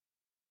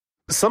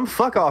Some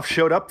fuck-off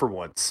showed up for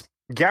once.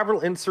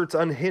 Gabriel inserts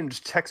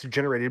unhinged text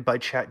generated by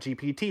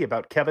ChatGPT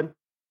about Kevin,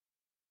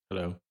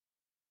 Hello.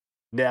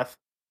 Neff,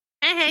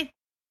 Hey.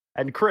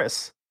 and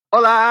Chris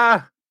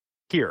Hola!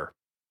 here.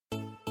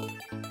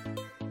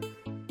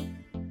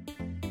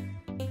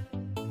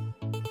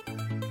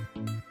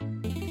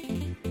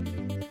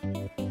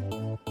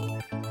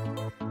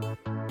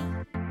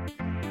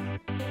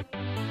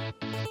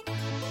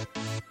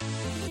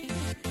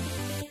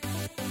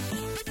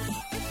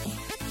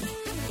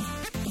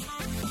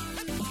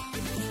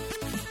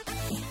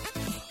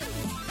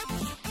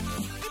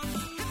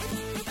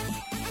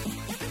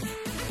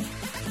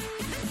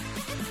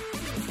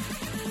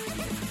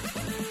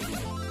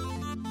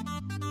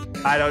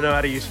 I don't know how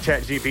to use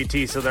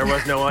ChatGPT, so there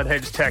was no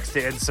unhinged text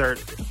to insert.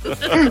 He's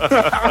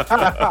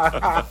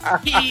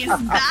You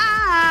can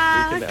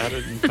back. add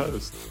it in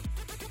post.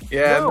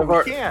 Yeah, no, I've, we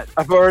al- can't.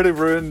 I've already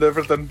ruined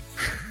everything.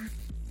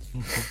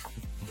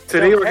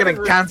 Today No, we're getting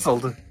Kevin-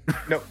 cancelled.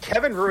 No,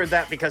 Kevin ruined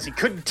that because he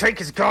couldn't take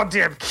his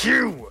goddamn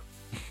cue.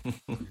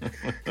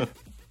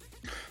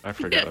 I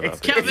forgot about It's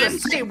the Kevin.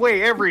 It's the same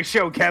way every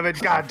show, Kevin. I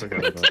God damn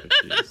forgot it. about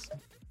the keys.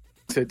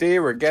 Today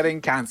we're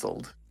getting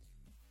cancelled.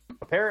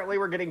 Apparently,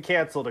 we're getting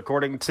canceled,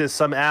 according to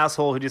some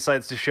asshole who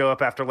decides to show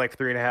up after like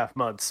 3.5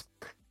 months.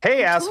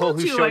 Hey, asshole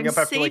who's showing up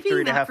after like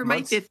 3.5 for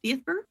months. my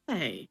 50th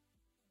birthday.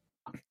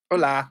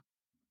 Hola.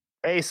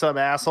 Hey, some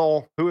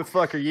asshole. Who the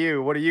fuck are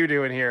you? What are you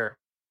doing here?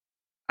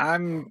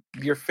 I'm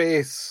your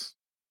face.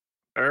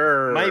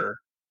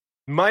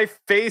 My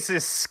face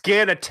is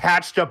skin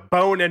attached to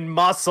bone and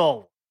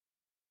muscle.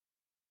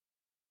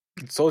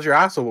 Sold your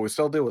asshole, but we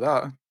still deal with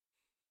that.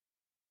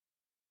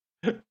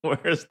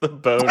 Where's the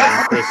bone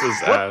in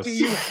Chris's ass?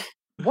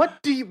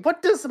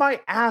 What does my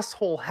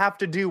asshole have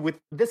to do with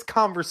this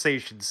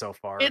conversation so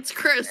far? It's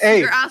Chris. Hey,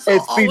 Your asshole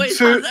it's been always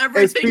two. has It's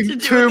everything to been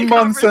do 2 with the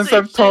months since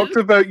I've talked conversation.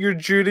 about your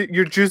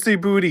juicy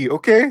booty.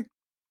 Okay.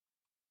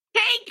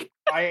 Cake!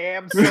 I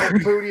am so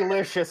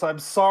bootylicious. I'm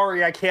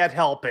sorry, I can't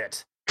help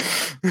it.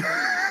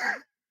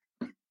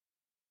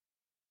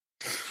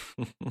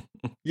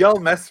 Y'all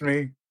messed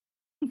me.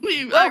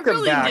 I Welcome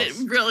really back.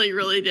 did.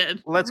 Really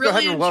did. Let's go really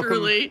ahead and welcome-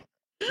 Truly.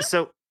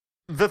 So,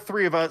 the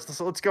three of us,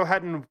 so let's go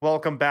ahead and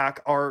welcome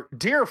back our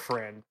dear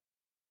friend,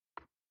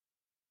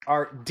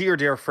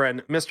 dear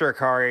friend, Mr.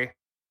 Akari,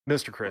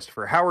 Mr.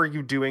 Christopher. How are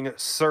you doing,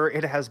 sir?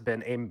 It has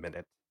been a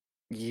minute.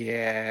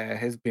 Yeah,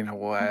 it's been a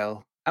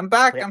while. I'm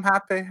back. Yeah. I'm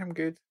happy. I'm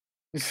good.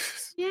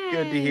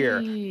 Good to hear.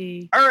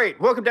 Yay. All right,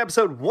 welcome to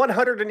episode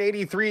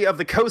 183 of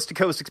the Coast to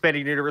Coast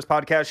Expanding Universe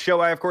podcast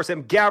show. I, of course,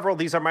 am Gavril.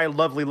 These are my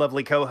lovely,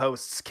 lovely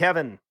co-hosts,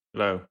 Kevin,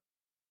 Hello.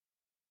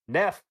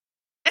 Neff,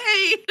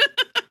 Hey!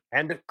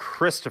 and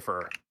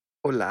Christopher.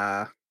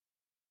 Hola.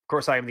 Of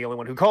course, I am the only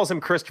one who calls him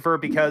Christopher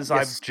because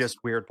Yes. I'm just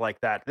weird like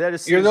that. That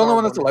is You're the only our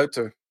one that's one- allowed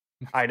to.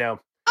 I know.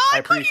 Oh, I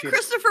I call you appreciate it.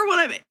 Christopher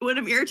when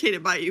I'm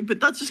irritated by you, but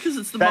that's just because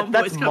it's the That- mom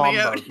that's voice mom coming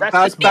out. mode. That's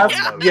That's just mom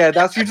that's mode. yeah.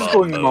 That's you just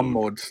Mom going mum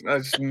mode. mode.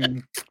 That's,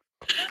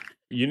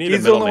 You need He's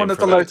a the middle only one name that's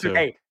for allowed that, to-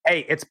 too.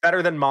 Hey, it's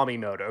better than mommy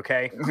mode,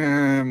 okay?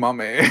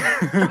 mommy.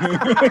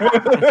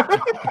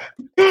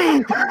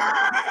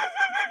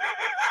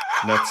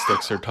 Ned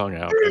sticks her tongue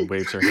out and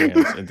waves her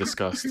hands in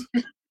disgust.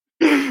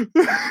 Hey,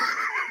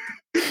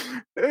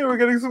 we're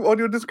getting some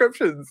audio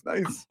descriptions.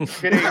 Nice.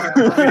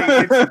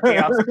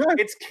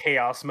 It's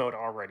chaos mode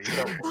already.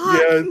 Don't worry.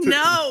 Fuck, Yeah,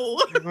 no!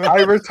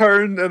 I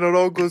return and it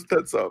all goes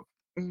tits up.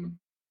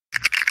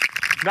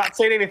 Not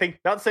saying anything.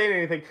 Not saying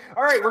anything.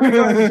 All right, we're gonna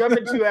go ahead and jump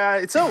into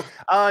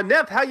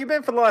Neff, how you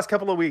been for the last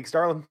couple of weeks,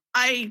 darling?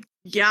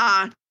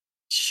 Yeah,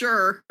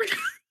 sure.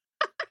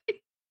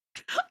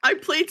 I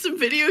played some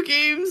video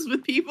games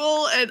with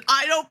people, and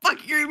I don't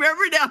fucking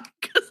remember now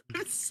because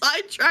I'm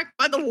sidetracked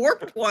by the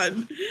warped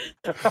one.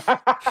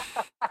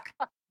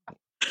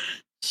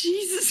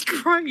 Jesus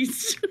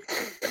Christ.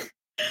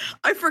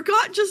 I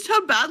forgot just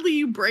how badly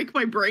you break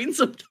my brain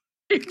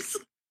sometimes.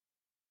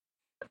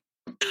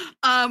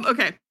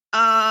 Okay.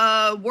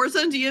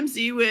 Warzone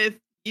DMZ with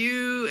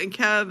you and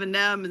Kev and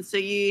Nem and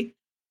Siggy.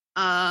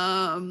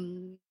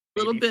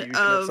 Little Maybe bit Fusion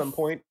of at some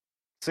point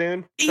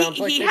soon. he Sounds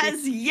like maybe?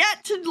 has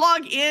yet to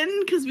log in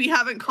because we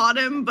haven't caught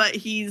him, but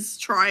he's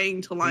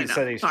trying to line up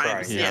said he's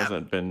times. He Yeah.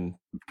 hasn't been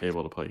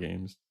able to play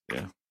games.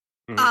 Yeah.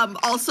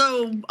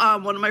 Also,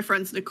 one of my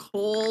friends,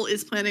 Nicole,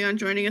 is planning on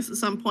joining us at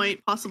some point,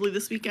 possibly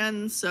this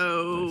weekend.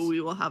 So Nice.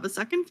 we will have a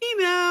second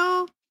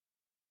female.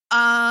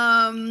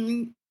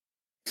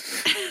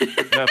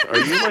 Neff, are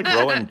you like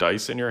rolling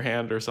dice in your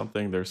hand or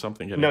something? There's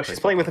something getting No, she's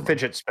picked playing up with a on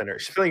fidget spinner.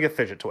 She's playing a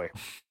fidget toy.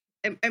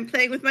 I'm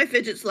playing with my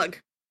fidget slug.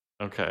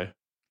 my- Okay.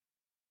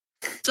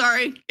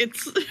 Sorry,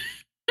 it's.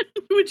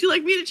 Would you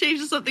like me to change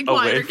to something Away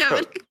quieter,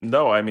 Kevin?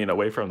 No, I mean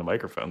away from the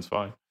microphone's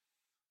fine.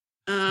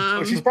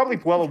 Oh, she's probably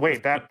well away.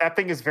 That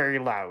thing is very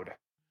loud.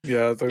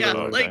 Yeah, it's Yeah,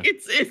 Oh, okay. like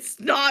it's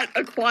not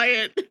a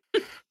quiet.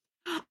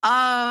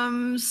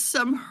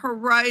 Some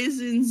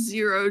Horizon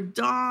Zero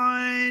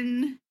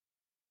Dawn.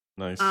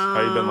 Nice.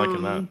 How you been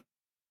liking that?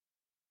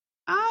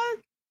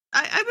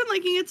 I've been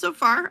liking it so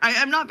far.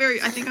 I'm not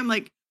very. I think I'm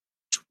like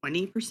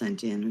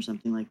 20% in or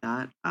something like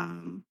that.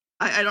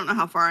 I I don't know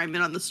how far I'm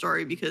in on the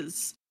story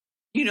because,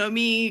 you know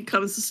me,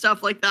 comes to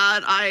stuff like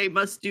that. I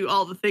must do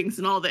all the things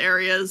in all the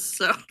areas.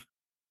 So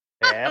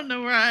I don't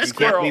know where I am. You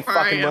can't be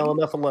fucking well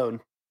enough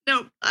alone.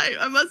 Nope,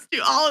 I must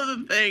do all of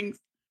the things.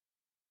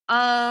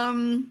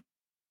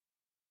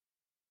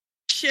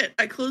 Shit,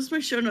 I closed my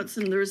show notes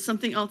and there was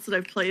something else that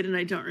I've played and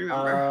I don't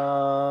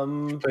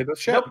remember. Play this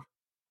shit. Nope.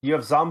 You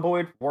have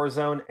Zomboid,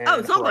 Warzone, and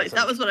Zomboid. Horizon.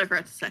 That was what I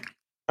forgot to say.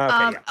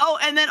 Okay, Oh,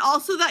 and then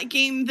also that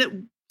game that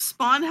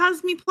Spawn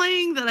has me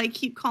playing that I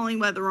keep calling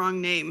by the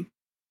wrong name.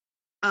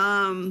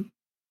 The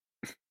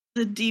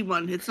D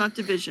one. It's not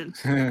Division.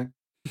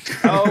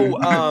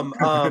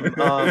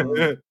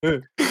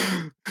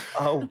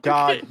 Oh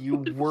God, you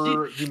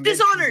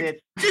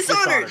Dishonored.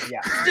 Dishonored.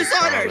 Yeah.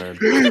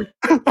 Dishonored.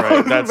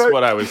 Right, that's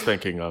what I was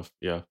thinking of.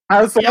 Yeah.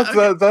 That's what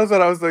I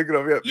was thinking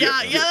of.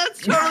 Yeah,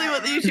 that's totally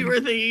what you two were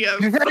thinking of.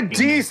 You got a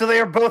D, so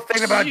they are both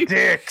thinking about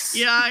dicks.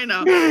 Yeah, I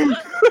know.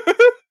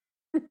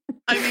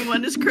 I mean,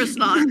 when is Chris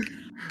not?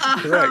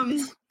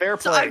 Fair play.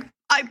 So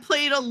I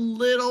played a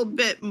little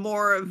bit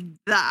more of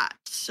that.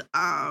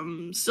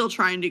 Still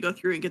trying to go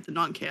through and get the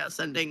non-chaos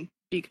ending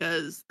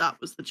because that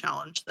was the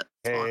challenge that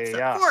Spawn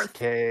set forth.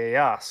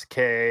 Chaos.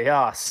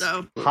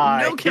 So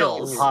no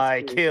kills.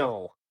 High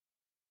kill.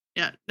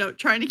 Yeah, no,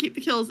 trying to keep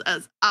the kills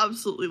as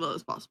absolutely low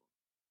as possible.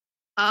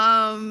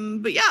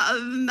 But yeah, other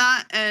than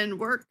that and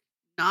work,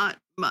 not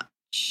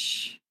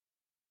much.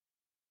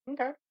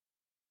 Okay.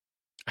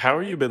 How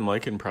have you been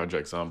liking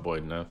Project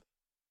Zomboid, Neth?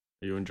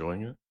 Are you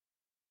enjoying it?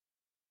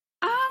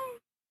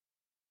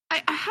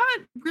 I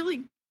haven't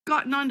really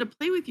gotten on to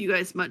play with you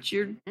guys much.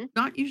 You're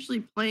not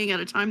usually playing at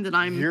a time that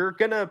I'm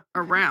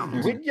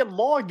around. When you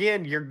log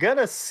in, you're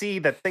gonna see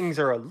that things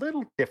are a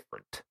little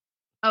different.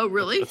 Oh,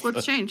 really?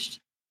 What's changed?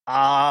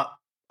 A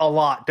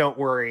lot. Don't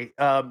worry.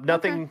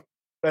 Nothing.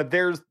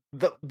 Okay.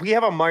 We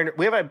have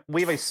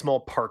a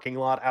small parking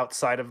lot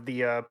outside of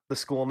the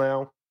school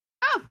now.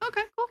 Oh,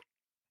 okay, cool.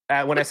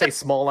 When I say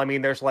small, I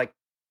mean there's like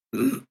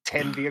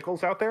 10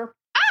 vehicles out there.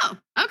 Oh,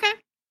 okay.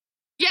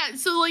 Yeah,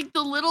 so like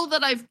the little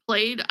that I've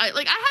played, I had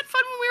fun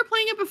when we were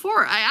playing it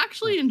before. I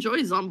actually enjoy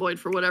Zomboid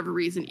for whatever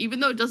reason,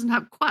 even though it doesn't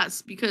have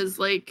quests, because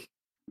like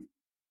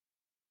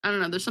I don't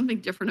know, there's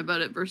something different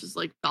about it versus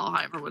like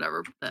Valheim or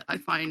whatever that I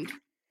find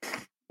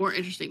more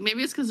interesting.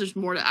 Maybe it's because there's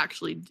more to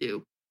actually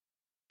do.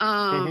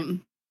 But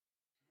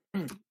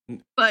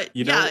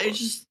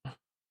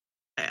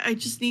I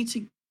just need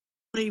to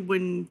play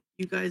when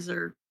you guys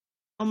are.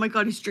 Oh my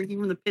god, he's drinking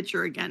from the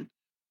pitcher again.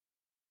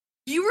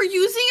 You were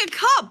using a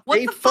cup.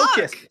 What the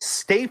fuck?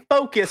 Stay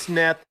focused,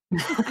 Neth.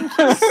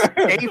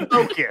 Stay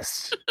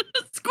focused.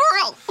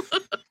 Squirrel.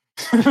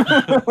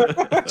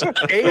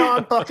 Stay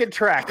on fucking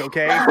track,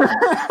 okay?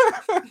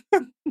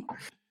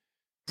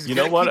 You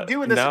know what? Keep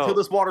doing this until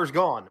this water's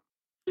gone.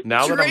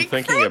 Now that I'm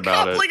thinking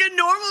about it, like a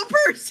normal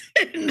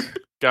person.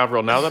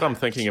 Gabriel, now that I'm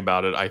thinking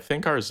about it, I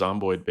think our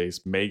Zomboid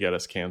base may get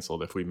us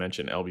canceled if we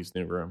mention Elby's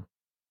new room.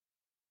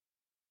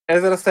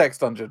 Is it a sex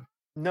dungeon?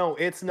 No,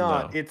 it's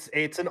not. No.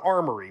 It's an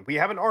armory. We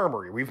have an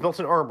armory. We've built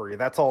an armory.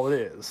 That's all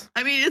it is.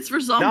 I mean, it's for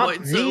Zomboid.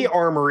 Not the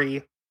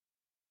armory,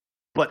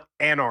 but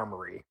an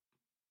armory.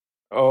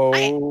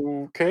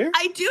 Okay.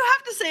 I do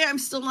have to say I'm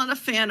still not a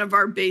fan of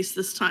our base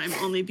this time,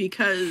 only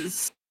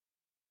because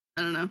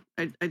I don't know.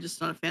 I just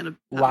not a fan of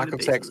lack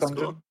of sex dungeon.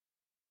 School.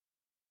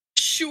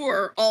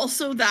 Sure.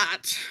 Also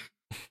that.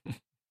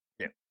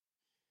 Yeah.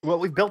 Well,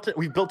 we built it.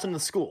 We built in the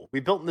school.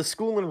 We built in the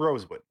school in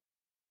Rosewood.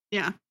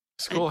 Yeah.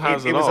 School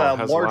has it all. It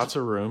has lots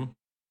of room,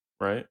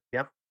 right?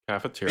 Yep.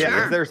 Cafeteria.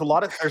 Yeah, there's a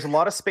lot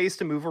of space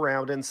to move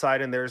around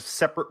inside, and there's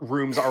separate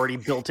rooms already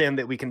built in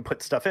that we can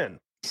put stuff in.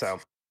 So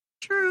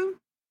true.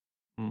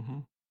 Mm-hmm.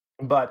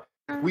 But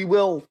we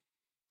will.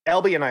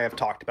 Elby and I have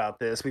talked about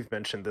this. We've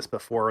mentioned this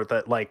before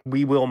that like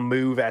we will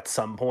move at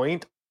some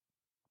point.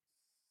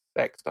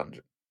 Sex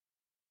dungeon.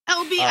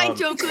 LB, I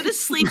don't go to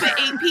sleep at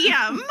 8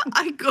 p.m.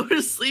 I go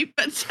to sleep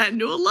at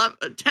 10 or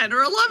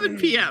 11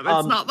 p.m.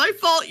 It's not my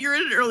fault you're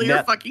in an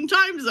earlier fucking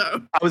time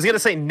zone. I was going to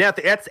say,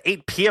 Neth, that's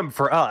 8 p.m.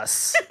 for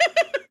us.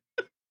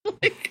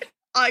 Like,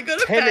 I go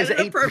to 10 bed is at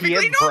a 8 perfectly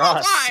p.m. for normal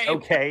us, time.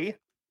 okay?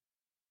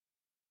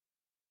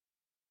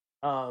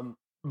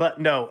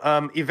 But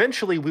no,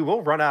 eventually we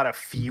will run out of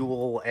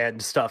fuel and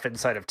stuff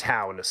inside of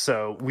town,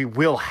 so we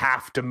will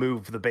have to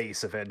move the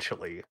base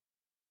eventually.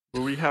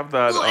 Well, we have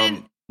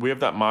that... We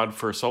have that mod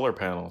for solar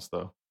panels,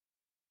 though.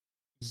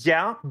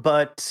 Yeah,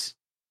 but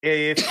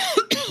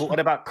what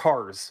about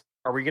cars?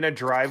 Are we going to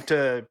drive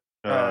to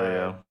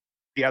the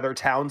other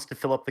towns to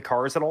fill up the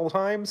cars at all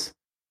times?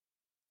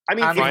 I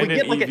mean,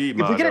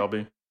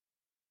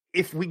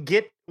 if we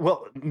get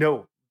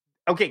no.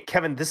 Okay,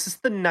 Kevin, this is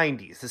the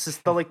 90s. This is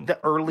the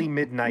early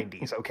mid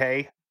 90s.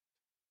 Okay.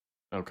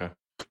 Okay.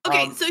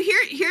 Okay, so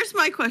here's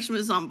my question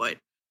with Zomboid: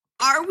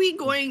 are we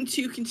going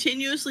to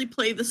continuously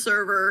play the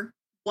server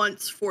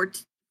once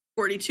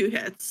 42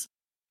 hits,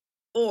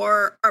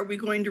 or are we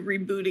going to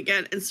reboot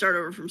again and start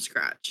over from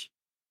scratch?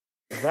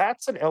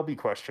 That's an LB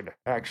question,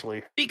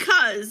 actually.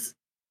 Because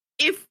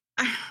if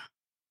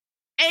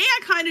I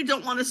kind of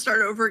don't want to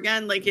start over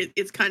again. Like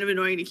it's kind of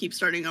annoying to keep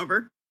starting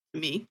over to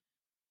me.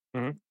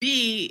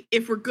 B,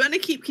 if we're going to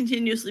keep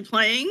continuously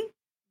playing,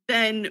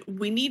 then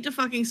we need to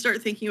fucking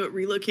start thinking about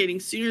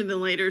relocating sooner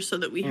than later so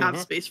that we have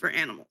space for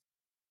animals.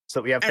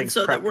 So we have things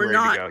so that prepped we're and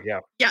not, ready to go. Yeah.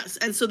 Yes,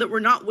 and so that we're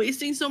not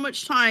wasting so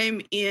much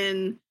time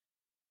in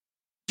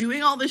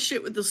doing all this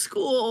shit with the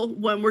school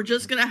when we're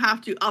just going to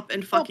have to up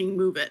and fucking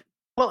move it.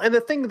 Well, and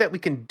the thing that we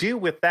can do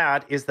with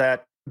that is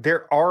that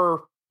there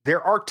are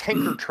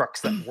tanker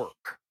trucks that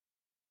work.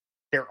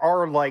 There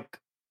are like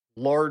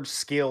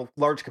large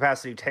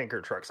capacity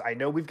tanker trucks. I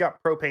know we've got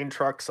propane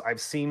trucks. I've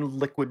seen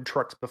liquid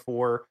trucks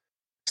before.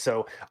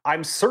 So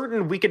I'm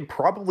certain we could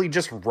probably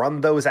just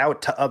run those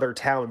out to other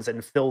towns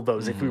and fill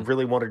those if we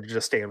really wanted to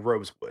just stay in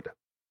Rosewood.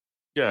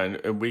 Yeah,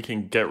 and we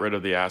can get rid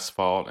of the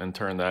asphalt and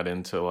turn that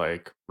into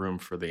like room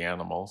for the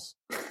animals.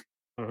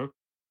 Point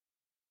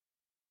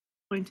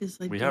is,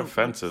 we have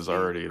fences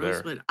already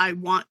there. I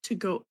want to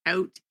go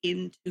out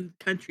into the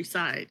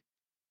countryside.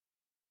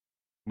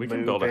 We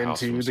can build a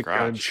house from scratch.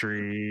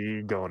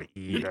 Country, gonna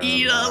eat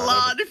a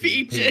lot of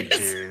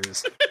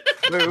peaches.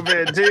 Move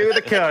into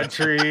the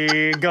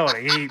country, gonna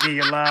eat me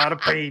a lot of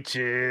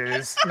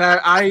peaches. Now,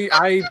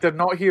 I did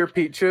not hear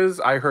peaches.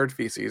 I heard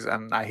feces,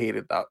 and I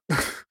hated that.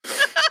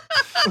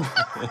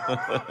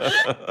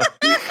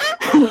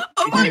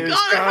 Oh my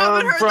god, I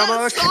haven't heard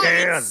that song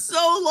in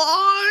so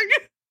long.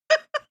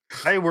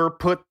 They were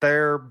put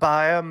there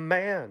by a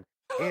man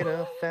in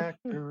a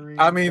factory.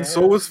 I mean,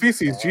 so was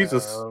feces.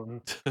 Jesus.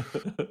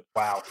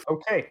 Wow.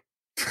 Okay.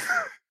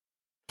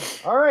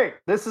 All right.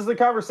 This is the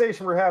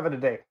conversation we're having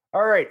today.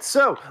 All right.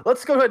 So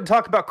let's go ahead and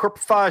talk about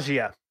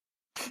corpophagia.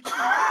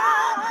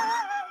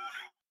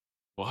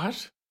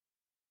 What?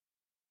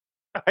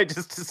 I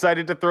just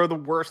decided to throw the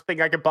worst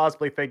thing I could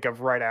possibly think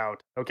of right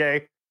out.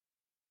 Okay.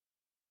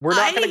 We're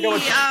not going to go.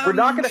 We're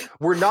not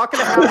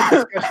going to have a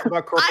discussion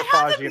about corpophagia.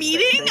 I have a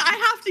meeting. I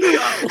have to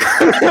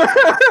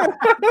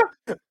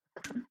go.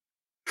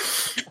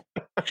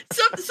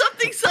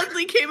 Something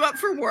suddenly came up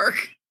for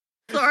work.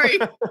 Sorry.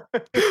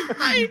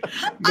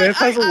 This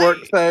has a work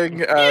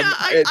thing.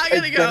 I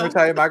gotta go. Dinner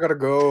time. I gotta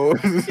go.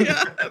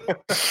 Yeah.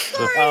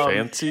 The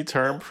fancy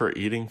term for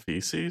eating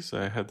feces?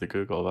 I had to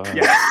Google that.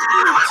 Yeah.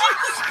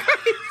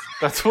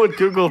 That's what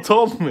Google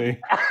told me.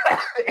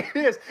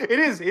 It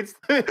is. It's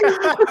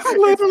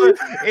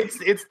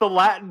the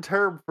Latin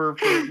term for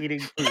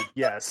eating food.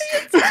 Yes.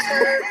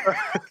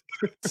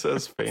 It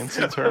says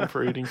fancy term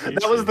for eating feces.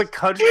 That was the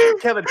country.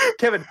 Kevin,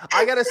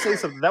 I gotta say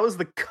something. That was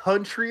the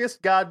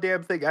countryest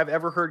goddamn thing I've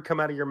ever heard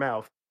come out of your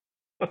mouth.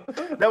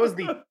 That was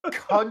the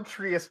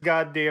countryest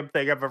goddamn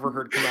thing I've ever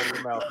heard come out of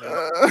your mouth.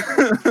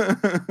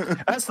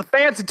 That's the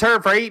fancy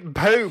term for eating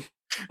poop.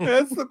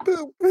 That's the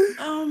poop.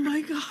 Oh my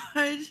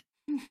god.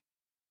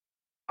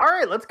 All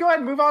right, let's go ahead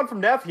and move on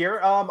from Neff here.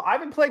 I've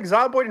been playing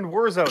Zomboid and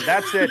Warzone.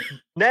 That's it.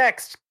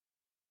 Next,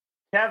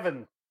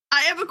 Kevin.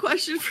 I have a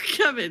question for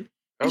Kevin.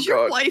 Is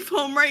your wife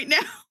home right now?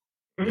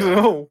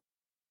 No.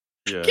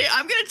 Yeah. Okay,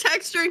 I'm gonna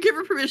text her and give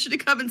her permission to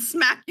come and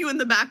smack you in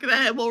the back of the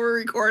head while we're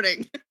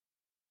recording.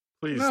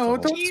 Please no,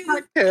 don't Jesus.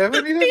 smack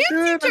Kevin. He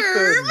didn't do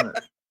anything.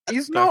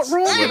 He's not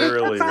wrong.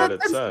 Literally what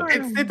it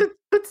said.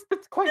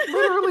 It's quite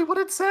literally what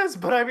it says,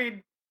 but I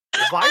mean,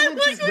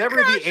 violence is never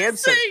the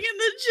answer. Saying in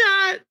the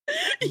chat,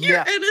 your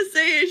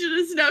NSA agent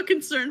is now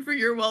concerned for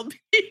your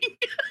well-being.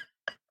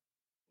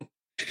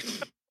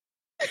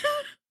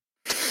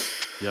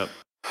 Yep.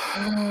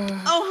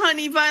 Oh,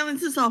 honey,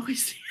 violence is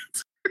always the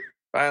answer.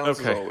 Violence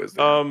is always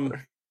the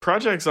answer.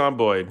 Project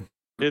Zomboid.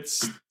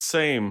 It's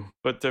same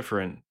but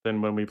different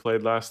than when we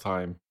played last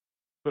time,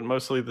 but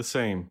mostly the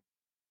same.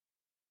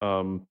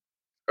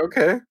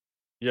 Okay.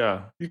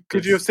 Yeah.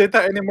 Could you have said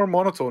that any more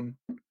monotone?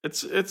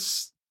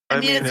 It's. I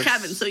mean, it's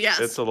Kevin, so yes.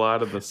 It's a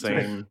lot of the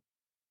same.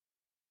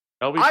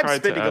 I'm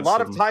spending a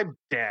lot of time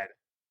dead.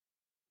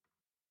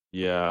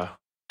 Yeah.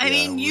 I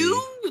mean,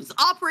 you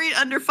operate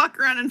under fuck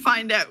around and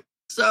find out.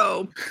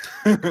 So.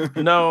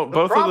 No,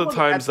 both of the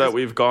times that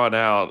we've gone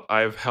out,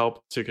 I've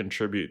helped to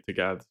contribute to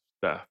Gav's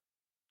death.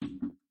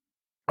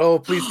 Oh,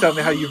 please tell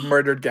me how you've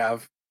murdered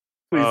Gav.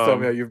 Please tell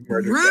me how you've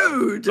murdered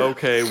Rude. Gav.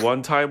 Okay,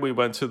 one time we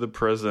went to the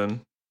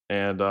prison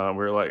and we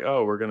were like,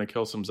 oh, we're going to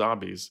kill some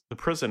zombies. The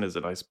prison is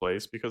a nice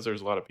place because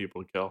there's a lot of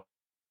people to kill.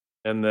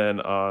 And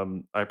then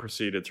I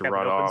proceeded to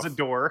run off. The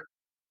door.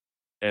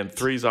 And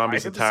 3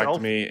 zombies attacked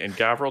me, and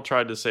Gavril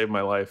tried to save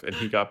my life, and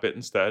he got bit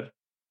instead.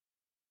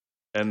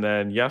 And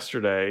then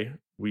yesterday,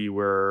 we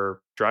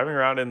were driving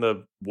around in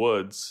the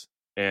woods,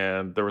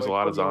 and there was a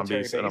lot of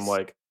zombies, and I'm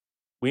like,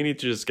 we need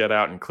to just get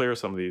out and clear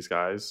some of these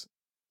guys.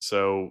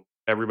 So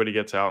everybody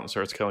gets out and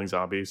starts killing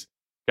zombies.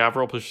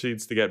 Gavril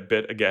proceeds to get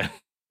bit again.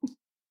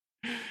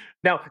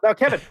 Now,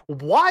 Kevin,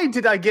 why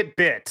did I get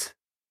bit?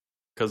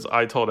 Because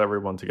I told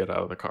everyone to get out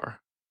of the car.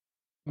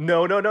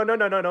 No.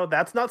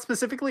 That's not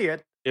specifically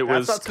it. It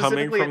was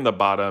coming from the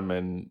bottom,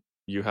 and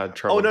you had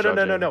trouble.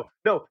 Oh,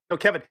 no,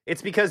 Kevin.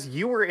 It's because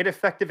you were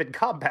ineffective in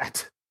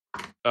combat.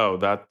 Oh,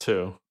 that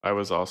too. I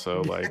was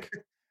also like,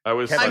 I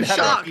was. Kevin I'm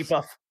shocked.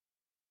 Debuff.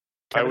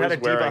 I was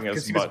wearing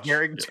as much.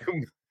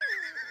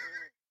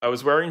 I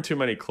was wearing too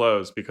many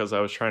clothes because I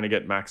was trying to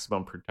get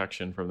maximum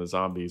protection from the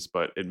zombies,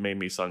 but it made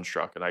me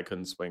sunstruck and I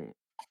couldn't swing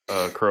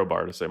a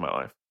crowbar to save my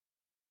life.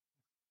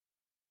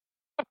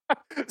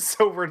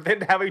 So we're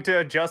then having to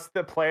adjust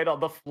the plan on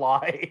the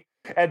fly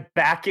and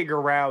backing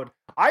around.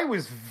 I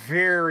was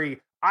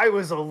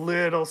a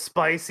little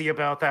spicy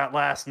about that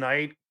last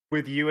night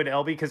with you and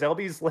LB because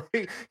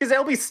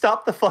LB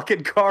stopped the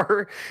fucking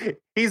car.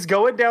 He's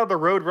going down the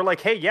road. We're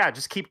like, hey, yeah,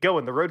 just keep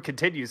going. The road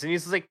continues. And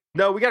he's like,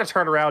 no, we got to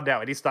turn around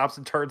now. And he stops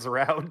and turns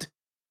around.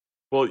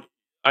 Well,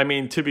 I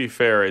mean, to be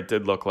fair, it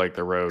did look like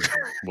the road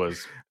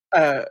was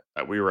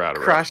we were out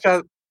of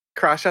road.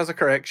 Crash has a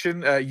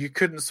correction. You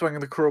couldn't swing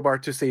the crowbar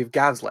to save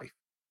Gav's life.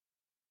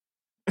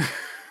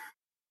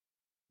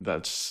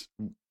 That's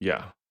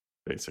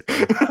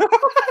basically.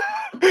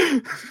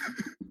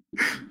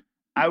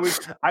 I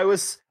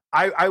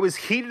was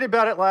heated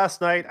about it last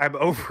night. I'm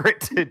over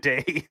it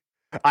today.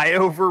 I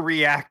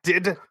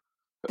overreacted.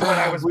 But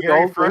I was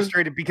very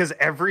frustrated because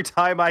every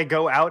time I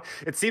go out,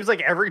 it seems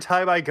like every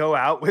time I go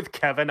out with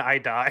Kevin, I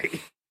die.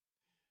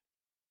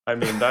 I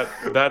mean,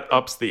 that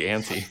ups the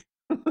ante.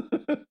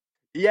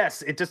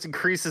 Yes, it just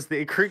increases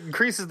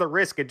the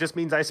risk. It just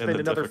means I spend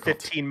another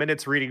 15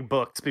 minutes reading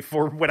books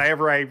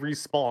whenever I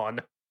respawn.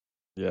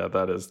 Yeah,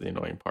 that is the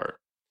annoying part.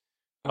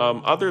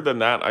 Other than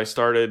that,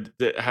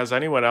 has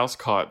anyone else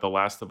caught the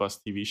Last of Us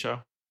TV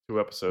show? 2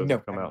 episodes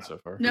have come out so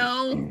far.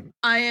 No,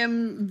 I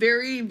am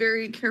very,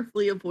 very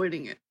carefully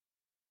avoiding it.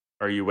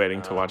 Are you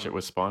waiting to watch it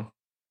with Spawn?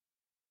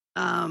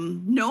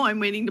 No, I'm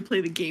waiting to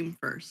play the game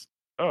first.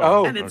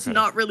 Oh, and it's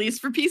not released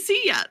for PC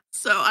yet.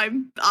 So I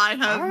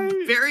have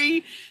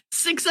very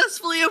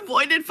successfully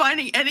avoided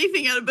finding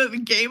anything out about the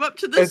game up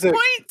to this point.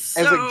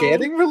 So... Is it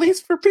getting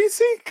released for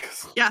PC?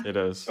 Yeah. It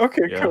is.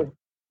 Okay, yeah. cool.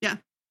 Yeah.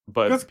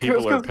 But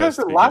people are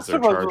pissed because they're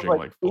charging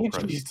like full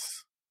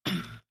price.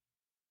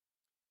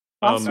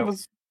 Last of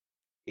Us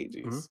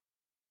ages.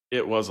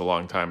 It was a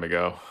long time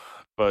ago.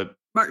 But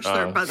March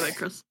 3rd, by the way,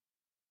 Chris.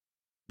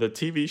 The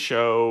TV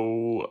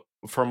show,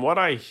 from what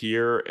I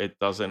hear, it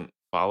doesn't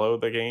follow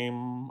the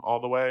game all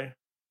the way.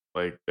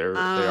 Like they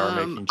are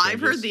making changes.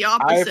 I've heard the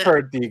opposite. I've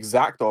heard the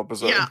exact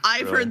opposite. Yeah,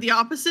 I've heard the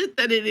opposite,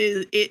 that it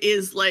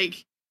is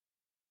like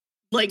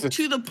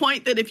to the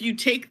point that if you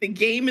take the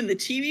game and the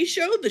TV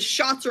show, the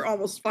shots are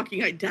almost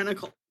fucking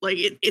identical. Like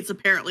it's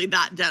apparently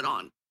that dead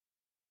on.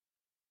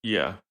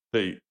 Yeah,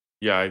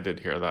 I did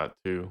hear that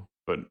too.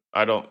 But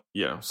I don't,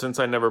 since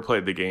I never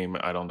played the game,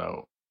 I don't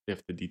know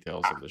if the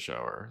details of the show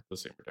are the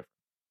same or different.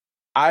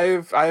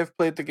 I've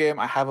played the game.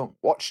 I haven't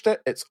watched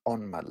it. It's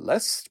on my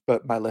list,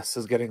 but my list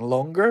is getting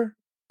longer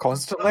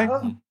constantly.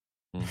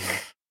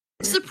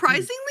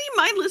 Surprisingly,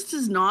 my list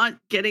is not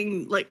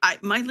getting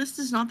my list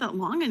is not that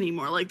long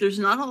anymore. Like, there's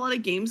not a lot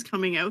of games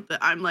coming out that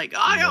I'm like,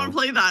 I want to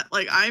play that.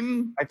 Like, I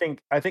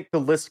think the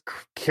list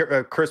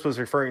Chris was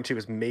referring to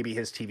is maybe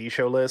his TV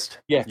show list.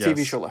 Yeah, yes.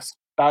 TV show list.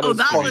 That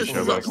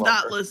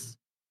list.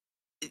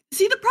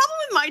 See, the problem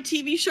with my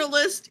TV show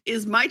list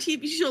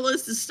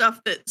is stuff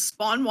that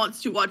Spawn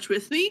wants to watch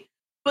with me,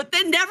 but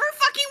then never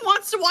fucking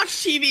wants to watch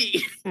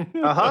TV.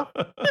 Yeah.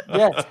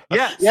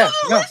 So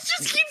the list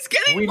just keeps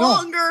getting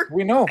longer.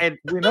 We know.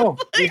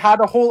 We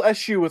had a whole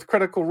issue with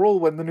Critical Role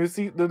when the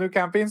new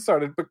campaign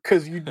started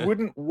because you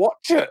wouldn't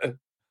watch it.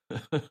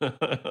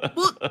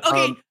 Well,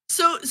 okay,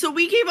 so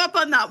we gave up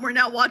on that. We're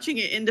now watching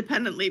it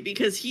independently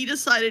because he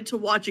decided to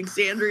watch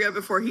Exandria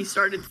before he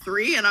started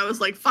 3, and I was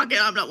like, fuck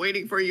it, I'm not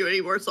waiting for you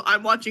anymore. So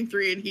I'm watching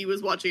 3 and he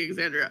was watching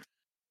Exandria.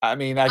 I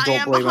mean, I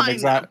don't blame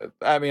him.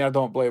 I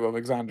don't blame him.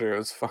 Exandria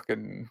is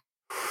fucking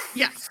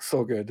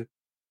so good.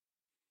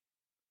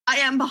 I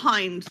am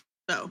behind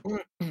though.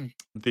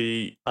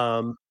 The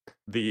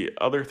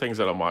other things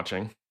that I'm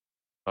watching,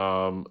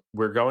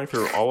 we're going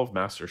through all of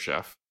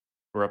MasterChef.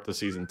 We're up to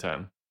season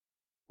 10.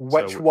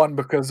 Which one?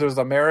 Because there's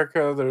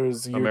America,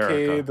 there's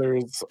UK,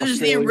 there's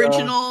the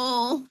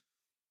original.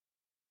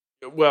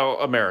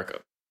 Well, America.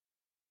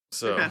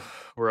 So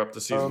we're up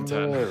to season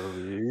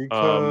 10.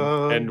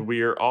 And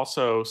we're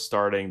also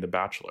starting The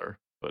Bachelor,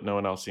 but no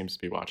one else seems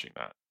to be watching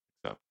that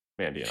except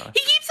Mandy and I.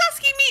 He keeps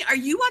asking me, "Are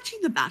you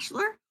watching The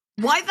Bachelor?"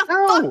 Why the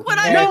fuck would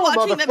I be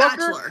watching The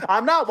Bachelor?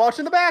 I'm not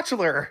watching The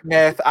Bachelor.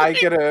 Neth, I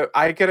get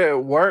it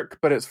at work,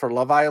 but it's for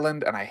Love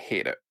Island, and I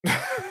hate it.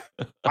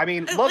 I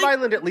mean, Love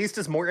Island at least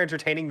is more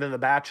entertaining than The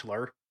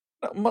Bachelor.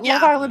 Love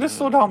Island is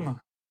so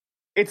dumb.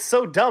 It's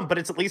so dumb, but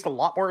it's at least a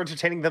lot more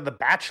entertaining than The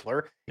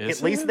Bachelor.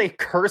 At least they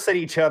curse at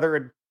each other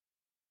and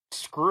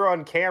screw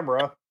on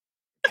camera.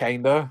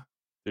 Kinda.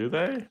 Do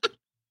they?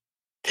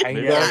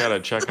 Kinda. Maybe I gotta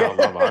check out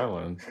Love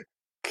Island.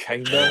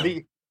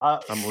 Kinda.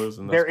 I'm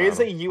losing this. There is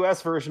a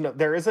US version.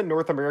 There is a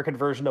North American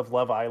version of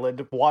Love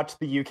Island. Watch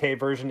the UK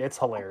version. It's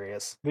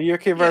hilarious. The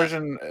UK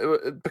version,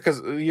 because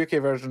the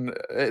UK version,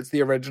 it's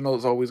the original.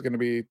 It's always going to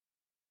be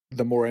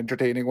the more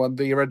entertaining one.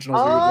 The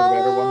originals are usually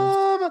the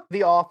better ones.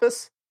 The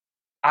Office.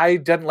 I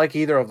didn't like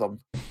either of them.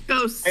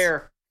 Ghosts.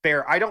 Fair.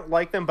 I don't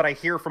like them, but I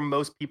hear from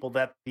most people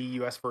that the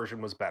US version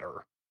was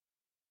better.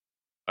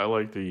 I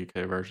like the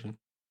UK version.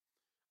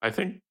 I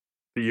think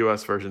the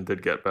US version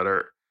did get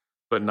better,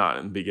 but not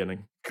in the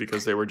beginning.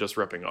 because they were just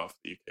ripping off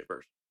the UK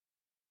version.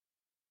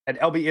 And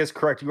LB is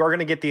correct. You are going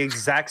to get the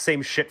exact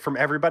same shit from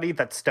everybody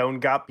that Stone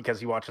got because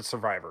he watches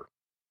Survivor.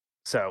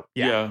 So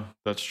yeah,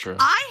 that's true.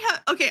 I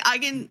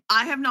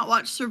have not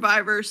watched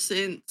Survivor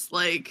since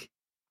like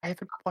I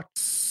haven't watched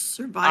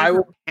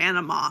Survivor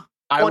Panama.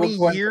 20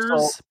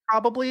 years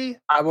probably.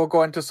 I will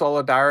go into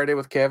solidarity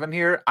with Kevin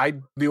here. I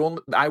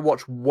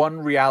watch one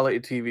reality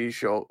TV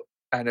show,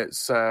 and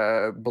it's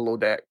Below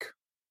Deck.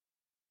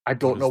 I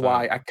don't know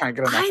why. I can't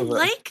get enough of it. I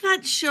like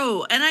that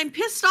show, and I'm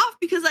pissed off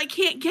because I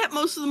can't get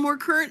most of the more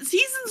current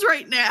seasons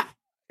right now.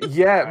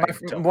 Yeah,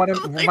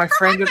 my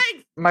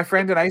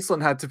friend in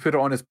Iceland had to put it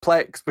on his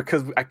Plex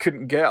because I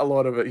couldn't get a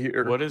lot of it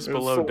here. What is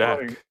Below Deck?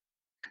 Annoying.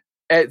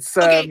 It's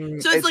so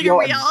it's like yachting. A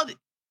reality.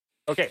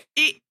 Okay,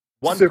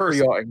 one super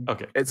person. Yachting.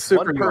 Okay, it's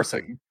super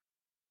yachting.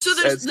 So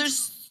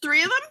there's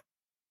 3 of them,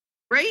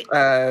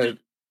 right?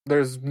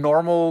 There's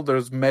normal,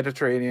 there's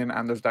Mediterranean,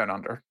 and there's Down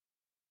Under.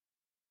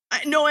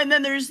 No, and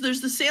then there's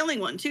the sailing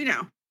one too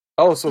now.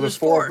 Oh, so there's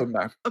 4 of them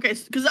now. Okay,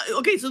 so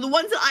the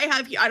ones that I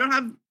have here, I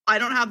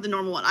don't have the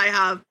normal one. I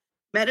have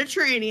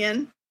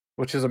Mediterranean,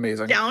 which is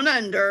amazing. Down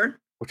Under,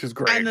 which is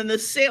great, and then the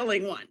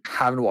sailing one.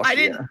 Haven't watched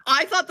it yet.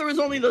 I thought there was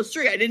only those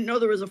 3. I didn't know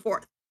there was a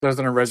 4th. There's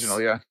an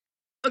original, yeah.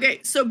 Okay,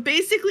 so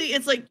basically,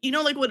 it's like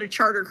like what a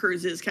charter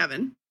cruise is,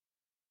 Kevin.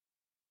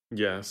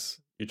 Yes,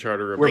 you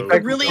charter a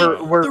boat.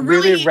 We're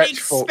really rich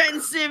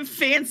expensive,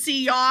 fancy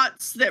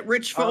yachts that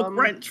rich folk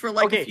rent for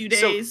like a few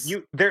days.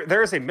 So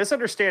there is a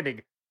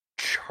misunderstanding.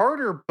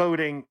 Charter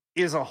boating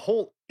is a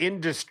whole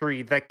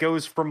industry that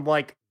goes from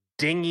like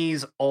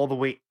dinghies all the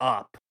way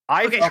up.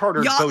 I've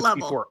chartered boats level.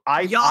 before.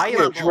 I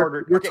have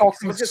chartered. We're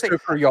talking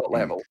super yacht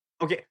level.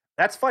 Okay,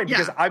 that's fine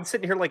because I'm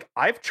sitting here like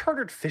I've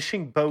chartered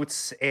fishing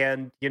boats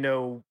and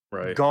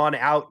gone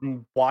out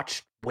and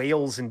watched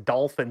whales and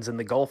dolphins in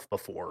the Gulf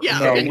before. Yeah,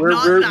 no,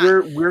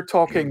 we're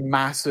talking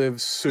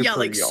massive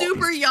super yacht.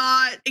 Super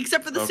yacht,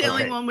 except for the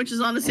sailing one, which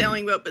is on a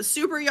sailing boat, but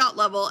super yacht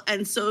level.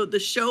 And so the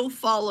show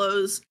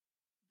follows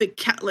it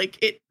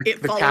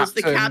follows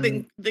the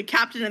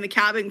captain and the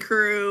cabin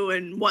crew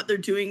and what they're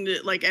doing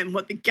to and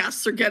what the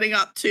guests are getting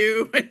up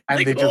to and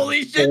like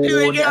holy shit, do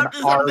they get up to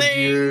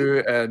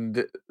something?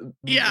 And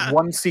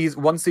one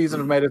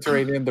season of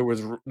Mediterranean there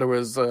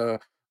was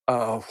a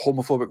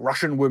homophobic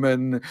Russian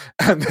woman,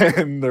 and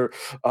then there.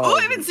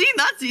 I haven't seen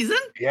that season.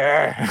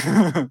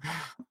 Yeah,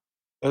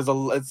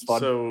 it's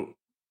fun. So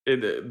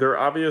they're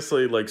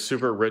obviously like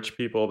super rich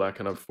people that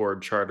can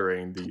afford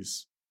chartering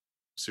these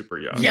super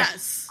yachts.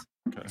 Yes.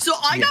 Okay. So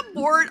I got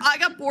bored. I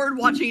got bored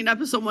watching an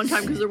episode one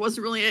time because there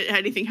wasn't really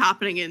anything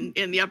happening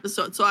in the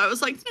episode. So I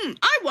was like,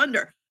 I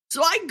wonder.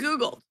 So I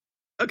Googled,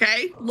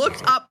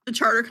 looked up the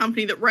charter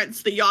company that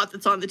rents the yacht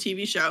that's on the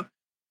TV show.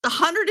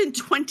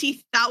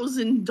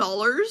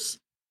 $120,000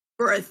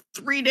 for a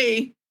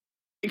 3-day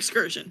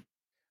excursion,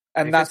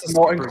 and that's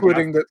not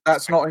including the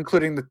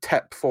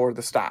tip for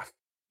the staff.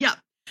 Yeah,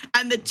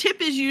 and the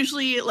tip is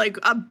usually like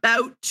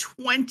about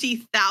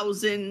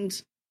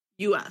 $20,000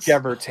 US,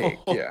 give or take.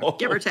 Yeah,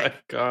 give or take.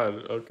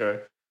 God,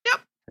 okay.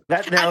 Yep.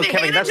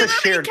 Kevin, that's a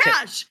shared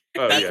cash.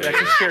 Tip. That's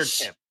a shared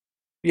tip.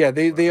 Yeah,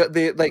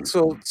 they like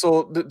so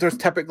there's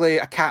typically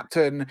a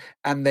captain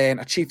and then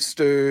a chief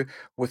stew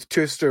with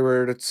 2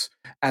 stewards,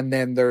 and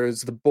then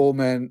there's the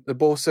bosun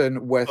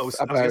with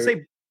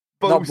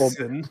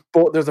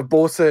there's a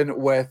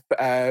bosun with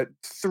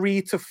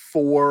 3 to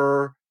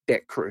 4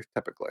 deck crew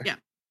typically. Yeah.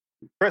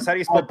 Chris, how do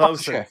you spell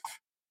bosun?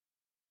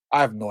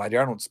 I have no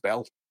idea. I don't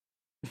spell.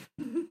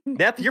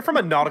 Neth, you're from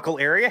a nautical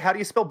area. How do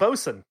you spell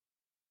bosun?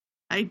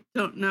 I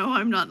don't know.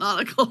 I'm not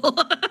nautical.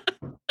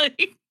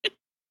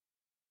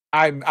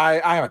 I'm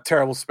a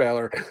terrible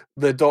speller.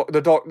 The doc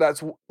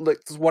that's like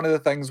one of the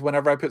things.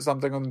 Whenever I put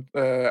something on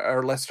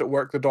our list at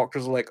work, the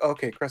doctors are like,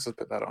 "Okay, Chris has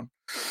put that on,"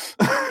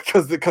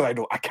 because I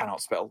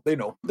cannot spell. They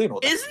know. That.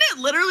 Isn't it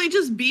literally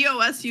just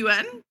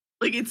BOSUN?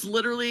 Like it's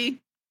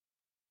literally.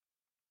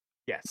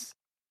 Yes,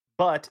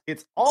 but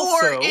it's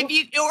also if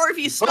you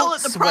spell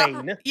it the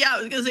proper if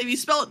you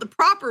spell it the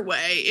proper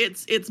way,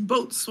 it's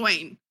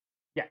boatswain.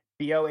 Yeah,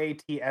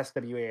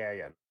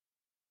 BOATSWAIN.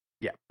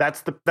 Yeah,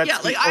 that's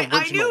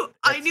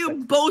I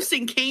knew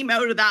bosun came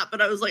out of that,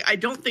 but I was like, I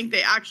don't think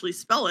they actually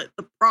spell it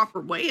the proper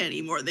way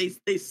anymore. They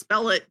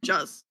spell it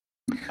just.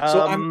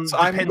 So I'm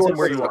going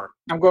where you are.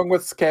 I'm going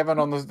with Kevin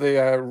on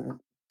the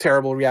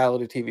terrible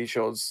reality TV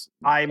shows.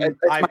 I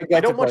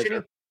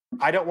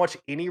don't watch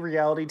any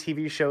reality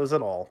TV shows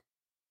at all.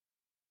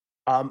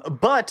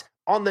 But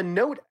on the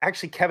note,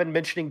 actually, Kevin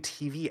mentioning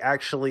TV,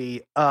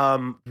 actually,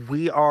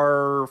 we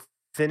are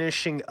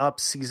finishing up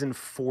season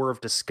 4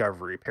 of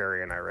Discovery,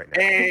 Perry and I right now.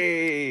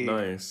 Hey,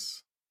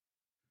 nice.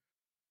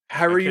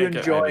 How are you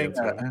enjoying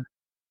that?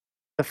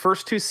 The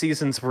first 2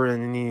 seasons were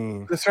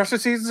the first 2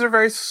 seasons are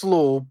very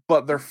slow,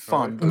 but they're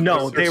fun.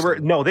 They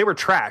were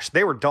trash.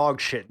 They were dog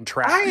shit and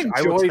trash. I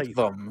enjoyed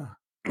them.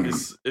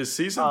 Is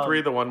season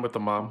 3 the one with the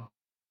mom?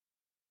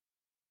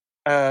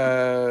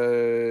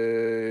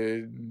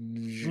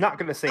 Not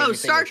gonna say.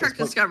 Star Trek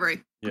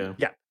Discovery. Yeah.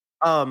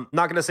 Not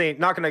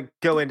gonna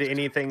go into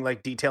anything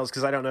like details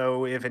because I don't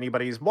know if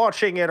anybody's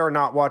watching it or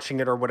not watching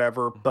it or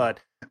whatever. But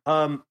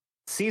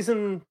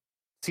season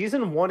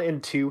 1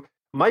 and 2,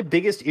 my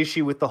biggest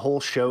issue with the whole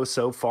show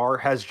so far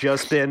has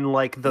just been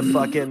like the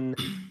fucking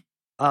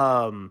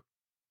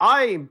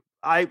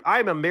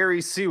I'm a Mary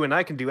Sue and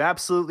I can do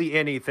absolutely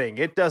anything.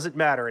 It doesn't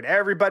matter. And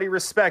everybody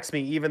respects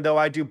me, even though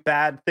I do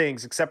bad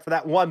things, except for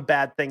that one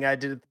bad thing I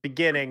did at the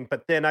beginning.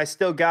 But then I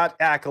still got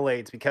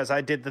accolades because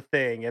I did the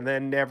thing and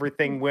then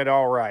everything went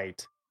all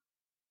right.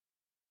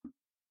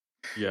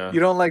 Yeah. You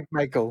don't like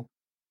Michael.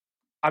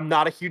 I'm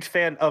not a huge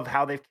fan of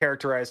how they've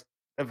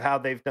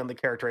done the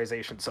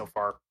characterization so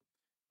far.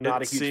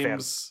 Not a huge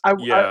fan.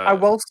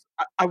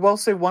 I will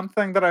say one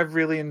thing that I've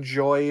really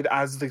enjoyed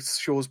as the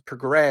show's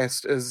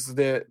progressed is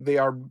that they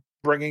are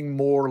bringing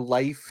more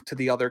life to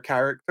the other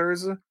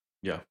characters.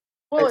 Yeah.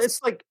 Well,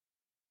 it's like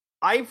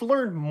I've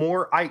learned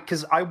more.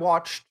 Because I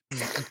watched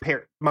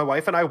my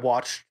wife and I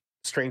watched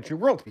Strange New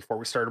Worlds before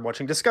we started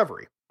watching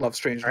Discovery. Love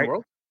Strange New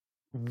World.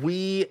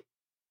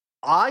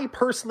 I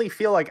personally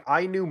feel like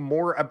I knew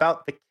more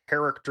about the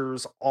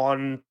characters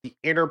on the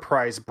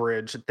Enterprise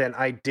bridge than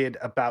I did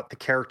about the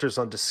characters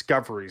on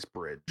Discovery's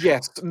bridge.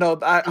 Yes, no,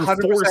 I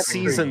 100% 4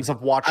 seasons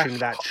of watching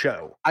that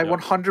show. I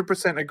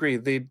 100% agree.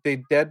 They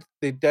did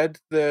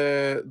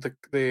the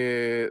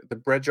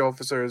bridge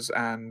officers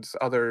and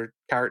other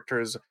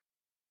characters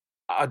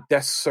a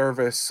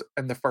disservice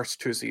in the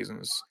first 2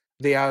 seasons.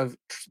 They have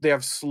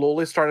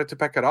slowly started to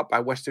pick it up.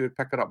 I wish they would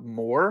pick it up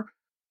more.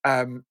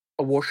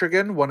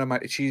 Washington,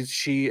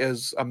 she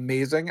is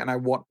amazing, and I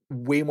want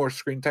way more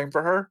screen time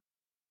for her.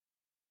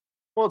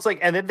 Well, it's like,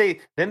 and then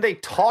they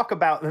talk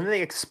about, and then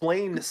they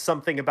explain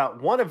something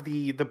about one of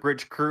the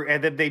bridge crew,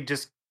 and then they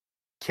just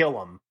kill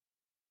him.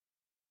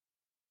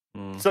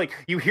 It's like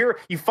you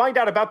find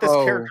out about this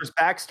character's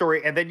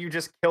backstory, and then you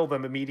just kill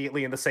them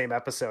immediately in the same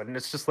episode, and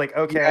it's just like,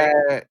 okay,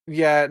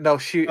 no,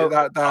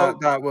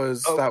 that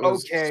was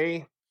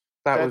okay,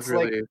 was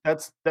really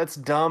that's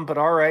dumb, but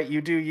all right,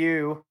 you do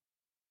you.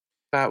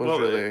 That was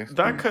really...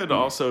 That could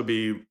also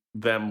be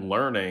them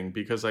learning,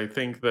 because I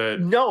think that...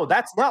 No,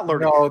 that's not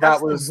learning. No,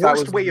 that's the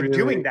worst way of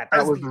doing that.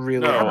 That was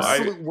really... the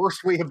absolute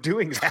worst way of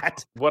doing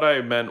that. What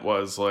I meant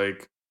was,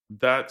 like,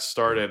 that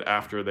started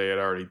after they had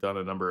already done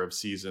a number of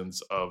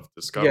seasons of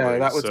Discovery. Yeah,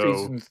 that was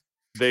so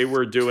they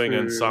were doing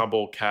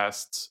ensemble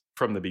casts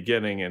from the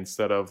beginning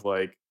instead of,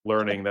 like,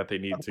 learning that they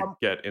need to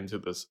get into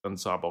this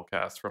ensemble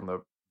cast from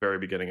the very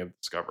beginning of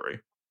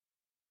Discovery.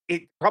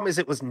 Problem is,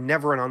 it was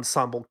never an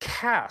ensemble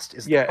cast.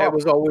 It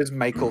was always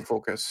Michael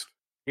focused.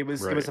 It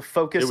was a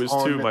focus. It was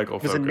too Michael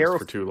focused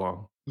for too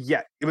long.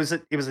 Yeah, it was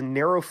a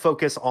narrow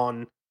focus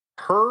on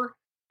her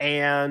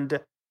and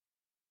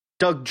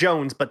Doug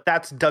Jones, but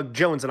that's Doug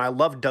Jones, and I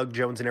love Doug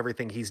Jones and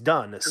everything he's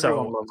done.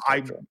 So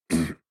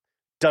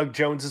Doug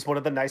Jones is one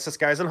of the nicest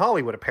guys in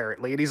Hollywood,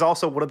 apparently, and he's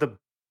also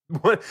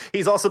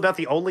he's also about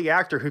the only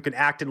actor who can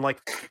act in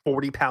like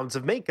 40 pounds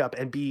of makeup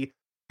and be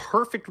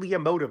perfectly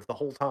emotive the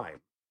whole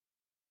time.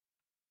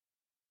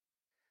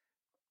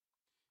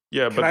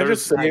 Yeah, but I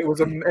just say it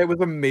was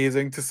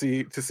amazing to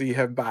see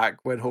him back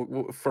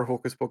for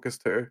Hocus Pocus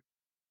 2.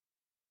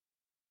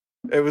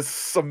 It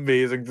was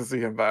amazing to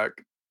see him back.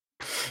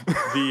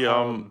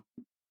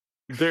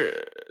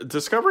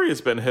 Discovery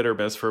has been hit or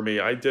miss for me.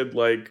 I did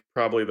like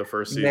probably the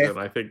first season.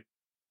 I think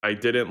I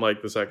didn't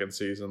like the second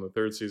season. The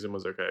third season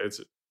was okay.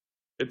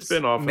 It's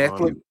been off and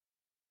on.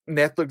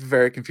 Neth looked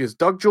very confused.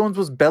 Doug Jones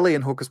was Billy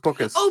in Hocus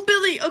Pocus. Oh,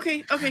 Billy.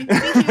 Okay. Thank you.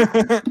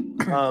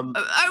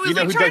 I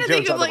was trying to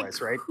think of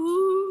right?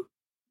 Who.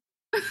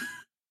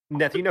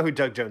 Neth, you know who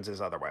Doug Jones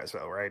is otherwise,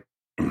 though, right?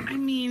 I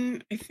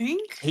mean, I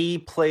think he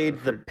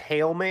played the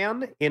Pale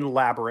Man in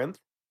Labyrinth.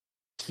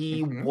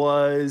 He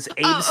was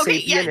Abe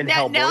Sapien in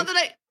Hellboy. Now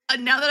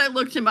that I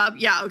looked him up,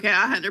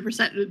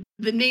 100%.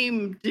 The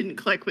name didn't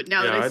click, but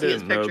now that I see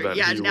his picture,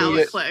 now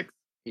it clicks.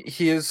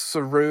 He is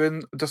Saru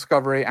in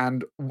Discovery,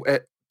 and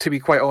to be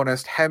quite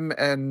honest, him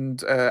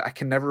and I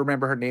can never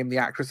remember her name, the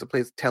actress that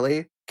plays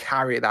Tilly,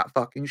 carry that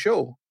fucking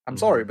show. I'm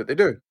sorry, but they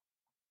do.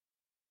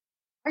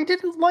 I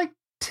didn't like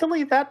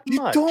Tilly that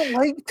much. You don't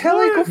like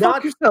Tilly? Go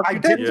fuck yourself. I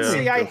didn't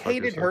say I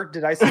hated her.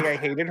 Did I say I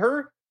hated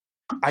her?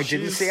 I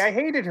didn't say I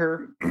hated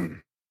her.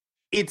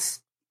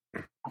 It's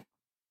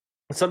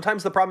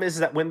sometimes the problem is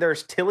that when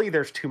there's Tilly,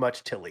 there's too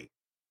much Tilly.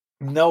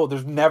 No,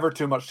 there's never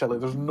too much Tilly.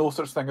 There's no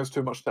such thing as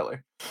too much Tilly.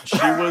 She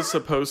was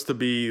supposed to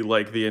be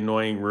like the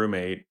annoying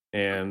roommate,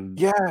 and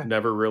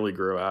never really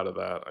grew out of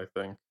that, I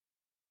think.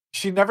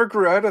 She never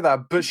grew out of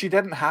that, but she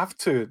didn't have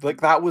to. Like,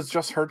 that was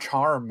just her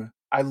charm.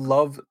 I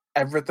love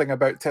everything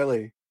about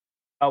Tilly.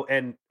 Oh,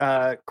 and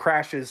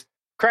Crash is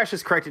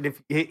corrected.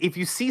 If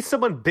you see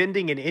someone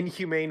bending in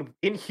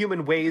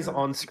inhuman ways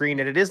on screen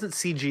and it isn't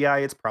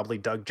CGI, it's probably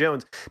Doug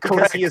Jones,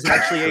 because he is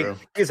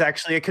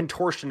actually a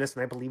contortionist,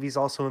 and I believe he's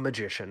also a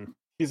magician.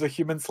 He's a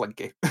human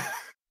slinky.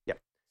 Yeah.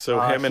 So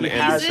him and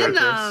Andy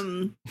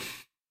Serkis.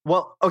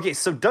 Well, okay.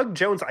 So Doug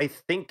Jones,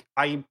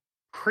 I'm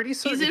pretty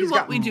certain he's in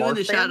What We Do in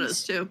the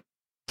Shadows too.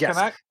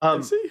 Yes.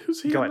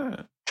 Who's he in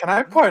that? Can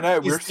I point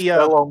out we're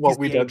still on what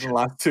we did ancient. in the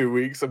last 2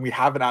 weeks, and we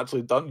haven't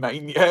actually done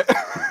 9 yet.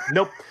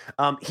 Nope.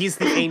 He's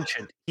the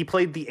ancient. He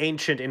played the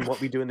ancient in What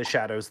We Do in the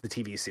Shadows, the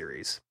TV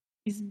series.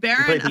 He's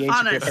Baron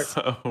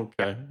Afanis.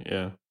 Okay,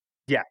 yeah.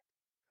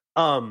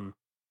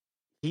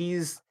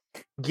 He's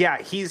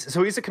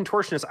a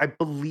contortionist. I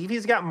believe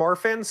he's got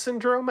Marfan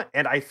syndrome,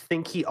 and I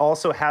think he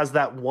also has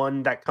that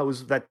one that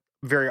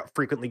very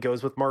frequently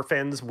goes with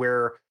Marfan's,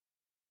 where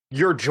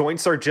your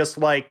joints are just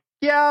like,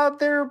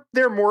 they're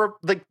more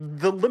like,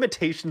 the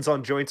limitations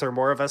on joints are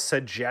more of a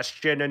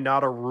suggestion and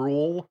not a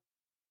rule.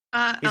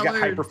 He's got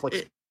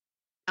hyperflex.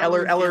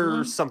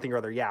 Eller something or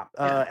other,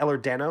 Eller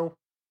Dano.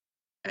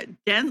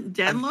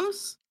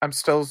 Danlos? I'm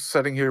still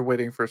sitting here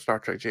waiting for Star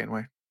Trek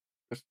Janeway.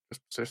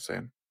 Just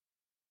saying.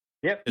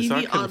 Yep. Is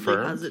that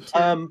confirmed?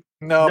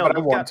 No, but I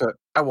want it.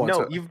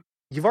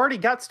 You've already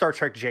got Star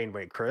Trek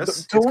Janeway,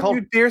 Chris. Don't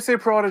you dare say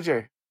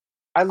Prodigy.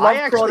 I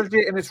love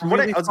Prodigy, and it's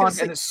really fun,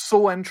 and it's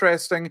so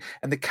interesting,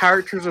 and the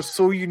characters are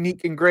so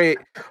unique and great.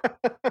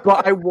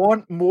 But I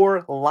want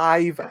more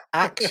live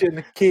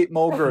action Kate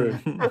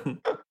Mulgrew.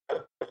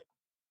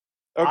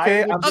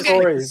 Okay, I'm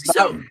sorry.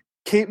 So,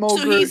 Kate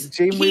Mulgrew,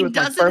 Janeway was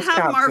my first captain. He doesn't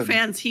have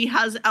Marfans. He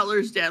has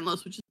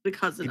Ehlers-Danlos, which is the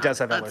cousin. He does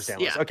have Ehlers-Danlos.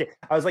 Yeah. Okay,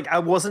 I was like, I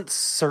wasn't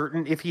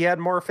certain if he had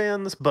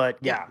Marfans, but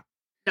yeah.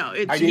 No,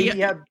 he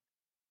has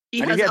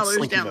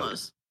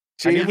Ehlers-Danlos.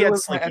 Janeway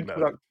was my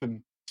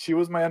introduction. She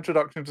was my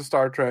introduction to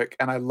Star Trek,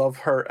 and I love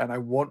her, and I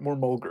want more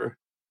Mulgrew.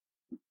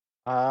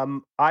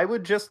 I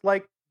would just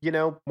like,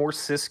 more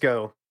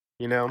Cisco.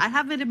 I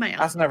have it in my.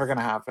 That's never gonna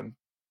happen.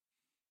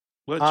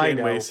 Let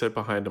Janeway sit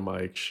behind a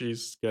mic.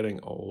 She's getting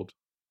old.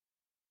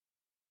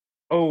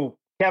 Oh,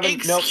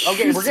 Kevin, no.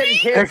 Okay, we're getting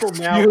canceled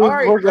now. All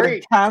right,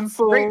 great.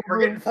 Canceled. Great,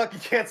 we're getting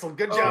fucking canceled.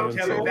 Good job,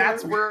 Kevin.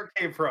 That's where it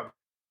came from.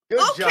 Good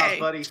job,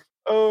 buddy.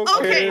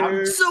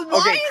 Okay, so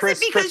why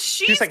is it because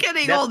she's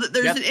getting old that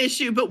there's an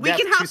issue, but we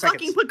can have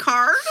fucking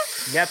Picard?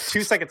 Yep,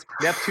 2 seconds.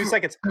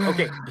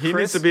 Okay, he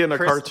needs to be in a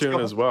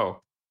cartoon as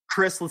well.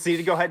 Chris, let's need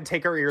to go ahead and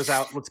take our ears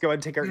out. Let's go ahead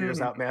and take our ears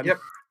out, man. Yep,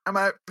 I'm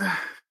out.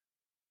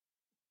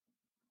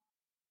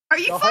 Are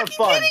you fucking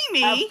kidding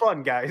me? Have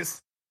fun,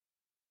 guys.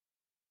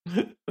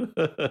 Are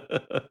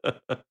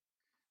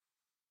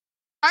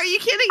you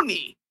kidding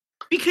me?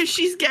 Because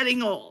she's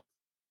getting old.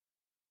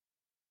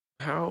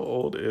 How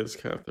old is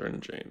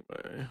Catherine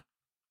Janeway?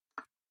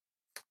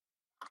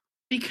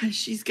 Because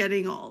she's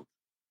getting old.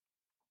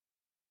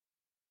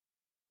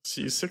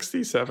 She's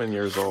 67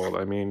 years old.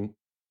 I mean...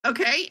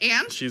 Okay,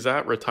 and? She's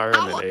at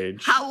retirement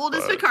age. How old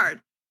is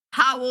Picard?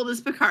 How old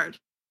is Picard?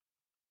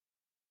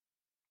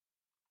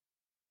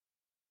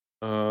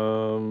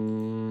 How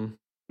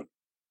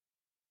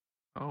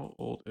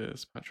old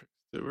is Patrick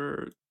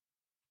Stewart?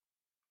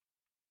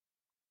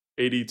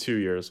 82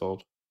 years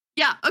old.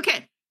 Yeah,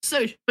 okay.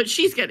 So, but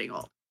she's getting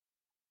old.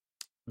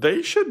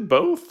 They should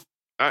both.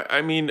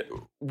 I mean,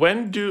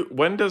 when do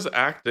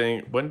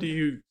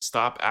you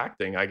stop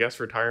acting? I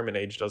guess retirement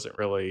age doesn't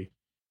really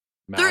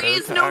matter. There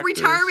is no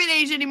retirement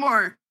age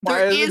anymore.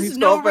 There is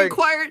no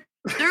required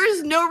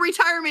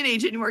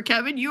age anymore,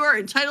 Kevin. You are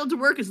entitled to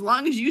work as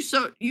long as you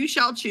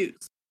shall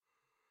choose.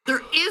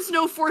 There is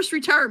no forced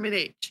retirement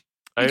age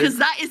because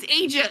that is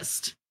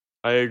ageist.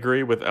 I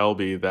agree with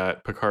LB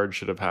that Picard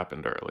should have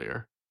happened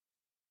earlier.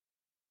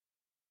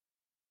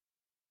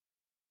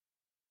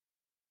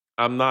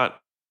 I'm not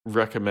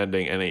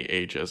recommending any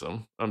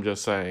ageism. I'm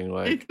just saying,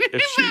 like,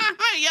 if she,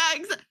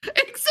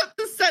 except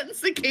the sentence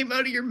that came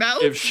out of your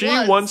mouth. If she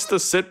wants to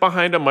sit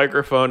behind a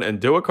microphone and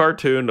do a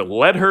cartoon,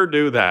 let her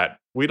do that.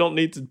 We don't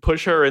need to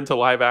push her into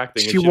live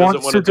acting. She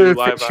wants to do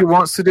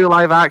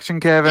live action,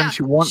 Kevin. Yeah,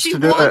 she wants to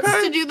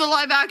do the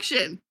live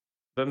action.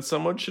 Then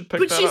someone should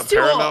pick that up.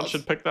 Paramount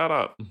should pick that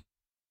up.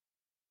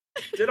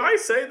 Did I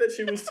say that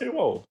she was too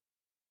old?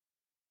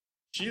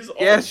 She's old.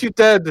 Yes, you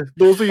did.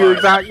 Those are your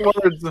exact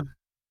words.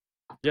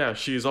 Yeah,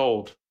 she's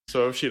old.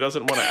 So if she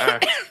doesn't want to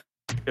act,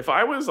 if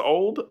I was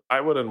old,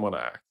 I wouldn't want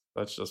to act.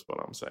 That's just what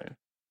I'm saying.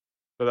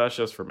 But that's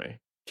just for me.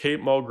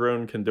 Kate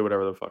Mulgrew can do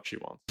whatever the fuck she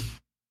wants.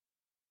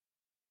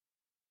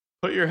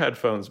 Put your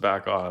headphones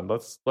back on.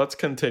 Let's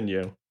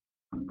continue.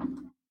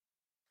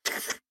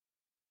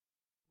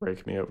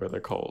 Break me over the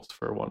coals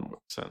for one more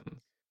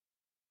sentence.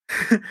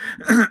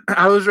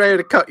 I was ready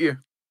to cut you.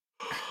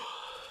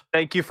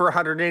 Thank you for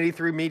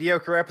 183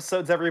 mediocre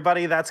episodes,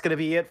 everybody. That's going to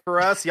be it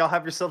for us. Y'all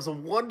have yourselves a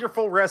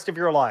wonderful rest of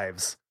your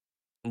lives.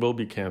 We'll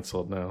be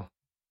canceled now.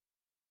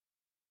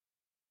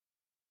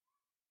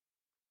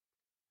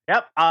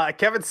 Yep.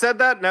 Kevin said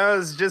that. No,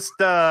 it's just,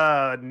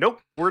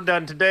 nope. We're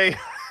done today.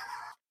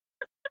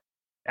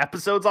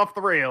 Episode's off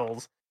the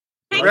rails.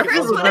 Hey,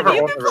 Chris, what have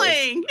you been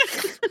playing?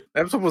 The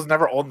episode was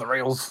never on the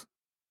rails.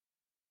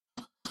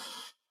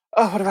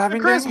 Oh, what have I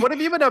been Chris, doing? what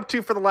have you been up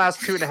to for the last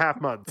 2.5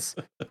 months?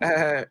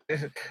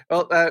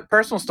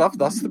 Personal stuff,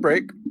 thus the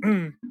break.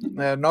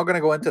 Not going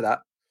to go into that.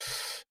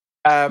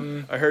 I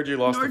heard you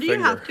lost a finger.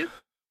 You have to.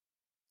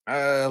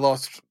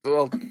 Lost,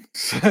 well,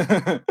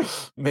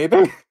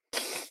 maybe.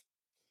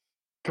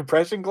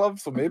 Compression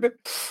gloves, so maybe.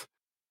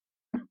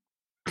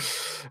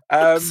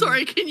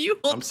 Sorry, can you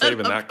hold I'm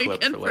saving that up clip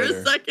again for later.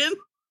 a second?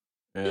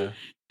 Yeah.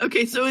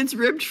 Okay, so it's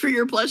ribbed for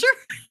your pleasure?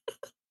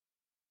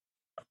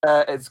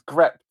 It's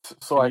gripped,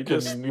 so Can I you can,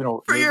 just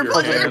For your your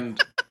pleasure.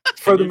 hand.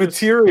 for the you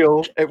just-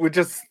 material,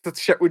 the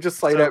shit would just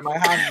slide So- out my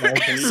hand now.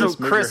 Can you So, just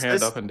move Chris, your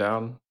hand this- up and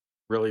down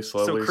really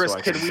slowly Chris, so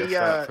I can can we, gift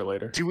that for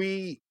later? Do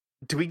we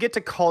get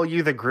to call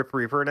you the Grip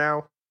Reaper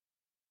now?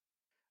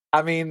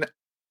 I mean,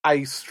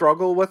 I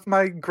struggle with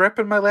my grip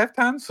in my left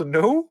hand, so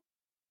no.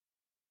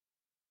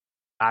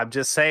 I'm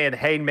just saying,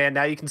 hey man,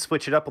 now you can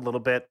switch it up a little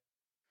bit.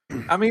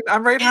 I mean,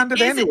 I'm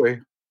right-handed Is it- anyway.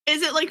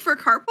 Is it like for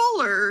carpal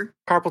or?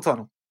 Carpal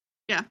tunnel.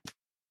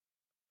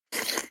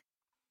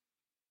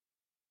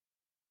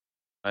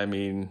 I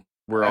mean,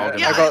 we're all gonna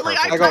Yeah, have like,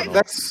 carpal I got tunnel.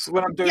 this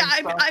when I'm doing. Yeah,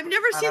 stuff, I've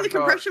never and seen I've the got-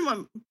 compression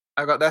one.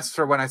 I got this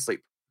for when I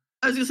sleep.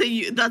 I was gonna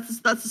say that's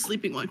the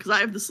sleeping one because I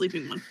have the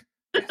sleeping one.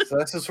 So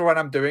this is for when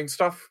I'm doing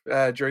stuff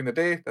during the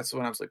day. This is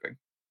when I'm sleeping.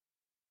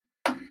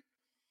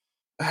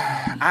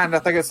 And I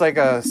think it's like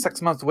a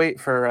 6-month wait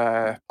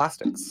for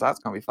plastics. So that's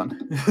gonna be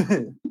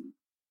fun.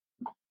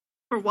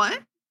 For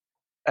what?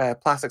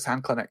 Plastics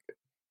hand clinic.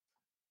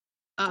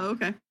 Oh,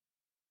 okay.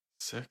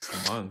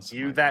 6 months.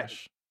 You my that-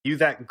 gosh. You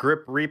that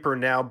Grip Reaper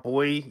now,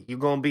 boy. You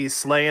gonna be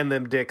slaying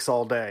them dicks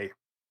all day.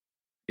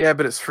 Yeah,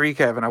 but it's free,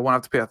 Kevin. I won't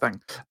have to pay a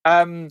thing.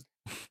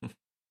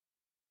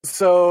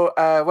 So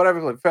what have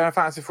we played? Final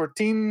Fantasy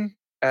 14.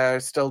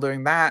 Still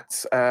doing that.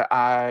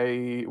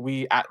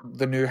 We at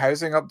the new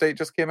housing update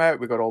just came out.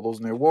 We got all those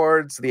new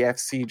wards. The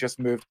FC just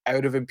moved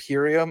out of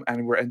Imperium,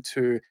 and we're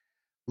into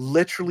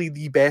literally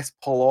the best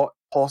plot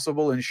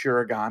possible in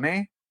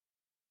Shirogane.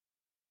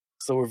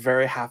 So we're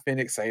very happy and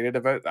excited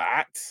about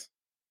that.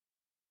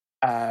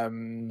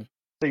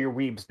 So you're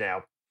weebs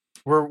now.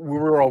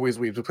 We're always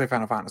weebs. We play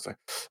Final Fantasy.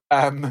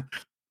 I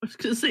was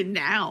gonna say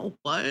now.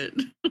 What?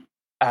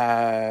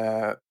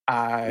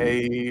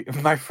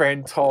 My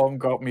friend Tom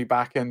got me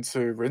back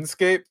into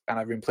RuneScape, and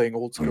I've been playing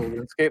old school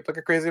RuneScape like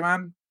a crazy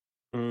man.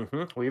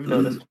 Mm-hmm. We've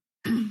noticed.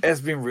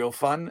 It's been real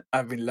fun.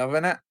 I've been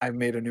loving it. I've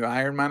made a new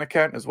Iron Man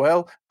account as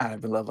well, and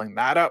I've been leveling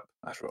that up.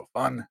 That's real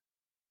fun.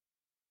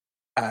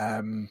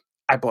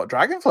 I bought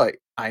Dragonflight.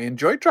 I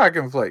enjoyed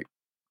Dragonflight.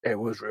 It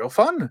was real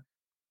fun.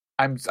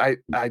 I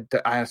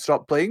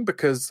stopped playing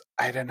because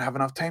I didn't have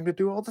enough time to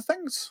do all the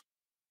things.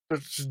 I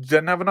just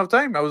didn't have enough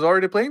time. I was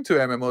already playing 2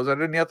 MMOs. I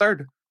didn't need a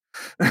third.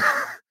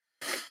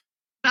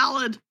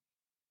 Valid.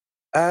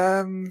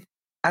 And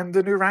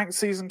the new ranked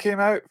season came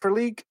out for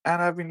League,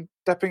 and I've been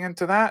dipping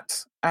into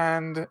that,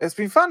 and it's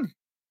been fun.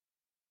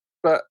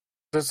 But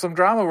there's some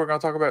drama we're going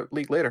to talk about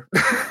League later.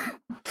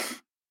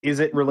 Is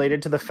it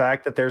related to the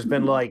fact that there's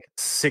been like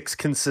 6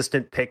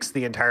 consistent picks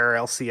the entire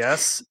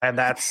LCS, and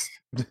that's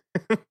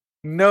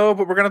No,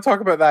 but we're going to talk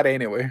about that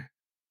anyway.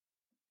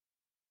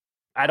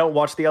 I don't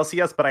watch the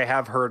LCS, but I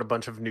have heard a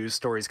bunch of news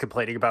stories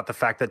complaining about the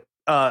fact that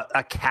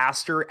a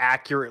caster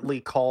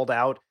accurately called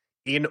out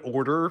in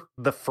order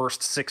the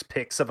first 6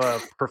 picks of a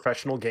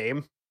professional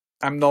game.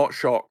 I'm not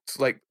shocked.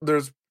 Like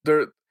there's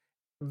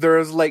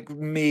like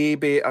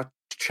maybe a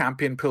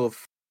champion pool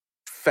of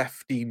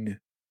 15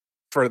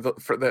 for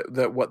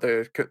the what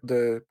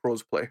the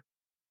pros play.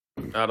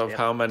 Out of Yep.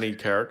 how many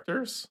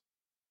characters?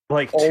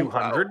 Like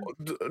 200?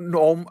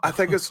 No, I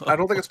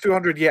don't think it's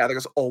 200 yet. I think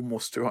it's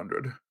almost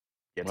 200.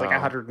 It's like Wow.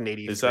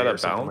 180. Is that a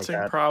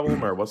balancing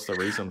problem, or what's the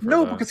reason for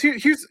No, that? because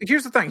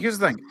here's the thing.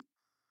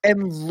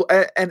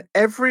 And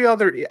every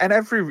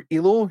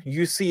elo,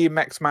 you see a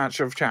mixed match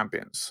of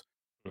champions.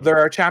 Mhm. There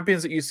are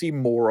champions that you see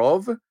more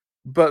of,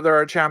 but there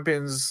are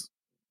champions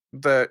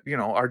that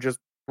are just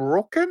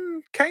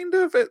broken, kind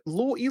of at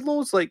low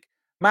elos, like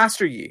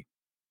Master Yi,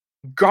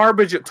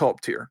 garbage at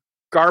top tier,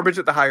 garbage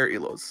at the higher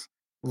elos.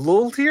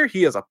 Low tier,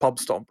 he is a pub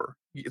stomper.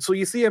 So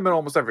you see him in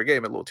almost every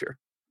game at low tier.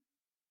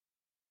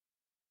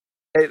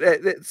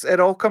 It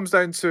all comes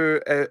down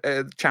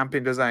to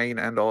champion design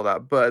and all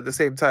that, but at the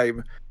same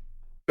time,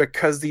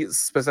 because these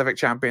specific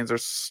champions are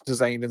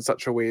designed in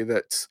such a way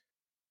that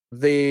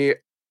they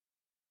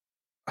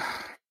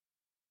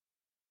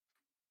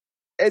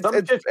Some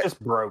shit just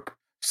broke.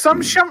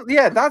 some shit,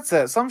 yeah, that's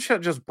it. Some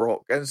shit just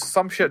broke, and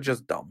some shit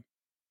just dumb.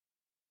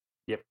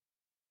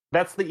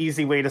 That's the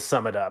easy way to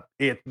sum it up.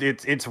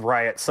 It's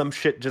Riot. Some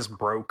shit just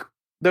broke.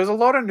 There's a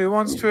lot of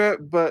nuance to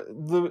it, but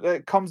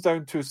it comes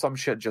down to some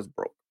shit just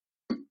broke.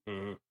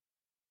 Mhm.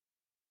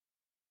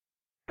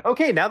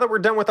 Okay, now that we're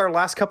done with our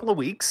last couple of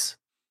weeks,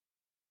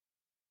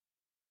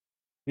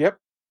 Yep.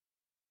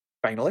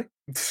 Finally.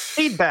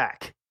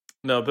 feedback.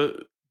 No,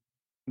 but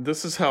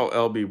this is how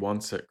LB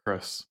wants it,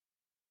 Chris.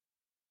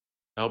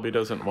 LB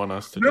doesn't want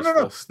us to No.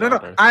 list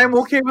out our I'm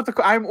things. okay with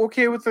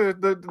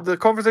the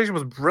conversation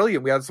was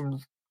brilliant. We had some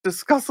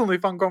disgustingly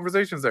fun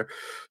conversations there.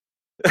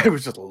 It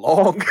was just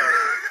long.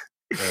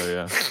 Oh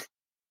yeah, it's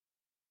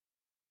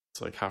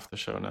like half the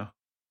show now.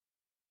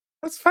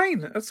 That's fine.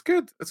 That's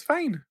good. It's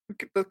fine.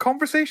 The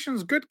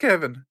conversation's good,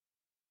 Kevin.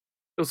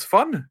 It was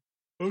fun.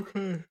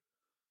 Okay.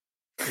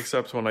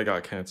 Except when I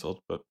got canceled,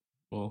 but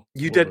You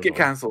we'll did move get on.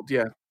 cancelled,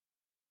 yeah.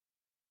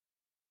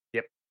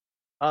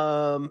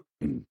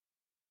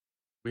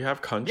 We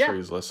have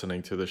countries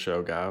listening to the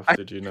show, Gav.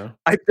 Did you know?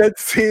 I did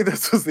say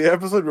this was the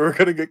episode we were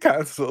going to get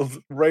cancelled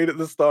right at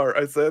the start.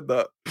 I said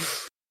that.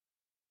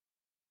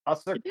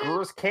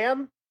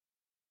 Can?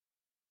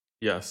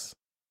 Yes.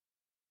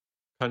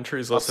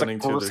 Countries listening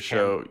to the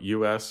show: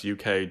 U.S.,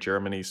 U.K.,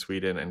 Germany,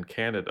 Sweden, and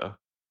Canada.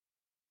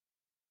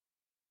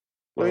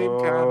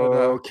 Blame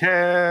Canada.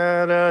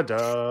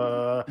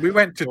 Canada. We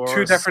went to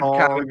two different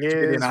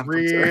Canadian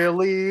anthems.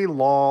 Really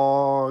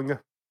long.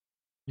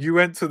 You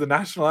went to the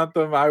national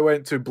anthem. I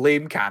went to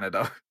Blame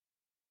Canada.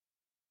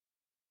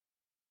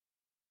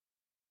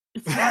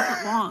 It's not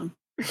that long.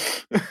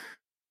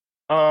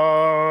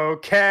 Oh,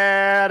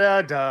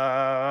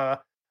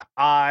 Canada.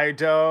 I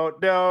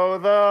don't know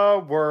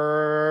the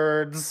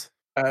words.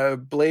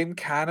 Blame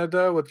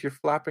Canada with your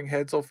flapping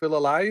heads all full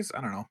of lies?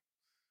 I don't know.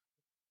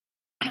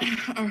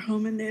 Our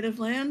home and native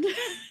land.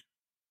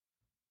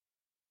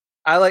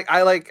 I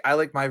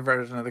like my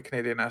version of the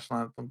Canadian national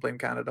anthem, Blame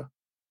Canada.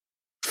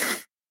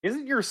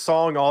 Isn't your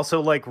song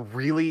also like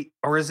really,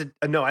 or is it?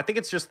 No, I think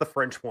it's just the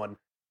French one.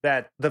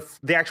 That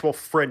the actual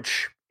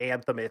French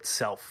anthem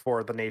itself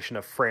for the nation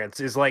of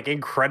France is like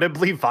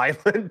incredibly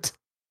violent.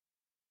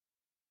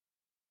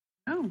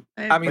 Oh,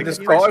 I mean, like the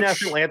Scottish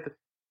national anthem.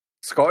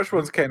 Scottish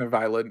one's kind of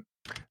violent.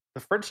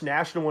 The French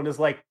national one is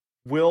like,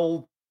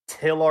 "We'll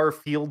till our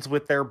fields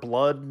with their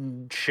blood"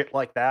 and shit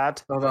like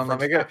that. Hold on, let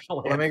me get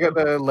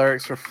the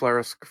lyrics for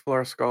Flora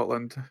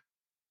Scotland.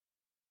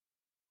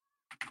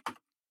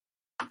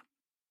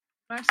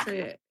 I say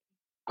it.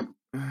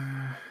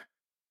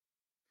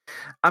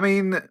 I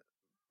mean,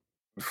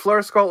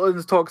 Flora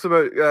Scotland talks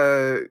about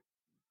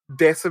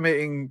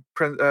decimating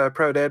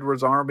Proud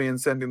Edward's army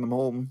and sending them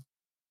home.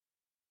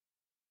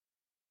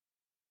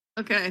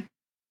 Okay.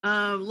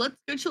 Let's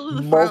go chill to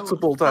the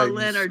multiple times.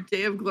 Land. Our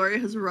day of glory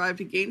has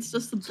arrived. Against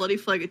us, the bloody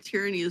flag of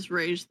tyranny is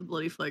raised. The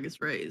bloody flag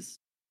is raised.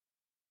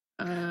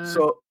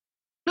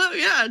 Oh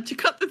yeah, to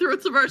cut the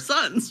throats of our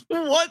sons.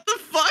 What the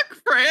fuck,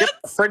 France?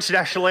 The French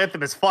national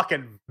anthem is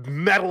fucking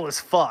metal as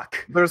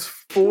fuck. There's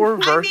 4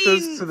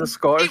 verses to the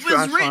Scottish national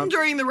anthem. It was written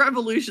during the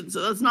Revolution,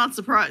 so that's not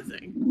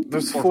surprising.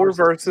 There's 4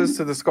 verses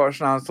to the Scottish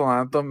national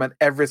anthem, and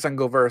every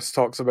single verse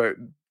talks about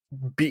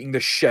beating the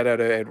shit out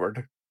of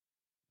Edward.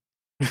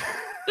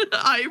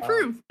 I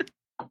approve.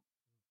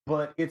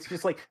 But it's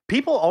just like,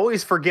 people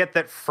always forget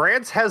that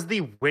France has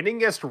the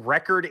winningest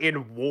record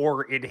in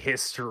war in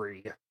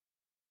history.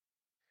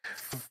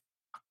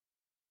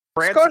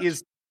 France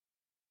is...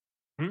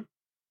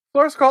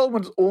 Flora Scotland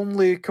was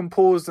only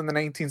composed in the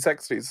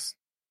 1960s.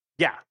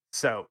 Yeah,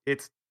 so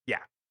it's... Yeah.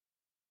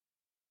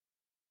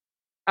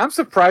 I'm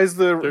surprised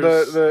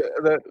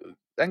the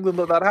England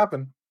let that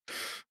happen.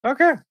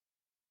 Okay.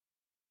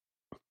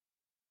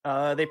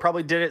 They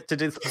probably did it to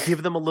just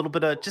give them a little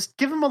bit of... Just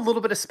give them a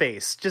little bit of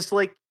space. Just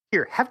like,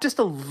 here, have just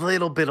a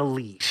little bit of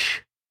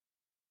leash.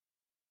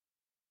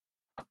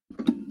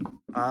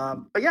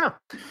 But yeah,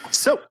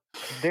 so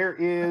there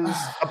is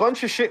a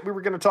bunch of shit we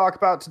were going to talk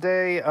about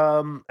today.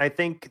 I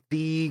think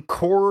the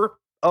core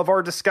of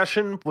our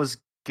discussion was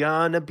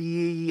gonna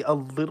be a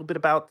little bit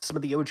about some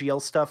of the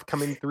OGL stuff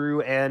coming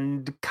through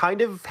and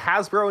kind of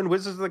Hasbro and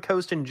Wizards of the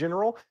Coast in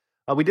general.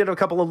 We did a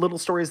couple of little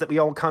stories that we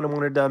all kind of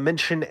wanted to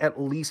mention at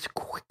least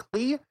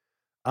quickly.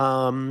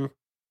 So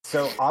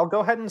I'll go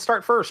ahead and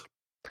start first.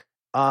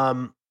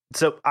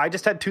 So I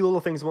just had 2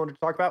 little things I wanted to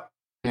talk about.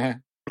 Yeah.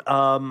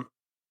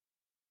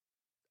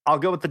 I'll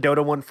go with the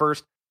Dota one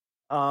first.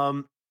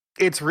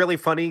 It's really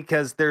funny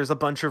because there's a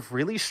bunch of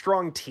really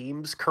strong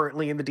teams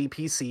currently in the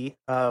DPC,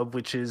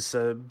 which is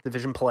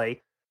Division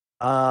Play.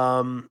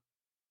 And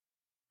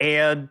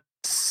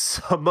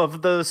some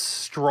of the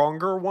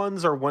stronger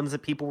ones are ones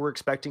that people were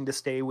expecting to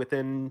stay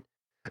within.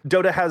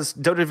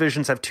 Dota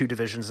divisions have 2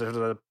 divisions. There's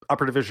an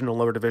upper division and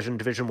lower division,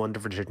 Division 1 to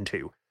Division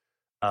 2.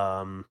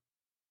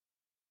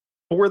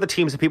 For the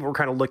teams that people were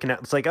kind of looking at,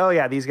 it's like, oh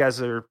yeah, these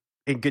guys are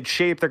in good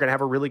shape. They're going to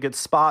have a really good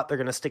spot. They're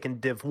going to stick in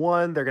Div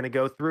 1. They're going to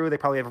go through. They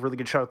probably have a really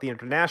good shot at the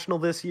International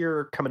this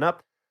year coming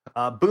up.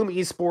 Boom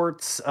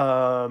Esports,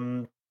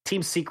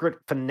 Team Secret,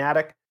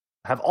 Fnatic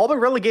have all been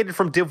relegated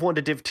from Div 1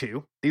 to Div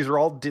 2. These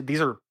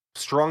are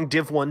strong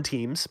Div 1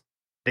 teams.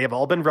 They have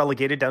all been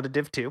relegated down to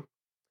Div 2.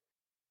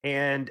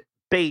 And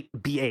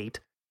B8,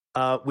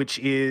 which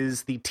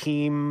is the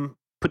team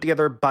put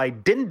together by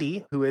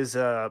Dindy, who is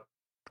a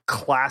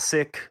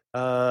classic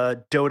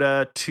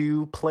Dota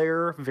 2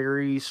 player,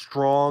 very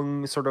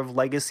strong sort of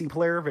legacy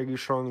player, very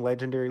strong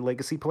legendary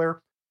legacy player.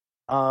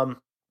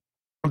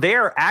 They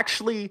are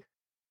actually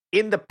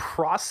in the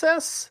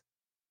process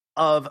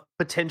of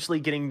potentially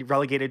getting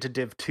relegated to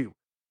Div 2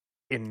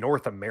 in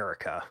North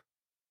America.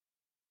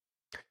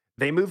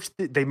 They moved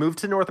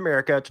to North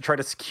America to try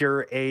to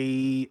secure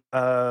a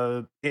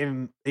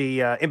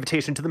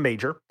invitation to the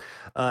major.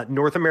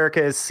 North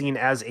America is seen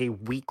as a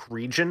weak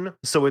region,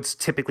 so it's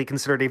typically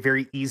considered a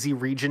very easy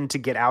region to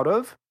get out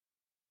of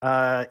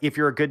if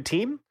you're a good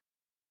team.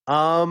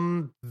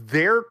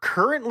 They're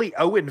currently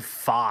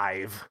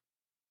 0-5.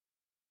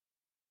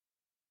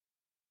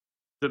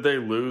 Did they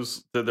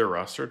lose? Did their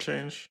roster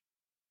change?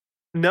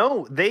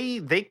 No,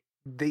 they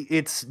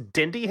it's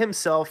Dindy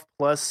himself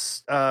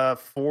plus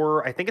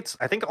four. I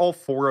think all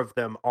four of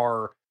them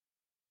are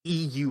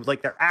EU.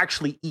 Like they're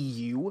actually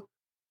EU.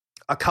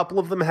 A couple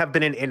of them have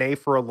been in NA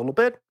for a little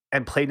bit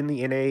and played in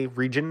the NA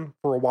region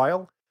for a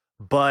while,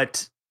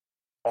 but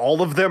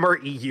all of them are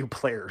EU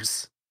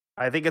players.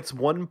 I think it's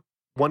one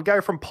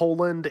guy from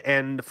Poland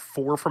and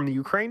 4 from the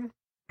Ukraine.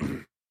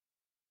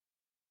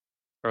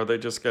 Are they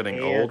just getting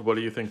old? What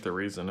do you think the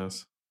reason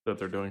is that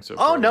they're doing so?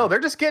 Oh no, they're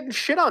just getting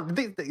shit on.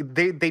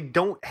 They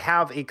don't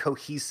have a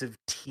cohesive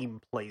team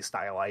play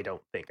style. I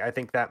don't think. I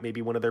think that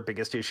maybe one of their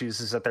biggest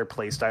issues is that their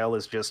play style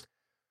is just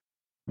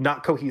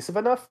not cohesive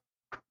enough.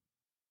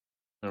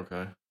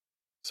 Okay,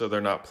 so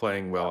they're not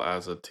playing well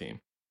as a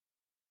team.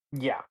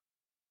 Yeah,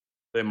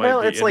 they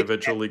might be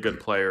individually good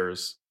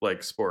players.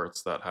 Like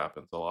sports, that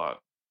happens a lot.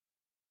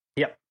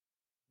 Yep,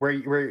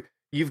 where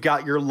you've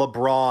got your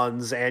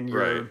LeBrons and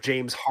your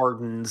James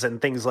Hardens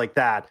and things like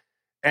that.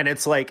 And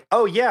it's like,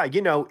 oh yeah,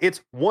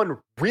 it's one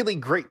really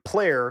great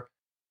player.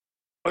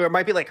 Or it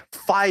might be like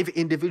 5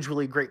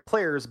 individually great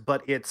players,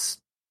 but it's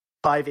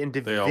 5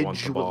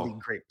 individually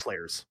great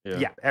players.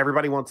 Yeah,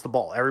 everybody wants the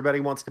ball.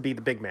 Everybody wants to be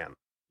the big man.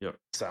 Yep.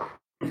 So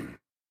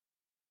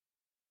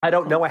I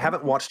don't know. I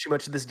haven't watched too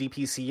much of this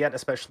DPC yet,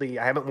 especially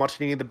I haven't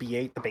watched any of the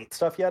bait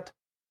stuff yet.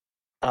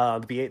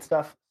 The B8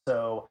 stuff.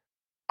 So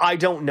I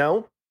don't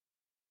know.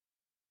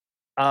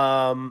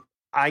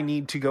 I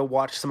need to go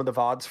watch some of the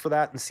VODs for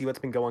that and see what's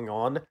been going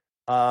on.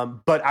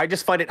 But I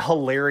just find it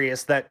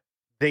hilarious that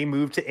they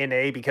moved to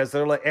NA because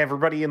they're like,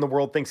 everybody in the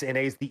world thinks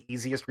NA is the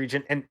easiest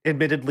region, and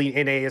admittedly,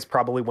 NA is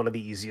probably one of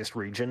the easiest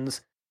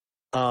regions.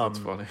 That's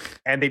funny.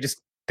 And they're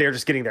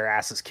just getting their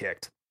asses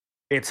kicked.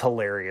 It's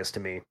hilarious to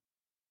me.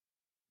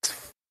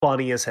 It's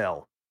funny as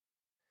hell.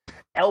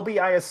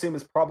 LB, I assume,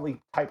 has probably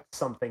typed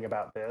something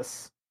about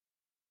this.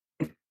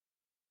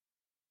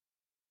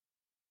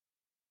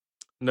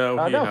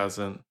 No, he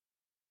hasn't.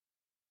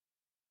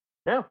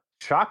 No,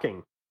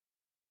 shocking.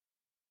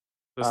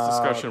 This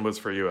discussion was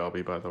for you,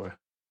 LB, by the way.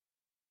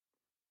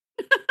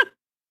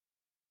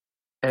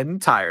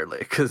 Entirely,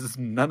 because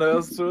none of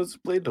us was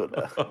played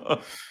Dota.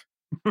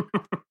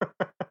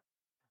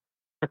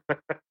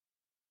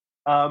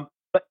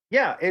 But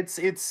yeah, it's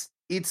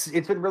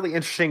been really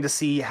interesting to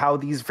see how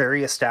these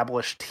very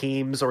established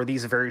teams or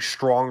these very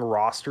strong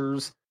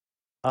rosters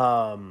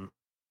are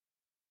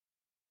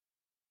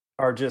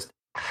just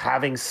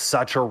having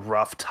such a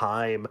rough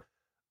time.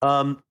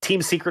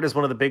 Team Secret is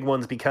one of the big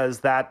ones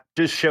because that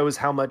just shows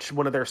how much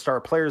one of their star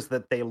players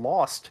that they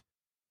lost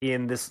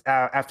in this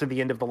after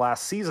the end of the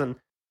last season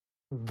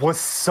was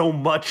so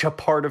much a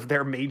part of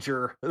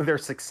their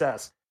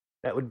success.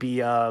 That would be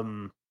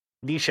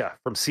Nisha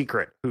from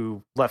Secret,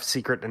 who left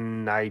Secret,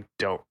 and I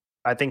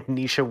think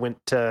Nisha went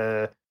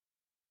to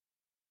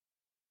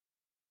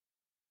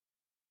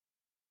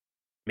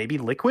maybe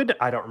Liquid?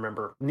 I don't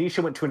remember.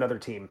 Nisha went to another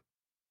team.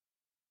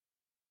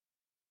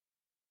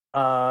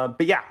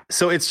 But yeah,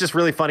 so it's just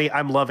really funny.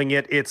 I'm loving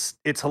it. It's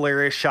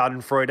hilarious.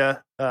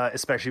 Schadenfreude,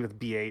 especially with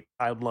B8.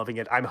 I'm loving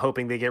it. I'm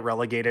hoping they get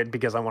relegated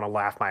because I want to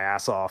laugh my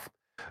ass off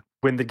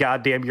when the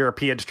goddamn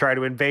Europeans try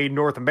to invade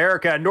North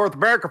America and North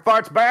America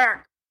fights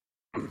back.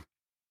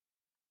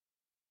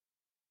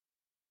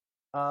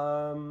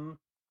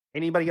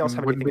 Anybody else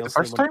have anything else?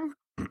 First time?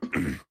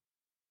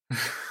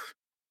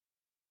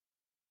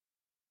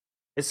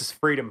 This is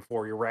freedom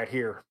for you right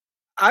here.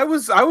 I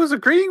was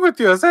agreeing with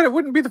you. I said it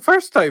wouldn't be the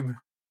first time.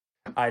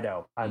 I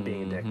know. I'm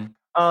being a dick.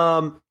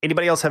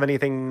 Anybody else have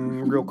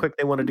anything real quick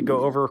they wanted to go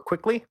over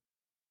quickly?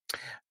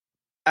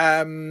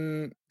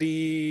 The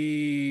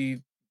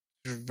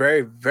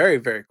very, very,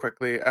 very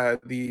quickly,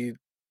 the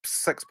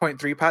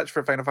 6.3 patch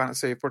for Final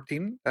Fantasy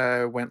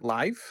XIV went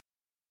live.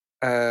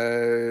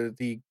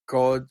 The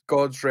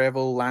God's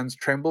Revel Lands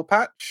Tremble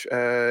patch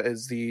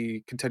is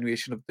the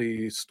continuation of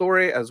the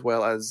story, as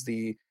well as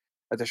the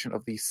addition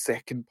of the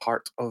second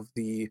part of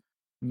the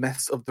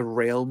Myths of the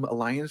Realm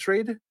Alliance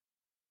raid.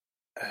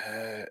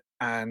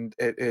 And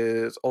it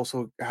is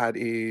also had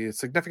a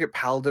significant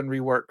Paladin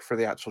rework for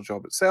the actual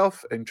job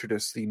itself,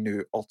 introduced the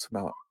new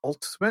ultimate,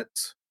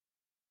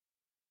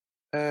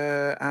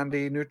 and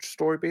a new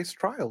story-based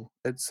trial.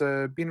 It's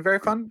been very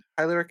fun.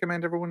 Highly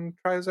recommend everyone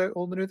tries out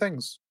all the new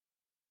things.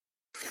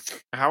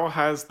 How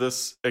has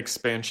this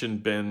expansion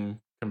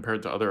been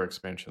compared to other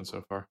expansions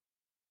so far?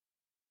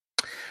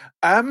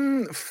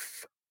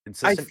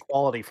 Consistent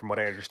quality, from what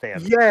I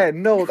understand. Yeah,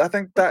 no, I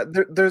think that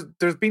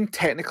there's been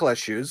technical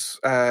issues.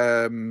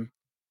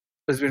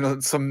 There's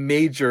been some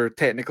major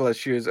technical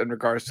issues in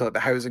regards to the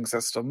housing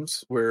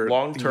systems, where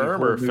long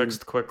term or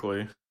fixed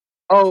quickly.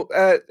 Oh,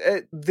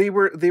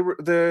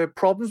 the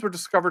problems were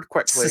discovered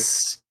quickly.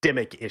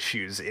 Systemic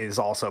issues is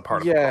also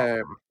part of the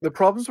problem. The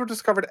problems were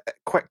discovered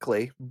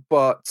quickly,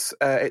 but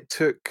it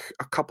took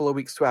a couple of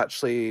weeks to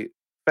actually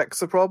fix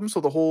the problem. So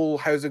the whole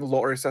housing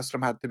lottery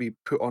system had to be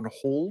put on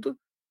hold.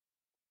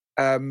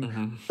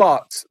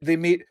 But they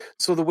made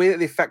so the way that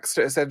they fixed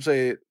it,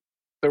 essentially,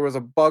 there was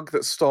a bug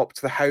that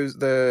stopped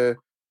the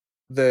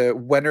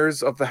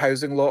winners of the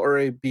housing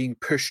lottery being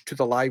pushed to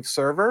the live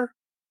server.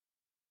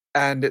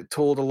 and it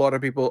told a lot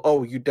of people,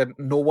 "Oh, you didn't.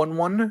 No one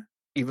won,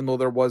 even though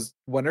there was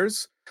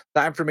winners."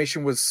 That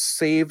information was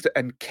saved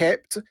and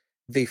kept.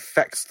 They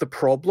fixed the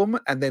problem,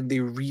 and then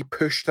they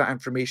re-pushed that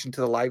information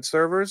to the live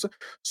servers.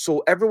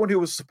 So everyone who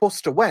was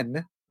supposed to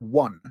win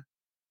won.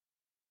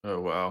 Oh,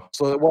 wow.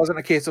 So it wasn't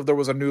a case of there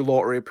was a new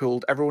lottery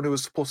pooled. Everyone who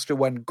was supposed to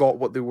win got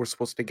what they were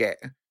supposed to get.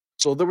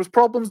 So there was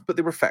problems, but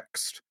they were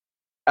fixed.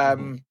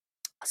 So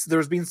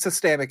there's been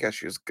systemic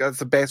issues. That's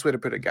the best way to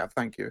put it, Gav.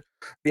 Thank you.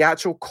 The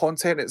actual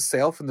content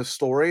itself and the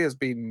story has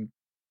been...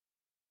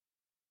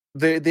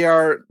 They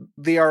are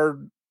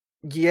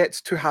yet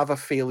to have a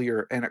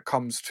failure when it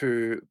comes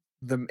to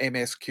the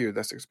MSQ,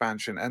 this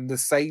expansion. And the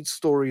side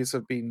stories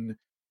have been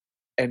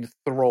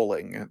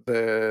enthralling.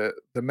 The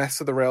Mists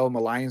of the Realm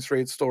Alliance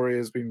raid story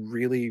has been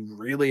really,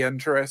 really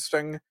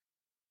interesting.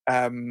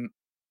 The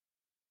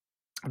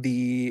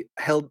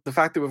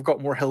fact that we've got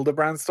more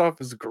Hildebrand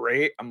stuff is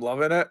great. I'm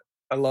loving it.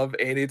 I love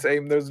any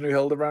time there's new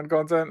Hildebrand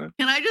content.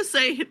 Can I just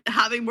say,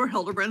 having more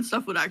Hildebrand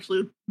stuff would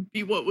actually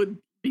be what would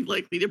be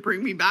likely to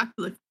bring me back,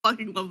 because I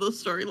fucking love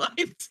those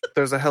storylines.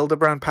 There's a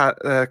Hildebrand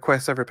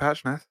quest every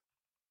patch, Nath.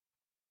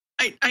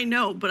 I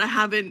know, but I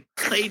haven't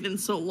played in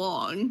so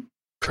long.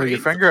 Pull your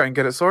finger out and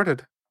get it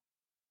sorted.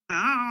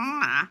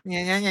 Ah.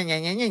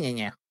 Yeah.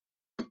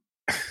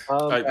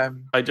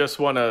 I just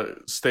want to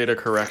state a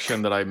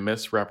correction that I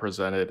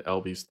misrepresented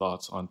LB's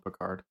thoughts on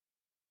Picard.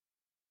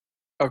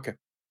 Okay.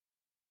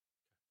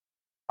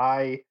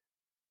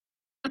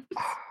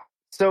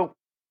 So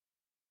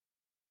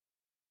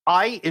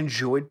I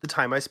enjoyed the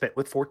time I spent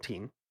with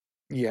 14.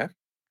 Yeah.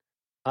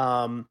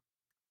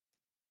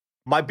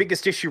 My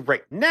biggest issue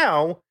right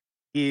now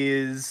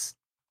is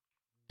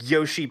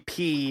Yoshi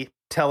P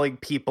telling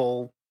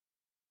people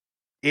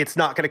it's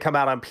not going to come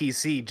out on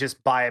PC,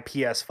 just buy a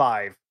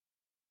PS5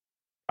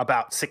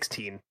 about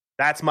 16.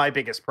 That's my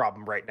biggest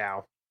problem right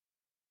now.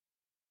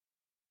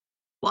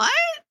 What?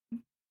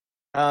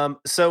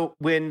 So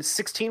when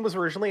 16 was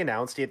originally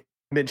announced, it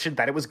mentioned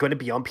that it was going to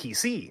be on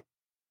PC.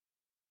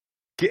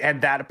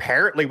 And that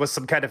apparently was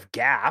some kind of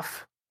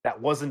gaffe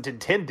that wasn't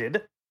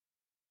intended.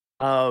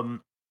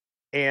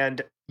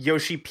 And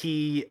Yoshi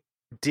P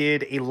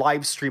did a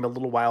live stream a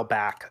little while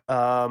back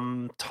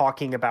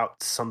talking about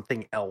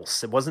something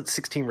else. It wasn't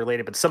 16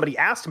 related, but somebody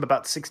asked him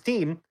about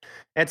 16. And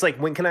it's like,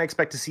 when can I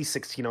expect to see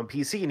 16 on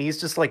PC? And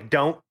he's just like,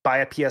 don't buy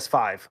a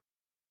PS5.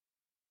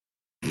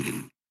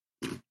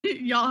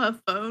 Y'all have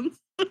phones?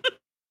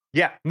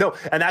 Yeah, no,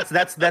 and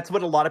that's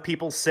what a lot of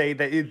people say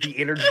that the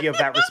energy of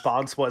that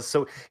response was.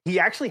 So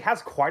he actually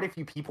has quite a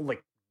few people like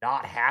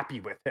not happy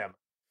with him.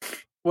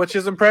 Which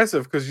is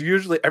impressive, because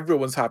usually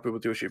everyone's happy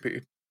with Yoshi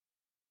P.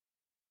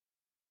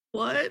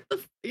 What?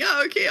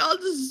 Yeah, okay, I'll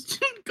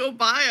just go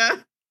buy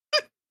a...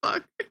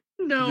 Fuck,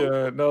 no.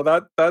 Yeah, no,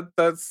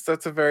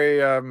 that's a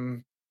very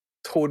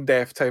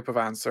tone-deaf type of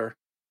answer.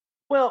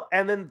 Well,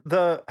 and then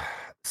the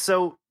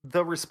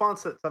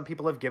response that some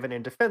people have given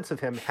in defense of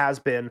him has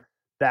been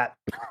that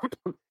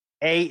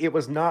it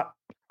was not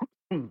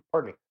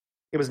pardon me,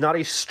 it was not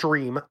a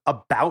stream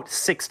about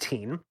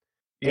 16,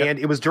 and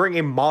it was during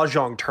a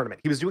Mahjong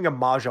tournament. He was doing a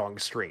Mahjong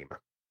stream.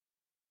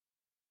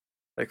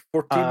 Like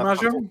 14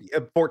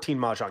 Mahjong? 14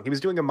 Mahjong. He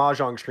was doing a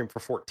Mahjong stream for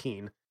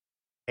 14.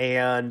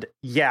 And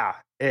yeah,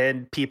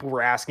 and people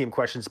were asking him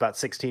questions about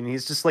 16. And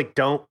he's just like,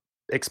 don't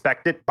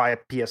expect it, buy a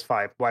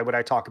PS5. Why would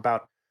I talk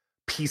about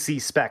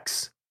PC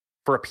specs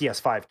for a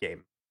PS5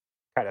 game?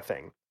 Kind of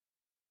thing.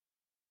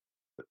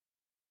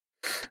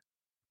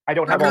 I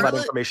don't have all that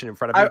information in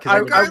front of me.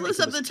 Regardless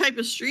of the type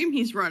of stream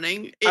he's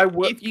running,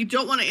 if you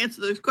don't want to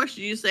answer those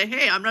questions, you say,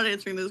 hey, I'm not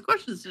answering those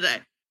questions today.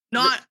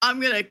 Not,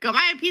 I'm going to go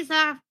buy a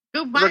PS5.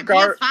 Go buy a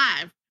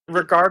PS5.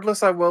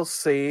 Regardless, I will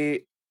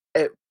say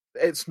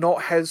it's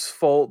not his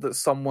fault that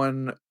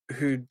someone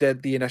who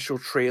did the initial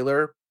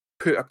trailer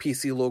put a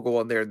PC logo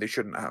on there and they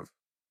shouldn't have.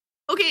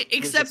 Okay,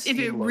 except if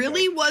it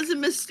really was a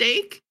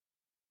mistake,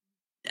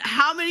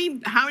 how many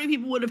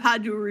people would have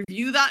had to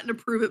review that and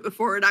approve it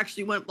before it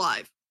actually went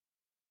live?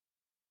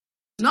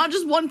 Not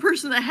just one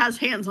person that has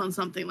hands on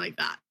something like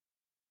that.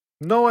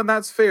 No, and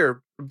that's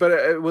fair, but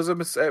it was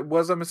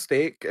a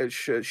mistake. It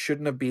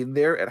shouldn't have been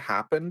there. It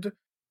happened.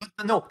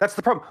 No, that's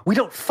the problem. We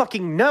don't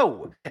fucking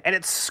know, and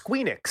it's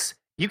Squeenix.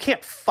 You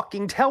can't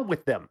fucking tell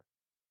with them.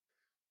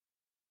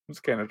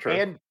 It's kind of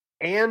true.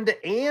 And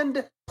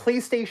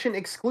PlayStation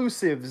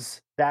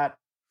exclusives that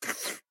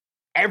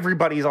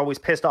everybody's always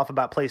pissed off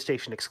about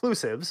PlayStation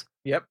exclusives.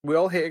 Yep, we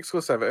all hate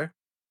exclusivity.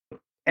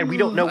 And we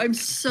don't know. I'm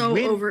so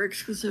over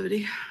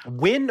exclusivity.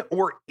 When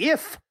or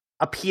if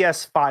a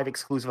PS5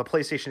 exclusive, a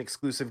PlayStation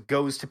exclusive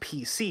goes to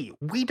PC,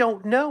 we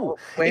don't know.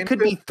 It could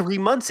be 3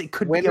 months. It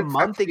could be a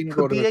month. It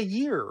could be a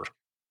year.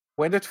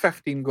 When did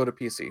 15 go to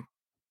PC?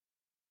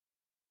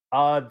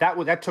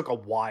 That took a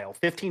while.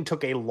 15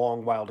 took a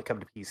long while to come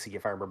to PC,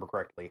 if I remember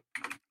correctly.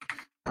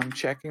 I'm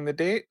checking the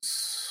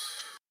dates.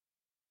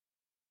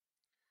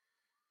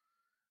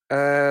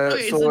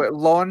 So it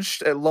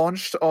launched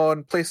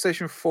on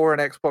PlayStation 4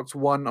 and Xbox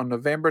One on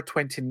November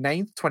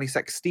 29th,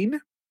 2016.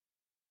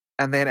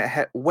 And then it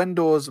hit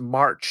Windows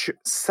March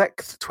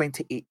 6th,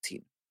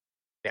 2018.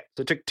 Yeah,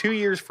 so it took 2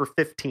 years for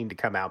 15 to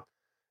come out.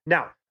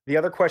 Now, the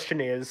other question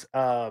is,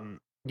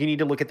 you need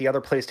to look at the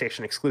other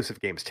PlayStation exclusive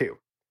games too.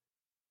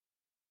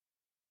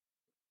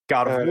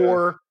 God of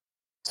War,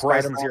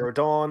 Horizon Zero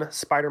Dawn,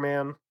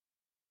 Spider-Man.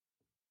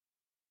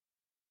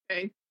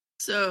 Okay,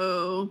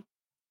 so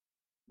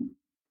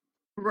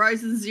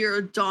Horizon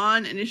Zero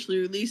Dawn initially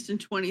released in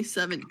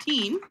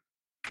 2017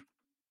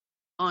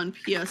 on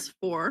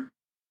PS4.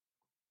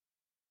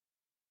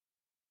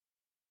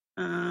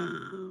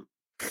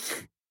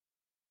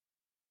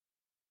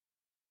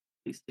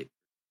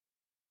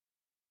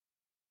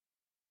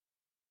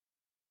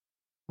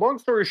 Long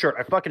story short,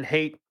 I fucking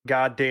hate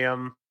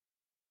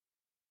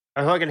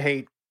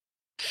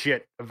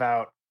shit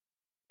about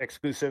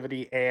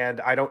exclusivity,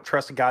 and I don't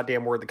trust a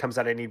goddamn word that comes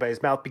out of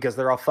anybody's mouth because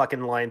they're all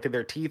fucking lying through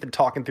their teeth and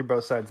talking through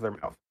both sides of their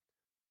mouth.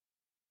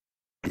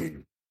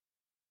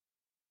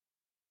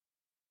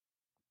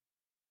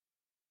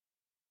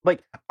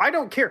 Like, I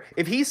don't care.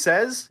 If he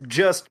says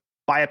just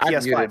buy a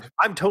PS5,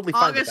 I'm totally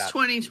fine with that. August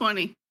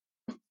 2020.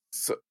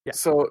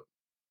 So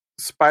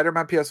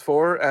Spider-Man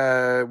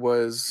PS4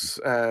 was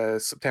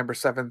September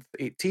 7th,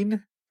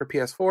 18 for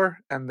PS4,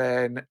 and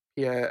then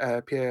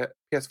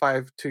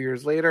PS5 2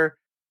 years later,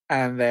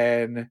 and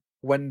then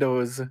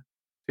Windows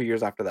 2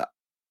 years after that.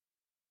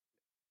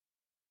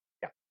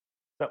 Yeah.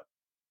 So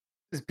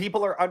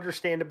people are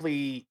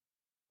understandably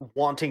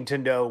wanting to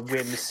know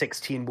when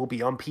 16 will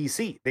be on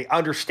PC. They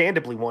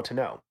understandably want to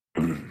know.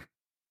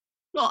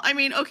 Well, I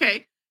mean,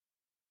 okay.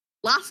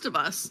 Last of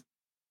Us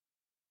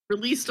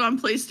released on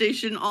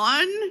PlayStation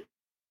on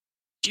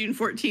June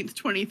 14th,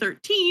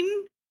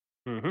 2013.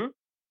 Mm-hmm.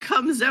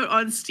 Comes out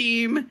on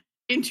Steam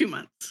in 2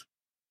 months.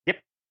 Yep.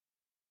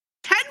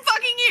 10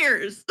 fucking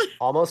years.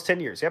 Almost 10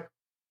 years, yep.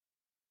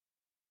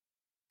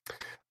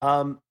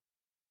 And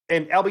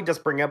Albie does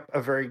bring up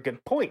a very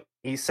good point.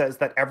 He says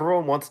that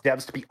everyone wants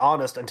devs to be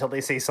honest until they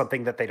say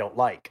something that they don't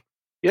like.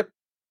 Yep.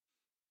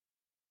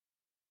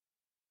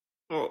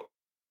 Well,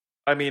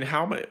 I mean,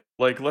 how many?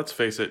 Like, let's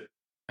face it.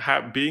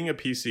 Being a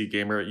PC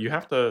gamer, you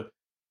have to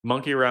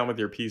monkey around with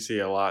your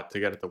PC a lot to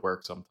get it to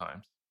work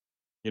sometimes.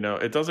 You know,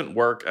 it doesn't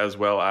work as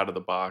well out of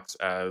the box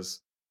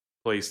as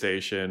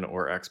PlayStation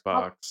or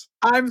Xbox.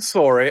 I'm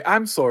sorry.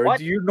 What?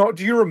 Do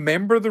you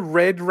remember the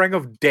red ring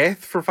of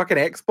death for fucking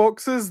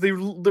Xboxes? They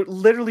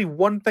literally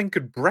one thing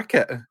could brick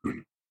it.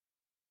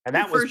 And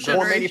that was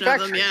poor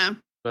manufacturing. Yeah.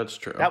 That's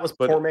true. That was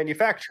poor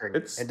manufacturing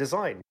and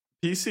design.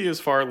 PC is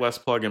far less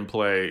plug and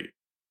play.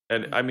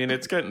 And I mean,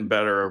 it's getting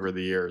better over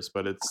the years,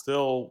 but it's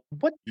still.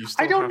 What?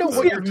 I don't know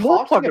what you're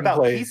talking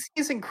about. PC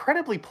is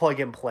incredibly plug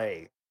and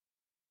play.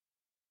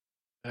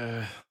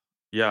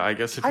 Yeah, I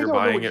guess if you're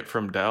buying it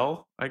from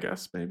Dell, I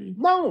guess maybe.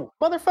 No,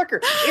 motherfucker.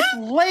 It's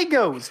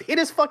Legos. It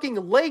is fucking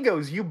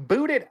Legos. You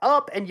boot it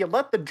up and you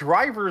let the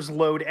drivers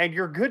load and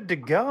you're good to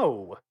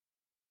go.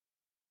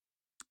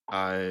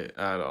 I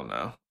don't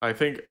know. I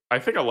think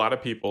a lot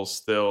of people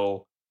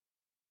still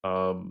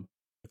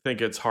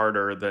think it's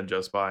harder than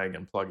just buying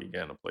and plugging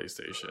in a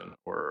PlayStation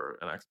or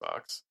an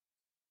Xbox.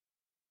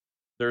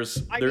 There's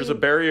a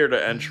barrier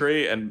to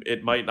entry, and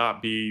it might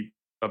not be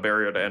a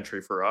barrier to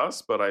entry for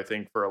us, but I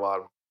think for a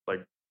lot of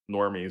like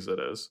normies it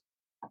is.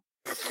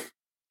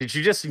 Did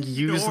you just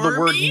use the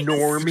word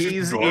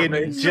normies in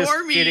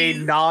a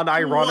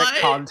non-ironic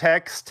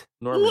context?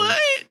 Normies.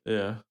 What?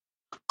 Yeah.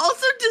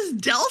 Also, does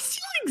Dell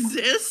still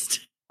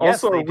exist?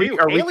 Yes, also,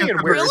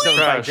 Alienware is owned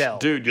by Crash, Dell.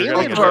 dude, you're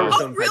Alienware gonna is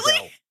get owned by really?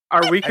 Dell.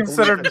 Are we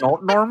considered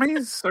not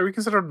normies? Are we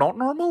considered not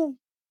normal?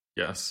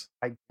 Yes.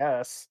 I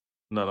guess.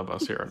 None of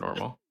us here are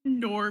normal.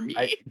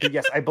 Normie.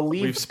 Yes, I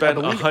believe We've spent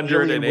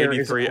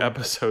 183 Alienware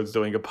episodes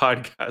doing a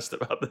podcast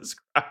about this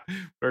crap.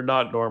 We're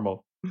not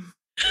normal.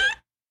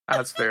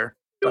 That's fair.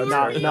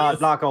 Not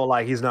gonna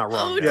lie, he's not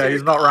wrong. Oh, Yeah,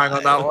 he's not wrong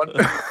on that one.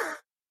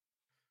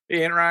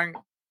 He ain't wrong.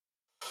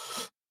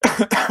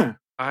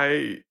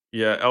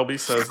 LB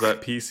says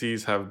that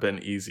PCs have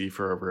been easy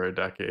for over a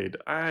decade.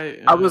 I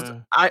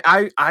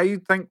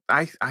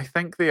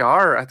think they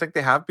are. I think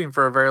they have been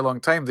for a very long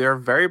time. They are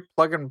very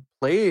plug and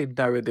play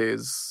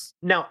nowadays.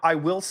 Now, I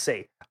will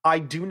say, I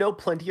do know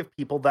plenty of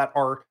people that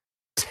are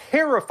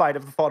terrified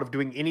of the thought of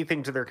doing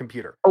anything to their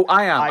computer. Oh,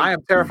 I am. I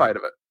am terrified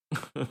of it.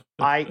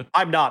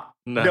 I'm not.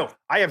 No,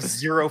 I have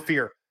zero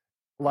fear.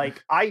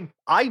 Like, I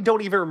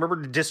don't even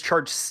remember to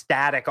discharge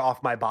static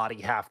off my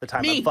body half the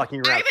time. I'm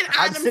fucking around.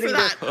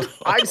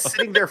 I'm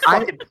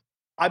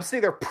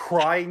sitting there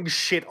prying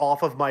shit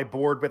off of my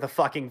board with a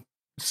fucking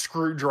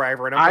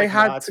screwdriver, and I'm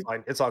like, it's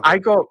fine. It's all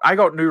good. I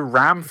got new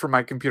RAM for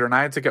my computer, and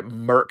I had to get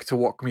Merc to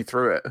walk me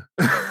through it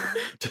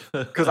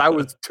because I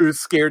was too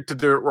scared to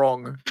do it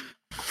wrong.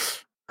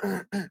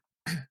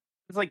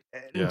 It's like,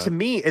 to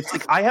me, it's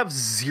like I have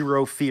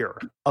zero fear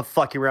of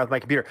fucking around with my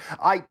computer.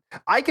 I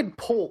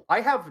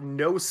have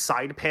no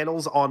side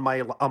panels on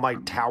my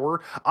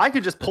tower. I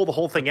could just pull the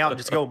whole thing out and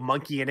just go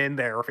monkeying in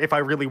there if I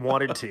really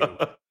wanted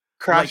to.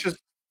 Crash's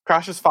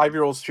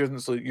 5-year-old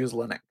students use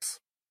Linux.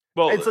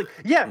 Well, it's like,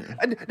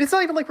 and it's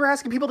not even like we're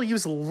asking people to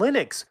use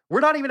Linux. We're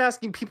not even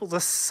asking people to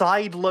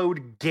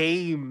sideload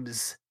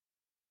games.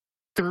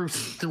 through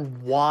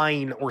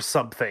wine or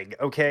something,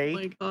 okay? Oh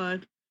my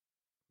god.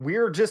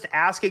 We're just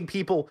asking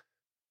people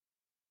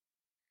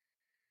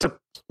to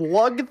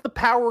plug the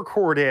power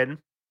cord in,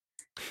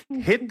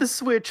 hit the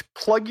switch,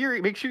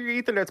 make sure your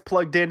Ethernet's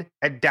plugged in,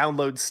 and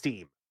download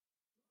Steam.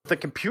 The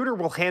computer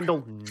will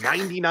handle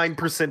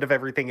 99% of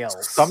everything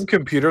else. Some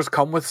computers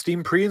come with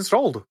Steam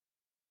pre-installed.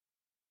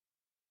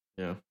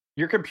 Yeah.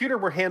 Your computer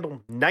will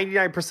handle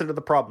 99% of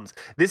the problems.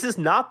 This is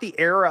not the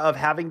era of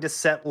having to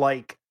set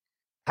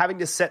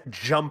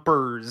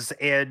jumpers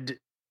and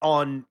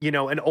on,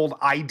 an old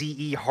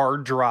IDE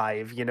hard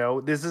drive,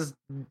 This is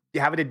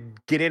having to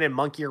get in and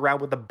monkey around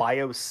with the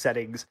BIOS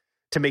settings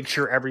to make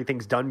sure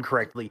everything's done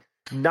correctly.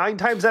 9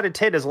 times out of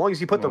 10, as long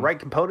as you put the right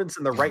components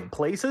in the right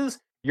places,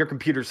 your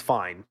computer's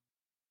fine.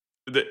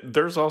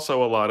 There's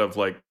also a lot of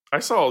I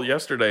saw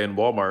yesterday in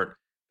Walmart,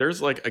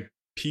 there's a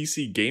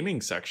PC gaming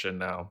section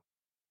now.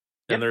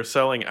 Yep. And they're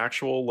selling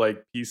actual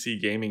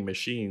PC gaming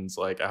machines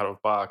out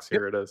of box.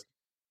 Here it is.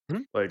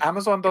 Mm-hmm.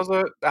 Amazon does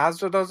it,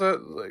 Asda does it.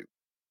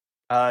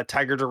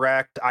 Tiger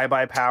Direct,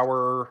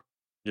 iBuyPower,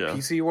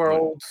 PC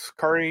World,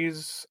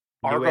 Curry's,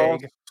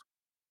 Argos.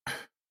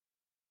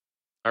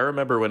 I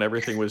remember when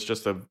everything was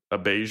just a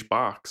beige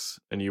box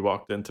and you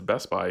walked into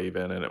Best Buy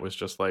even and it was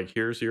just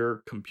here's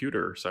your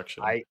computer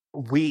section.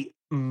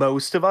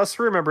 Most of us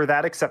remember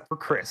that except for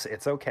Chris.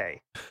 It's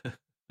okay.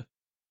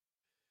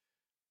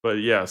 But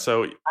yeah,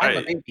 so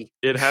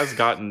it has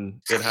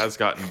gotten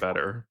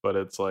better, but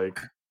it's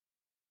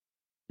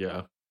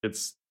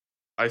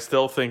I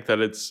still think that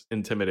it's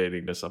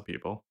intimidating to some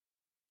people.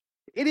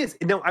 It is.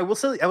 No, I will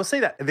say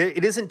that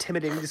it is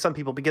intimidating to some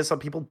people because some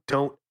people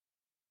don't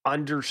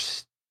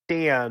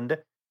understand,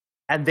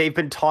 and they've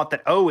been taught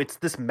that it's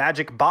this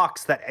magic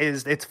box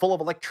it's full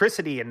of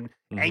electricity and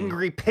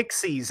angry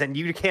pixies, and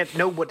you can't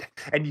know what,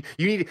 and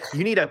you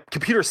need a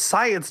computer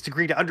science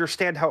degree to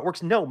understand how it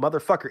works. No,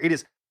 motherfucker, it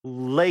is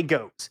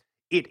Legos.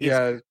 It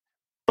is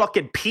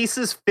fucking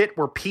pieces fit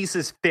where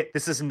pieces fit.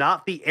 This is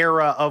not the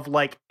era of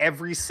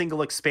every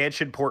single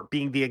expansion port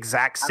being the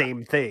exact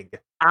same thing.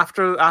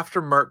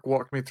 After Merc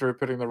walked me through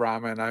putting the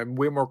RAM in, I'm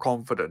way more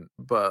confident,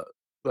 but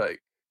I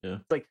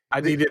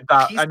needed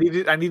that. I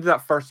needed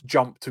that first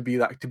jump to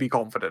be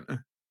confident.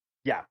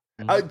 Yeah.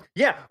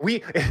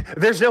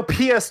 There's no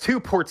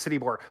PS2 ports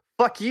anymore.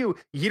 Fuck you.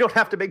 You don't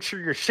have to make sure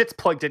your shit's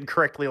plugged in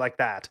correctly like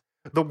that.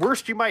 The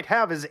worst you might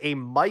have is a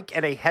mic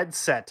and a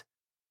headset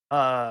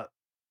aux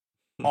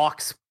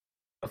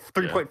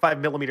 3.5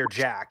 millimeter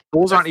jack.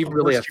 Those aren't even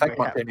really a thing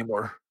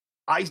anymore.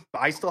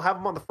 I still have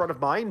them on the front of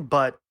mine,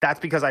 but that's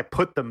because I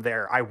put them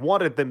there. I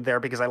wanted them there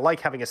because I like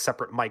having a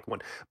separate mic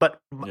one. But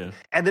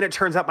and then it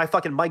turns out my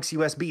fucking mic's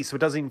USB, so it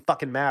doesn't even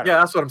fucking matter. Yeah,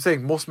 that's what I'm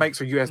saying. Most mics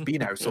are USB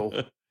now, so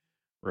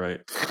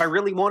right. If I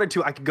really wanted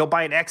to, I could go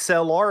buy an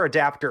XLR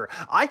adapter.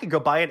 I could go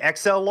buy an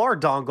XLR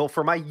dongle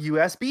for my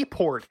USB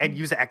port and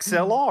use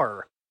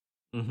XLR.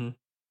 Mm-hmm.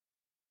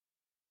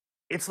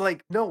 It's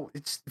no,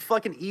 it's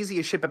fucking easy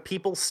as shit, but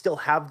people still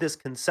have this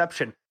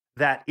conception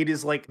that it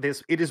is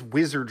this. It is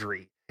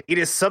wizardry. It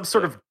is some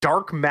sort of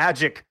dark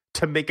magic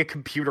to make a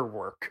computer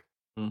work.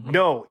 Mm-hmm.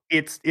 No,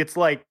 it's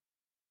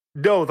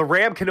no, the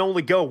RAM can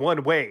only go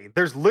one way.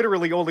 There's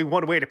literally only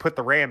one way to put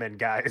the RAM in,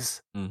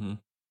 guys. Mm-hmm.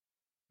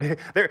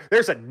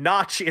 There's a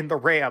notch in the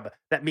RAM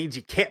that means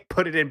you can't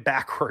put it in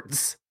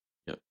backwards.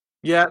 Yep.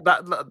 Yeah,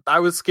 I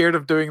was scared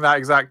of doing that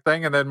exact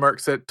thing, and then Merc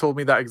told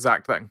me that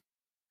exact thing.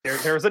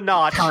 There's a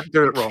notch. You can't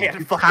do it wrong.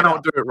 You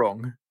cannot do it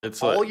wrong.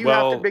 It's all you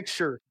have to make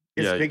sure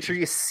is make sure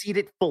you seat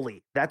it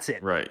fully. That's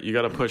it. Right. You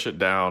got to push it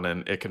down,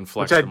 and it can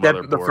flex the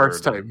motherboard. The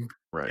first time.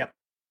 Right. Yep.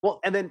 Well,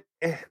 and then,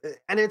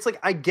 and it's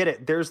I get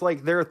it. There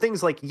are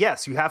things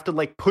yes, you have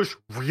to push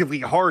really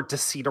hard to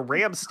seat a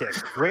RAM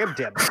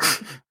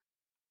DIMM.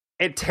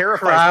 It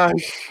terrifies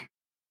me.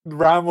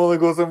 RAM only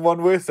goes in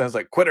one way. Sounds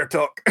like quitter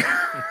talk.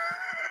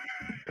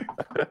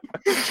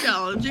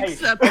 Challenge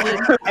accepted.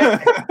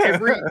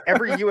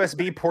 Every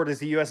USB port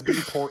is a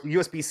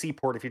USB-C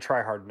port if you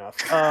try hard enough.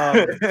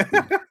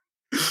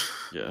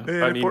 Yeah,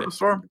 I mean,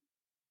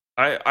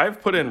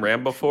 I've put in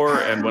RAM before,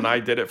 and when I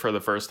did it for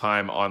the first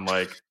time on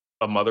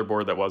a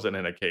motherboard that wasn't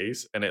in a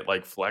case, and it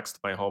flexed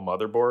my whole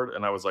motherboard,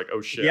 and I was like,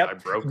 oh shit, I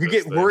broke this. You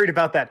get worried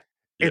about that.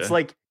 It's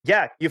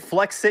you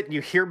flex it and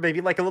you hear maybe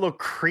a little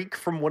creak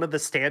from one of the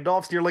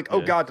standoffs, and you're like,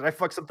 oh god, did I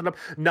fuck something up?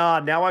 Nah,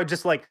 now I'm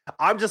just okay,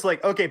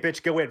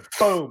 bitch, go in.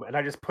 Boom. And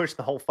I just push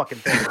the whole fucking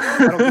thing.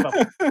 I don't give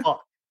a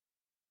fuck.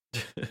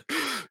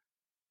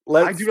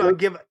 I do not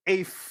give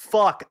a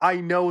fuck.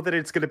 I know that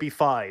it's going to be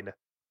fine.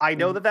 I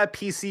know that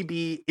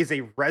PCB is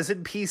a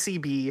resin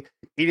PCB.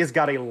 It has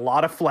got a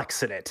lot of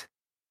flex in it.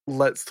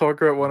 Let's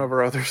talk about one of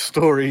our other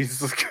stories,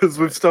 because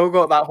we've still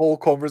got that whole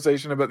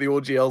conversation about the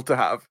OGL to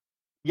have.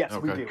 Yes,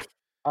 we do.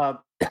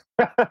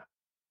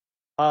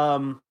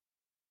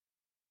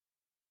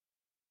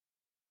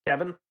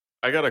 Kevin?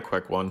 I got a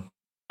quick one.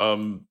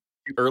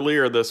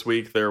 Earlier this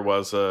week, there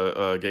was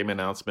a game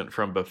announcement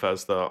from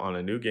Bethesda on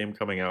a new game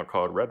coming out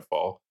called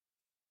Redfall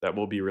that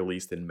will be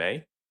released in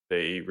May.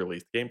 They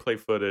released gameplay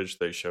footage.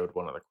 They showed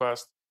one of the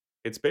quests.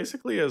 It's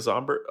basically a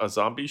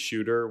zombie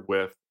shooter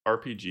with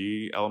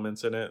RPG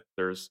elements in it.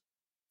 There's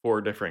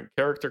 4 different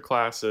character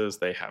classes.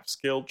 They have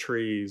skill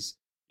trees.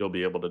 You'll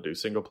be able to do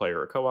single player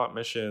or co-op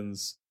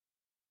missions.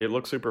 It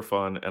looks super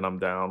fun, and I'm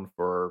down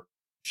for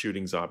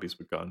shooting zombies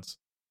with guns.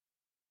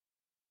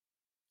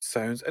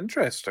 Sounds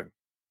interesting.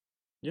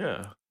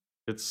 Yeah,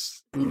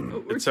 it's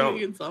we're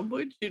shooting in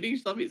Zomboid, shooting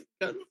zombies with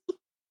guns.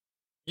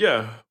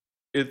 Yeah,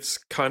 it's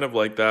kind of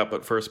like that,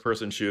 but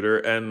first-person shooter.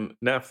 And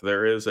Neff,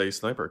 there is a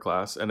sniper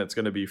class, and it's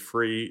going to be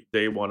free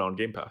day 1 on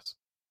Game Pass.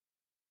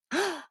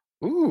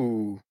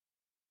 Ooh,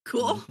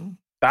 cool. Mm-hmm.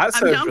 That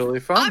sounds really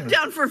fun. I'm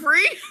down for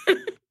free.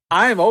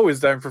 I am always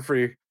down for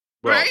free.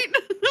 Well, right?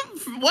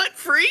 What,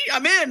 free?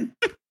 I'm in.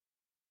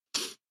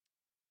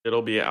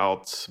 It'll be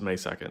out May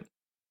 2nd.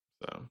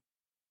 So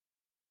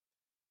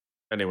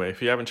anyway,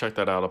 if you haven't checked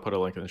that out, I'll put a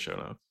link in the show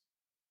notes.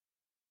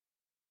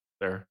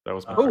 There, that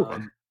was my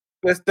fun.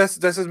 This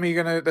is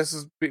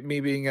me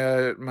being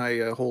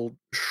my whole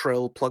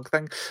shrill plug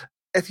thing.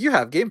 If you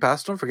have Game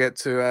Pass, don't forget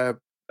to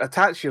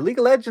attach your League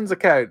of Legends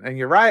account and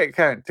your Riot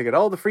account to get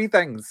all the free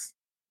things.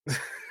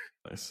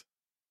 Nice.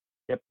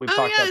 Yep, we've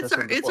talked about this.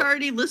 It's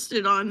already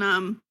listed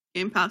on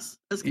Game Pass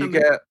as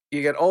coming.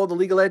 You get all the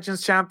League of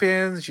Legends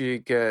champions. You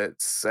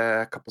get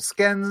a couple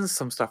skins,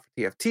 some stuff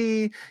for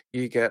TFT.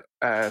 You get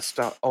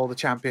all the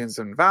champions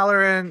in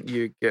Valorant.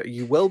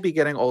 You will be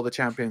getting all the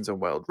champions in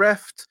Wild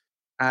Rift,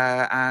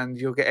 and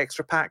you'll get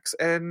extra packs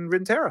in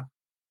Runeterra.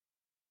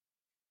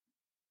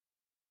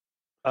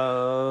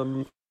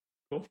 Cool.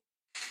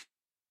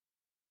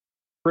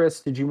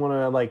 Chris, did you want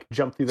to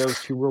jump through those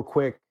 2 real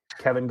quick?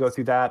 Kevin, go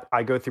through that.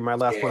 I go through my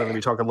last one, and then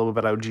we talk a little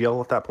bit about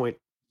OGL at that point.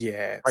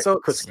 Yeah. Right, so,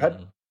 Chris,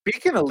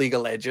 speaking of League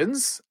of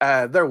Legends,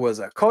 there was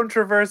a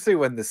controversy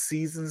when the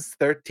seasons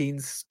 13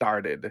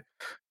 started.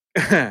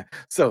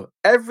 So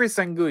every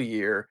single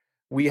year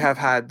we have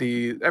had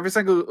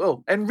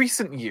in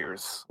recent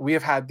years we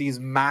have had these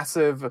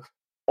massive,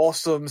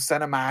 awesome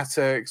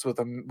cinematics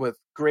with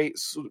great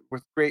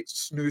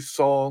new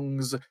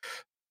songs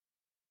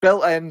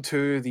built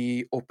into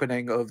the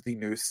opening of the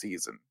new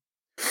season.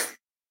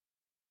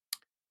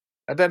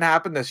 That didn't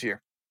happen this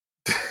year.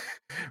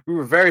 We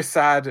were very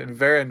sad and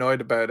very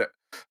annoyed about it.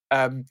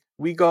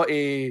 We got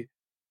a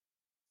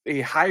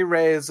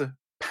high-res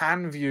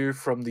pan view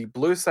from the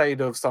blue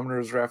side of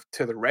Summoner's Rift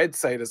to the red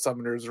side of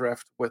Summoner's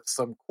Rift with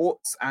some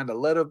quotes and a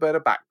little bit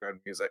of background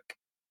music.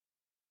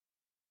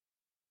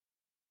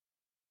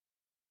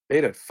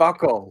 They did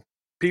fuck all.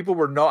 People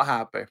were not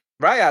happy.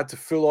 Riot had to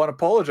full-on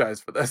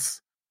apologize for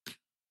this.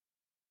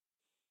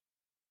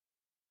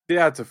 They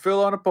had to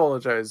full-on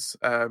apologize,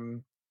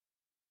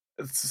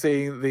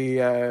 saying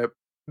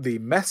they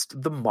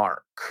missed the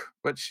mark,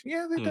 which they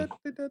did.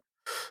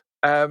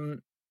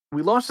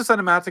 We launched the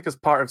cinematic as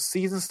part of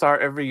season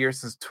start every year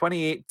since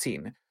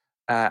 2018,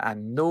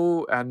 and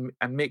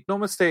make no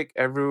mistake,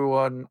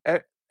 everyone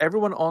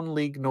on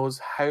League knows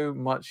how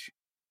much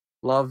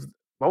love.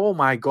 Oh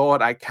my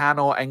god, I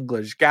cannot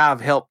English.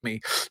 Gav, help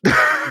me.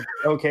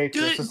 Okay,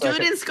 do it in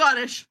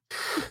Scottish.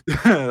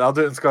 I'll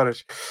do it in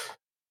Scottish.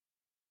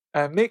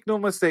 Make no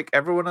mistake,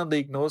 everyone on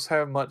League knows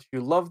how much you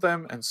love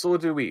them, and so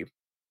do we.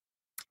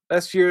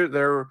 This year,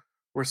 there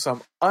were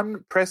some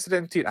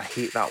unprecedented... I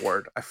hate that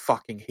word. I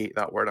fucking hate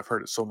that word. I've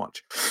heard it so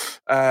much.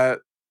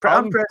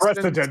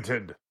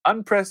 Unprecedented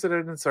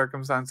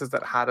circumstances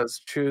that had us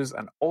choose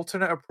an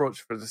alternate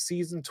approach for the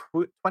season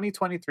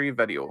 2023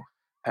 video.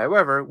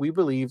 However, we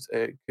believed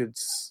it could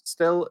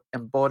still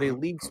embody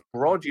League's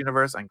broad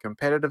universe and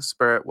competitive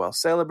spirit while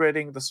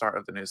celebrating the start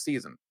of the new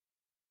season.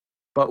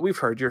 But we've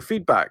heard your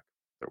feedback.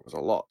 There was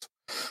a lot.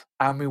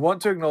 And we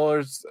want to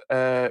acknowledge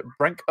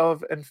Brink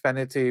of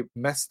Infinity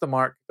missed the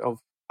mark of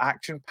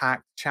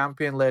action-packed,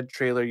 champion-led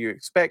trailer you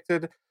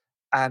expected,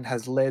 and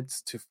has led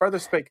to further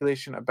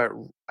speculation about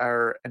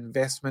our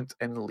investment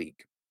in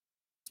League.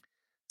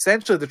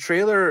 Essentially, the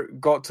trailer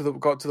got to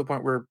the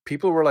point where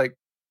people were like,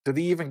 "Do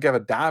they even give a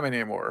damn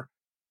anymore?"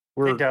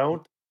 They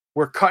don't.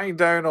 We're cutting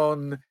down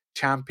on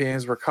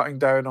champions. We're cutting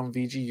down on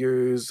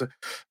VGUs.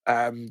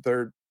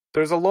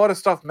 There's a lot of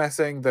stuff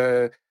missing.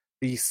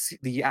 These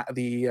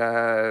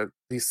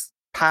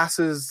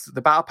passes,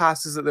 the battle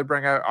passes that they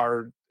bring out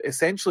are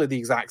essentially the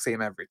exact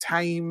same every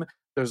time.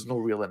 There's no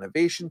real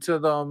innovation to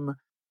them.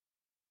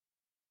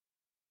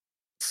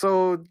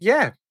 So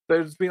yeah,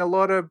 there's been a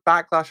lot of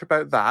backlash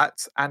about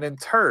that, and in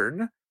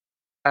turn,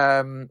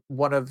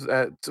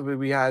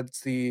 we had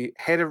the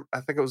head of,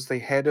 I think it was the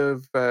head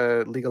of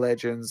League of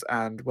Legends,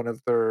 and one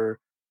of their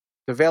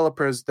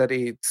developers did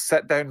a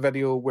sit-down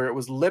video where it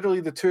was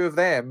literally the two of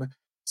them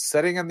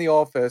sitting in the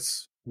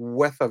office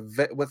with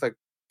a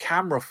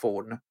camera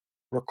phone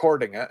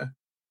recording it,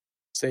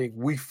 saying,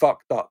 "We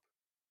fucked up.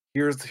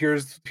 Here's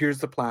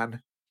the plan.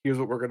 Here's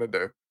what we're gonna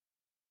do."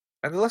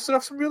 And they listed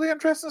off some really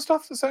interesting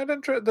stuff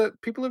that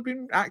people have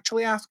been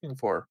actually asking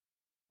for.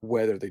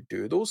 Whether they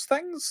do those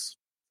things,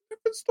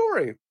 different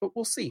story, but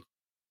we'll see.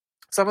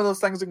 Some of those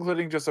things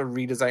including just a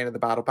redesign of the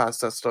battle pass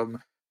system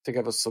to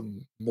give us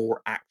some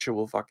more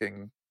actual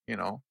fucking,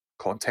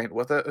 content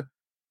with it.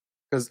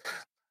 Because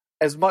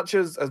as much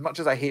as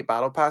I hate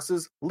battle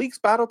passes, League's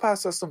battle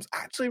pass system's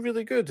actually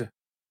really good.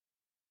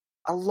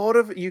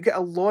 You get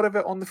a lot of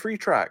it on the free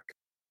track.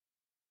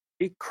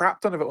 A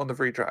crap ton of it on the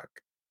free track.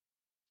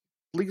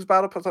 League's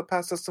battle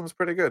pass system is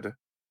pretty good.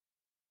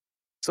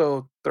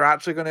 So they're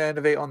actually going to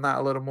innovate on that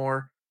a little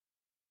more.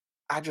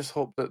 I just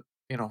hope that,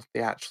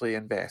 they actually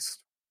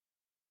invest.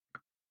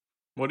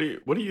 What do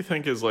you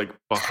think is like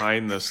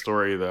behind this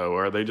story though?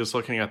 Or are they just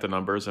looking at the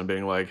numbers and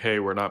being like, hey,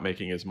 we're not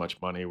making as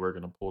much money, we're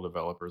going to pull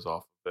developers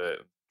off of it,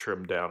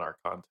 trim down our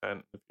content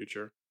in the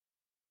future?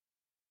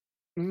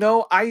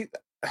 No,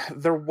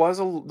 there was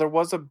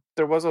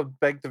a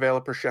big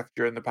developer shift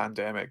during the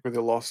pandemic where they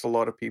lost a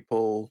lot of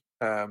people.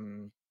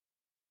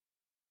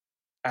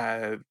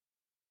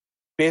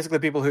 Basically,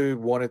 people who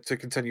wanted to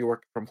continue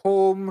working from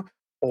home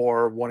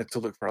or wanted to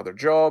look for other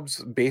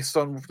jobs based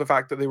on the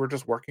fact that they were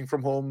just working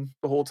from home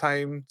the whole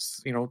time.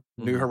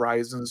 New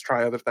horizons,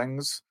 try other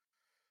things.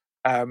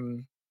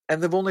 And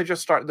they've only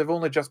just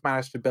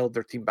managed to build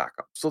their team back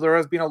up. So there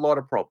has been a lot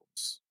of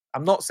problems.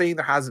 I'm not saying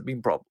there hasn't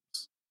been problems.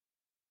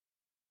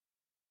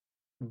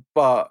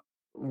 But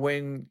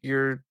when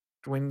you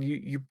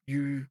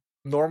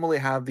normally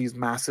have these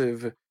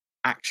massive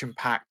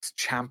action-packed,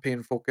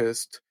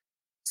 champion-focused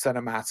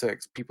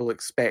cinematics, people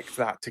expect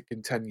that to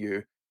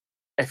continue.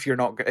 If you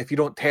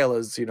don't tell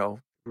us, we're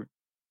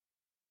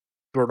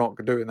not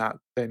doing that,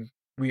 then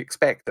we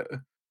expect it.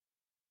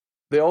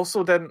 They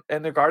also didn't,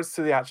 in regards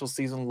to the actual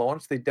season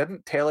launch, they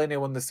didn't tell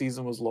anyone the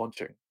season was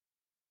launching.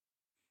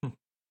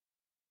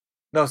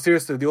 No,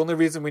 seriously, the only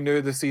reason we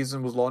knew the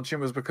season was launching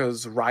was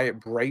because Riot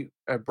Bright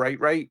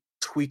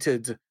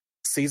tweeted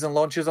season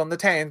launches on the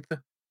 10th,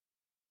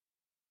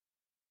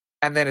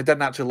 and then it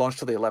didn't actually launch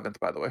till the 11th,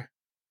 by the way.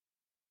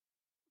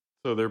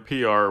 So their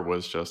PR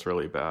was just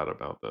really bad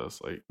about this.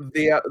 Like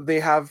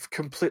they have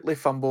completely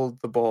fumbled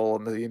the ball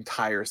on the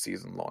entire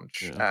season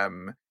launch. Yeah.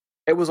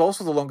 It was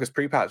also the longest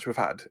pre-patch we've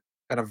had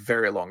in a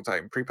very long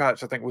time.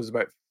 Pre-patch, I think, was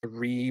about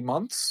 3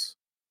 months.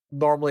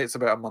 Normally, it's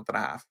about a month and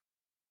a half.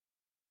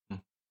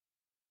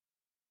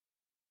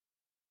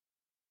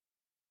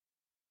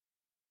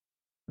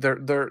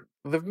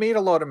 They've made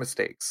a lot of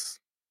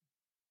mistakes.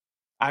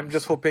 I'm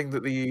just hoping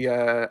that the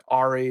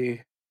RA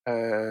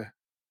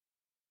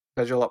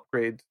visual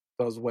upgrade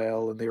does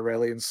well and the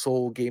Aurelion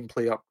Soul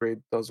gameplay upgrade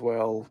does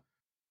well,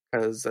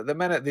 because at the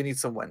minute they need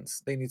some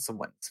wins.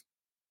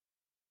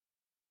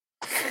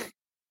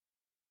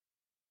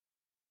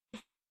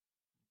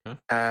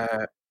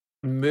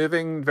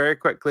 Moving very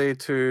quickly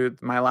to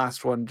my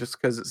last one, just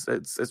because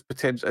it's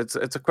potential.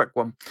 It's a quick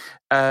one.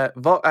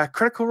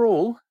 Critical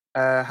Role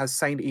has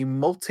signed a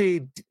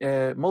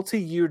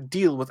multi-year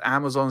deal with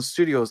Amazon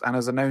Studios and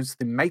has announced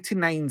the Mighty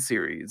Nine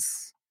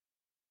series.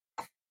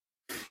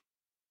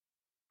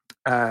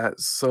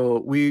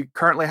 So we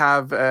currently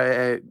have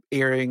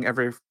airing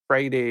every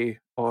Friday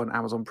on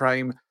Amazon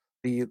Prime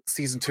the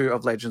season 2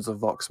 of Legends of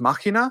Vox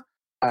Machina,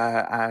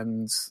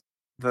 and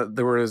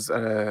there was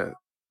a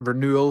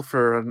renewal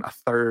for a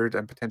third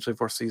and potentially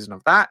fourth season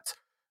of that,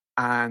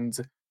 and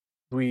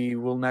we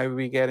will now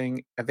be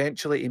getting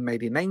eventually a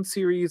Mighty Nine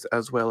series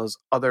as well as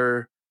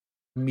other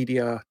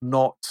media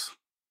not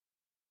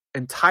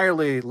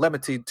entirely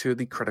limited to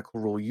the Critical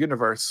Role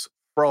universe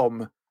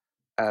from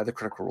the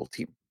Critical Role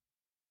team.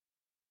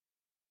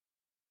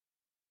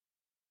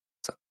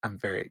 So I'm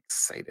very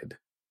excited.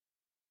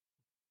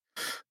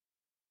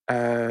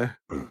 I'm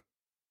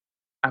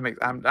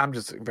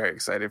just very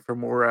excited for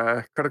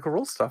more Critical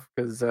Role stuff,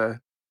 because the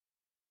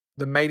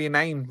Mighty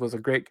Nine was a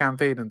great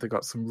campaign and they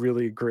got some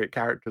really great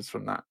characters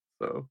from that.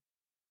 So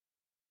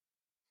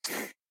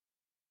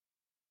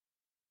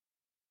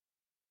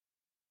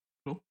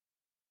cool.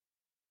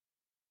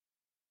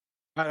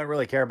 I don't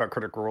really care about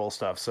Critical Role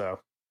stuff, so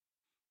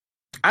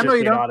I know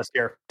you don't.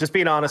 Just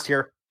being honest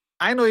here.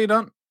 I know you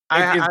don't.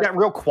 It got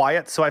real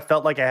quiet, so I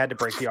felt like I had to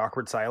break the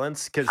awkward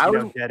silence because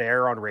dead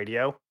air on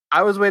radio.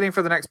 I was waiting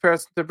for the next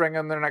person to bring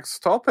in their next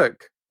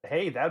topic.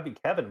 Hey, that would be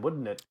Kevin,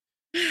 wouldn't it?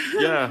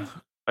 Yeah,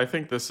 I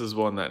think this is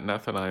one that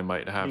Neth and I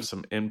might have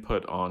some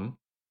input on.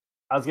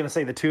 I was going to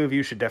say the two of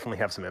you should definitely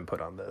have some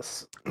input on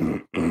this.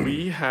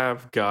 We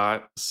have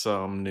got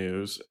some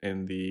news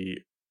in the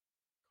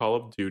Call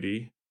of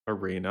Duty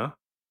arena.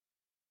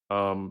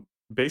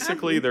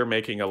 Basically, they're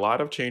making a lot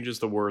of changes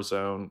to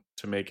Warzone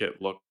to make it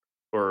look,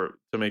 or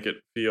to make it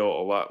feel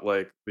a lot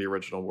like the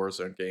original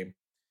Warzone game.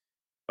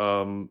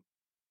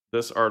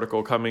 This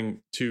article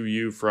coming to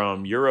you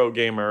from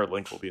Eurogamer,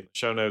 link will be in the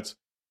show notes.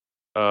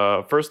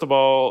 First of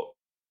all,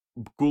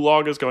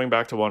 Gulag is going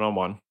back to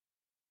 1-on-1.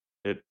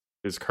 It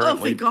is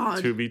currently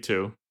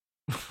 2v2.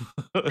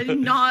 I did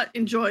not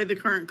enjoy the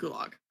current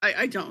Gulag.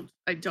 I don't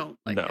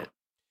like it.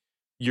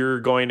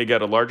 You're going to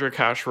get a larger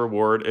cash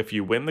reward if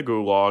you win the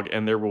Gulag,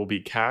 and there will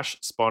be cash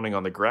spawning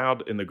on the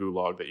ground in the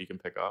Gulag that you can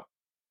pick up.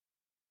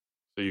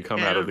 So you come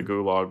out of the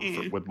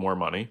Gulag with more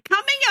money.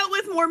 Coming out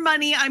with more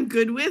money, I'm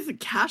good with.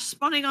 Cash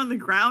spawning on the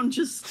ground,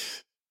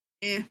 just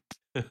Okay.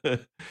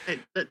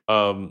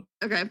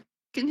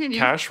 Continue.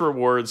 Cash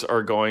rewards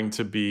are going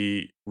to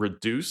be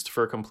reduced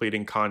for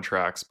completing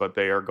contracts, but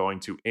they are going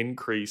to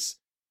increase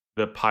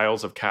the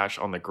piles of cash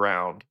on the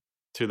ground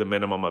to the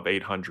minimum of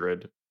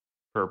 800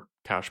 per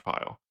cash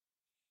pile.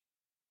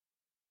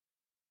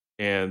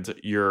 And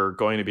you're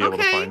going to be able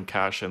to find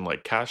cash in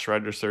like cash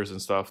registers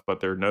and stuff, but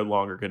they're no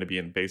longer going to be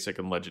in basic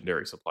and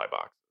legendary supply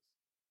boxes.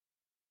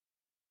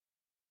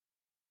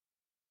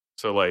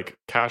 So like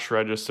cash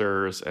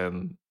registers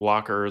and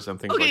lockers and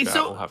things like that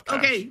will have cash.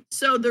 Okay,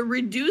 so they're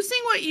reducing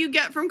what you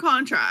get from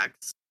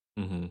contracts.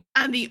 Mm-hmm.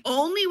 And the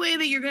only way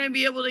that you're going to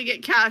be able to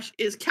get cash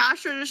is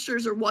cash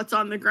registers or what's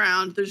on the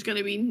ground. There's going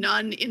to be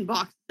none in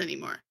boxes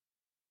anymore.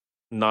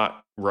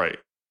 Not right.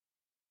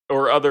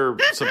 Or other...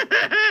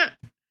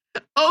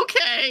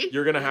 Okay.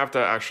 You're going to have to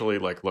actually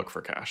like look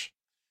for cash.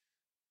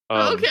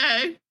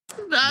 Okay.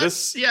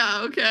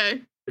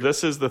 Okay.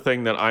 This is the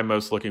thing that I'm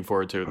most looking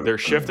forward to. They're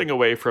shifting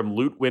away from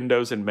loot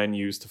windows and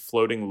menus to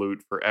floating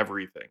loot for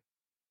everything.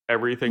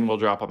 Everything will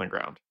drop on the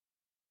ground.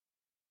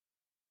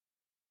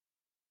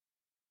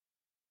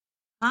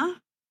 Huh?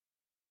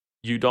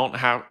 You don't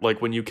have,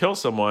 like, when you kill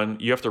someone,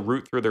 you have to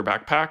root through their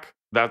backpack.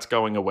 That's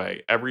going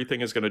away.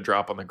 Everything is going to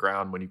drop on the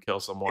ground when you kill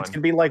someone. It's going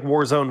to be like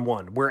Warzone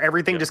 1, where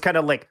everything just kind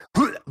of like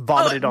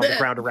vomited on the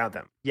ground around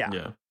them.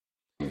 Yeah.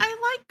 I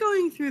like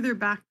going through their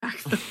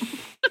backpack, though.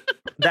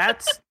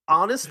 That's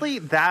honestly,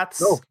 a bit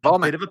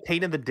of a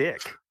pain in the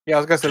dick. Yeah, I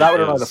was gonna say that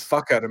would annoy the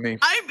fuck out of me.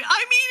 I mean,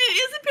 it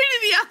is a pain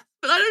in the ass,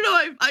 but I don't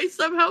know. I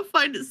somehow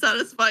find it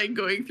satisfying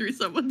going through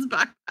someone's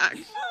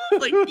backpack.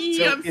 Like,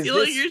 I'm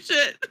feeling your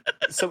shit.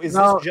 So is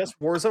this just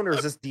Warzone or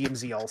is this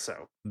DMZ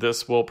also?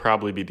 This will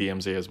probably be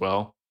DMZ as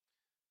well.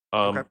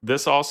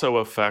 This also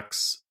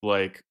affects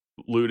like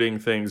looting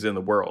things in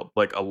the world,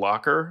 like a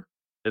locker.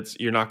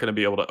 You're not going to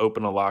be able to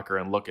open a locker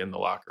and look in the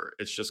locker.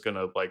 It's just going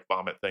to like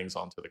vomit things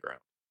onto the ground.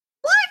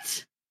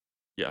 What?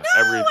 Yeah,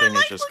 everything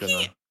is just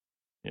going to.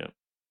 Yeah.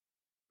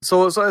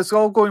 So it's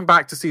all going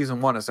back to season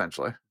 1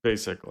 essentially.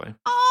 Basically.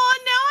 Oh,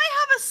 now I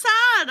have a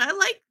sad.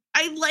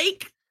 I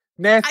like.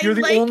 Neth, you're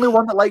the only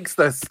one that likes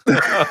this. You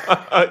are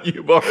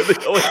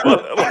the only one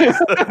that likes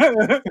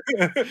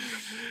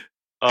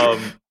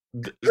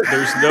this.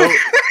 There's no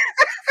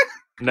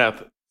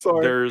Neth.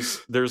 Sorry.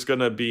 There's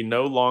gonna be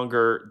no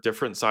longer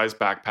different size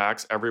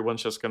backpacks.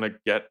 Everyone's just gonna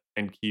get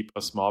and keep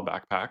a small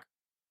backpack.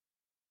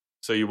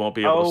 So you won't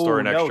be able to store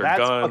an extra that's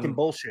gun. Fucking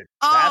bullshit.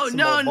 Oh,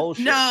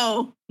 bullshit.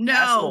 No.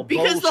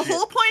 Because the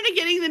whole point of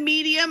getting the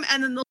medium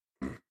and then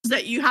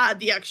that you had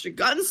the extra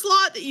gun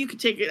slot, that you could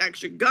take an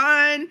extra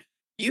gun.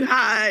 You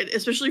had,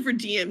 especially for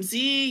DMZ,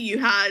 you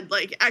had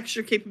like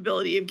extra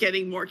capability of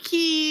getting more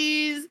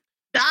keys.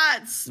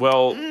 That's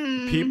what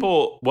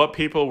people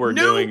were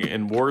doing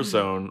in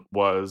Warzone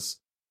was,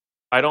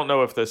 I don't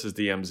know if this is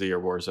DMZ or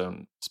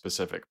Warzone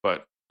specific,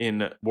 but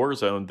in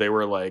Warzone they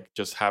were like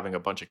just having a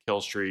bunch of kill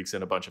streaks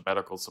and a bunch of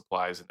medical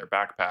supplies in their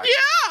backpack.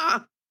 Yeah.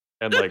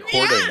 And like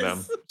hoarding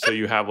them. So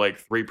you have like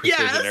 3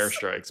 precision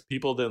airstrikes.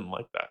 People didn't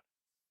like that.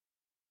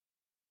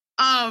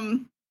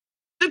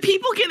 The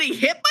people getting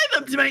hit by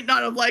them might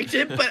not have liked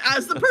it, but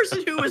as the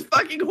person who was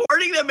fucking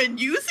hoarding them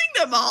and using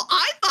them all,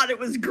 I thought it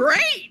was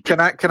great. Can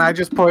I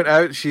just point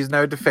out she's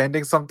now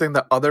defending something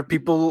that other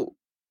people,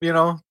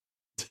 didn't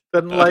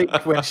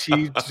like when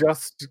she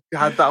just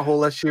had that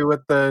whole issue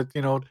with the,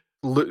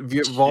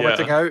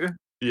 vomiting out.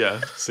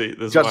 Yeah, see,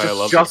 this is why I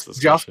love this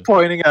discussion. Just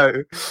pointing out.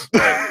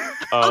 Right.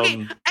 Okay,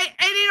 and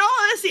in all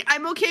honesty,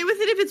 I'm okay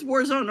with it if it's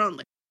Warzone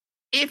only.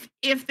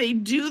 If they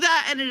do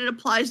that and it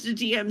applies to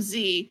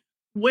DMZ,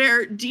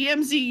 where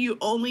DMZ you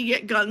only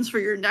get guns for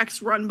your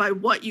next run by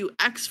what you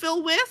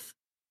exfil with,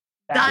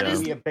 that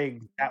would be a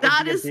big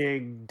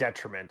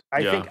detriment.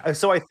 I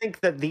think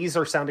that these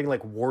are sounding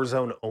like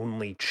Warzone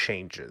only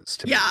changes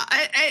to me.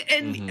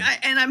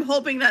 And I'm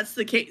hoping that's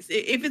the case.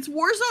 If it's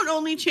Warzone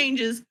only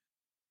changes,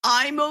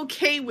 I'm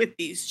okay with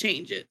these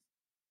changes.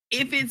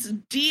 If it's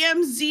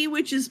DMZ,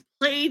 which is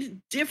played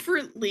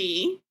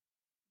differently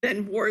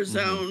than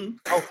Warzone,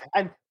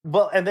 and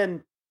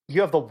then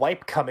you have the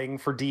wipe coming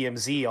for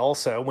DMZ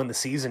also when the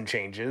season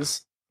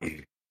changes.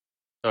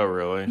 Oh,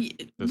 really?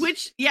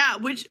 Which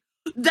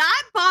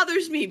that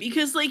bothers me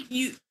because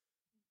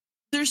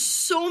there's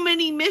so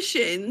many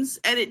missions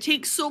and it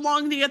takes so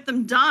long to get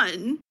them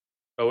done.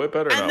 Oh, it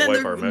better not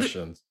wipe our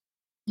missions.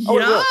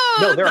 Yeah,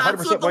 no, they're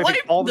 100%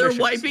 wiping all the missions.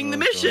 They're wiping the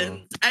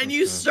missions, and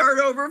you start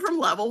over from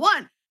level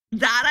 1.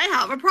 That I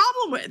have a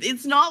problem with.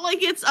 It's not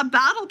like it's a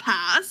battle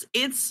pass.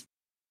 It's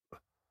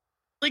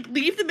like,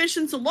 leave the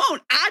missions alone.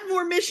 Add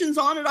more missions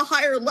on at a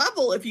higher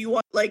level if you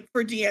want, like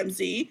for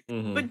DMZ,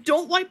 but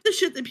don't wipe the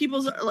shit that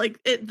people's like.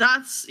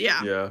 That's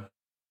Yeah,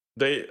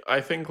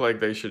 I think like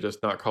they should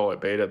just not call it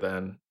beta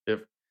then,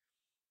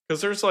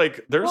 because there's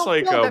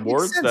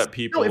awards that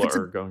people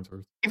are going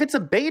through. If it's a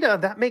beta,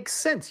 that makes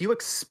sense. You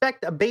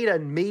expect a beta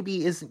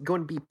maybe isn't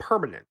going to be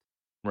permanent,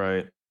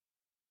 right?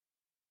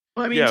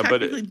 Well, I mean,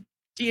 technically,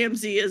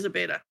 DMZ is a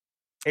beta.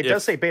 It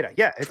does say beta.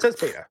 Yeah, it says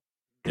beta.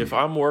 If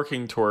I'm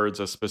working towards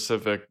a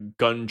specific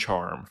gun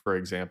charm, for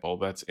example,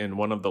 that's in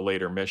one of the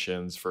later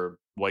missions for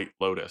White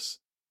Lotus,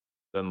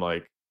 then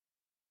like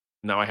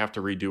now I have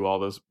to redo all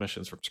those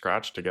missions from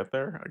scratch to get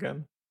there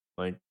again.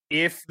 Like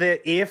if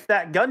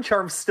that gun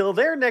charm's still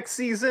there next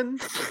season.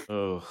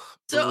 Oh.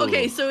 So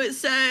okay, so it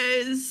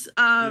says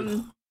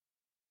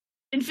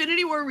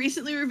Infinity War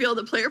recently revealed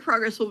that player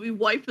progress will be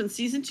wiped when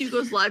Season 2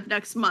 goes live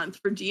next month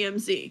for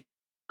DMZ.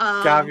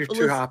 Gav, you're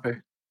too happy.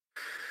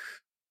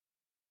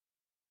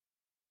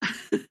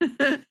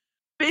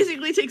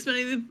 Basically takes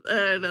many of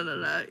the...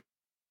 no.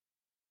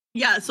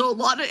 Yeah, so a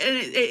lot of... And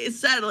it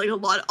said, like,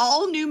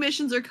 all new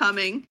missions are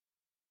coming,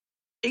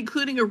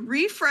 including a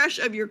refresh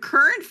of your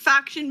current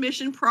faction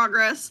mission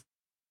progress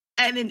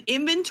and an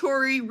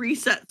inventory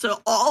reset.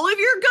 So all of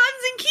your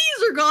guns and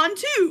keys are gone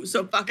too.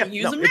 So fucking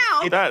use them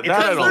now. That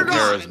I don't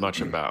care as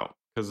much about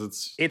because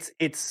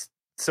it's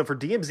so for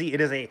DMZ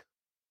it is a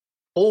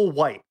full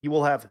wipe. You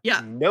will have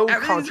no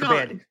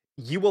contraband. Gone.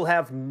 You will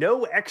have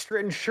no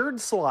extra insured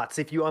slots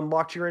if you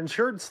unlock your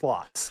insured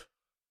slots.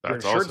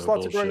 That's your insured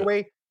slots bullshit. are going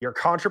away. Your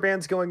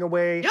contraband's going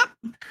away. Yep.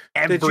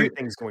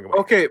 Everything's going away.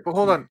 Okay, but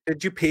hold on.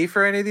 Did you pay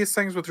for any of these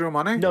things with real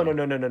money? No.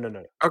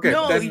 Okay,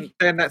 no,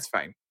 then that's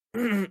fine.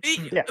 Yeah,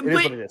 it is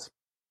what it is.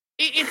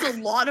 It's a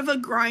lot of a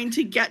grind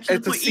to get to the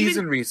point. It's a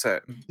season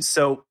reset.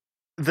 So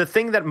the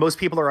thing that most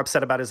people are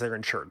upset about is their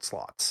insured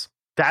slots.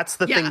 That's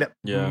the thing that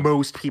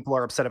most people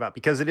are upset about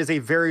because it is a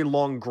very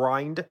long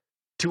grind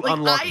to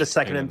unlock the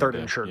second and third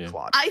insured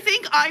slots. I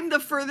think I'm the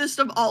furthest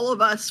of all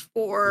of us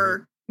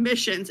for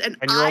missions, and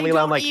you're only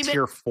on like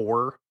tier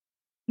 4.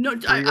 No,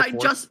 I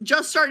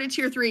just started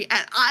tier 3,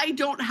 and I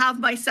don't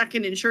have my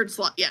second insured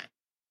slot yet.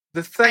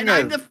 The thing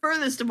I'm the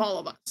furthest of all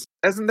of us.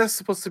 Isn't this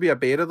supposed to be a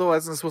beta though?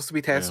 Isn't it supposed to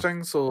be testing?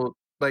 Yeah. So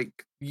like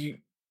you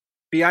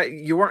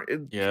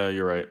weren't. Yeah,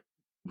 you're right.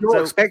 You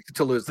were expected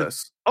to lose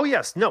this. Oh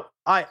yes, no,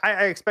 I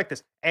expect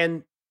this.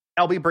 And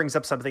LB brings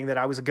up something that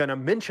I was going to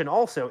mention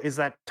also is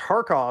that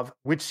Tarkov,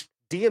 which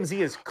DMZ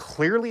is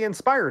clearly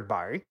inspired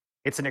by,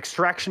 it's an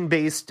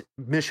extraction-based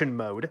mission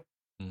mode,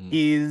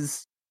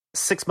 is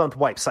 6-month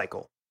wipe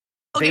cycle.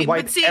 Okay, they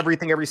wipe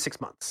everything every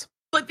 6 months.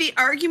 But the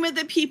argument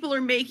that people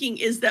are making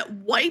is that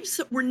wipes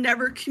were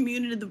never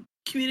communicated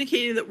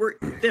that were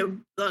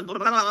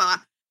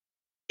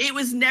it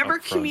was never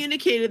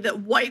communicated that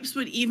wipes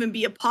would even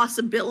be a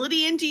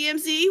possibility in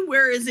DMZ,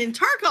 whereas in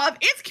Tarkov,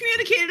 it's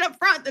communicated up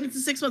front that it's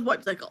a 6-month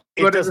wipe cycle.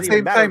 But at the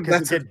same time,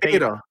 that's a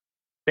beta.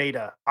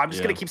 Beta. I'm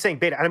just going to keep saying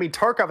beta. And I mean,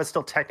 Tarkov is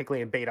still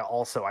technically in beta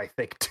also, I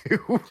think,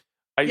 too.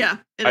 I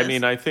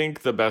mean, I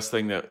think the best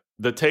thing that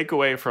the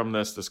takeaway from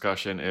this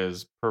discussion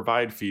is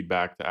provide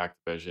feedback to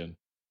Activision,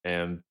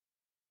 and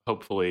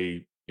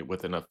hopefully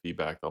with enough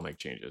feedback, they'll make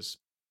changes.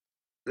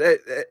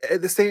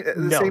 At the same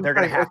time,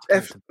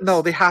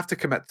 they have to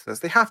commit to this.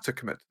 They have to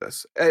commit to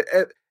this.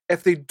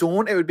 If they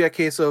don't, it would be a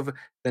case of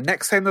the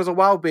next time there's a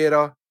WoW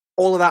beta,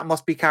 all of that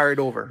must be carried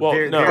over. Well, no.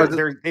 You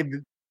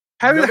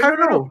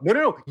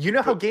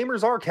know how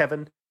gamers are,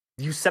 Kevin.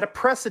 You set a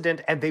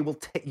precedent, and they will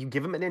you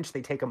give them an inch,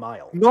 they take a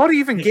mile. Not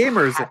even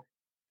gamers.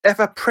 If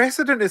a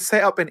precedent is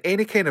set up in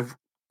any kind of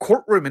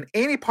courtroom in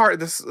any part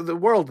of the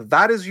world,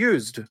 that is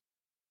used.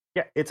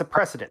 Yeah, it's a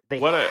precedent. They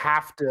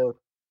have to.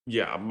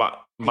 Yeah,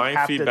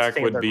 my feedback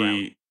would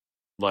be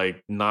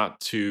like not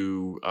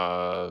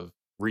to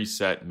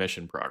reset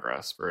mission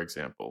progress, for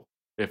example,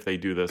 if they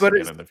do this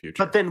again in the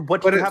future. But then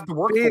what do you have to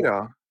work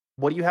for?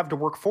 What do you have to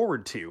work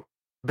forward to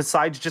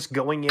besides just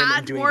going in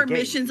and doing more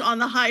missions on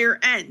the higher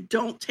end?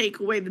 Don't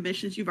take away the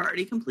missions you've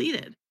already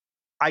completed.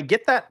 I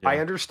get that. Yeah. I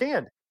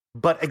understand.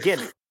 But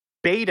again,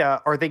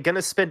 beta, are they going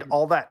to spend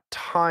all that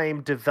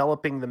time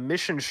developing the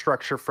mission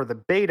structure for the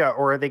beta,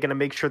 or are they going to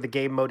make sure the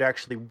game mode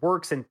actually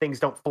works and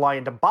things don't fly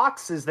into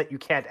boxes that you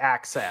can't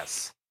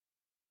access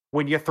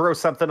when you throw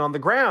something on the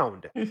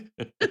ground?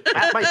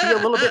 That might be a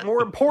little bit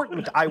more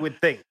important, I would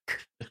think.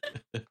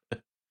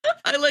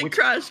 I like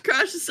Crash.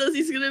 Crash says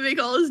he's going to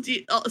make all his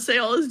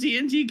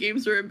D&D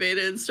games are in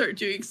beta and start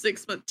doing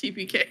 6-month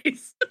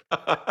TPKs.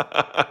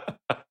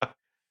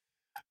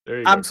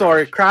 I'm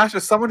sorry, Crash,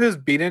 as someone who's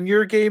been in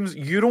your games,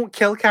 you don't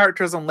kill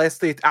characters unless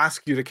they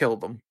ask you to kill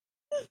them.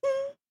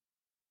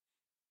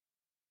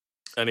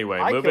 Anyway,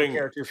 kill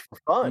characters for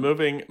fun.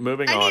 Moving on.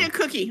 I need a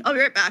cookie. I'll be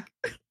right back.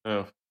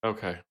 Oh,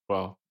 okay.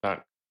 Well,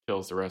 that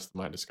kills the rest of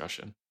my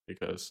discussion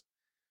because...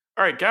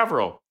 All right,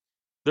 Gavril,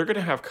 they're going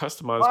to have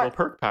customizable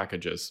perk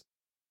packages.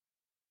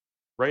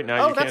 Right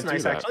now, you can't do that. Oh,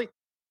 that's nice, actually.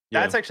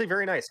 That's actually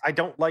very nice. I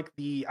don't like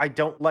the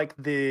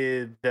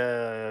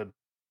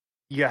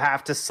you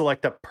have to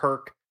select a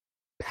perk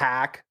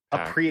pack, a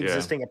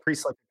pre-selected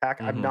pack.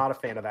 Mm-hmm. I'm not a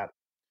fan of that.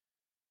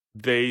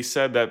 They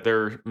said that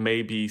there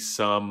may be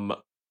some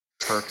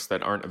perks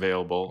that aren't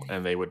available,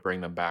 and they would bring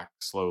them back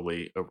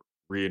slowly,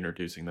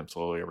 reintroducing them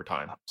slowly over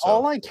time. So,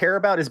 all I care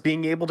about is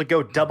being able to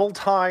go double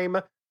time,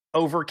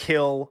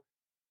 overkill,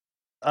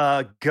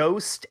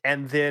 ghost,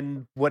 and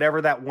then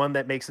whatever that one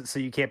that makes it so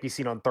you can't be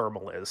seen on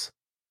thermal is.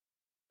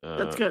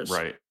 That's ghost.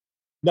 Right.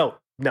 No,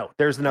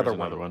 there's another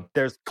one.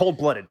 There's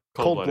cold-blooded.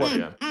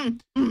 Cold-blooded,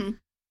 yeah.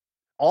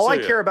 All I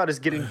care about is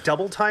getting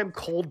double time,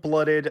 cold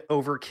blooded,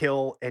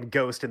 overkill, and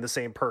ghost in the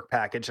same perk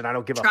package, and I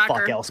don't give a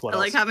fuck else what I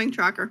like having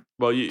tracker.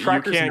 Well, you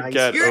can't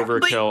get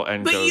overkill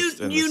and ghost.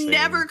 But you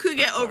never could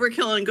get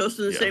overkill and ghost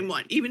in the same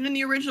one. Even in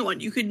the original one,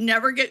 you could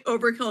never get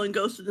overkill and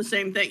ghost in the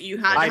same thing. You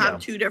had to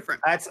have two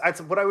different.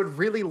 That's what I would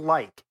really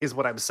like, is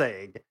what I'm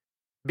saying.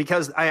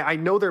 Because I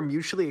know they're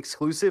mutually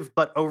exclusive,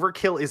 but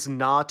overkill is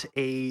not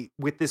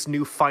with this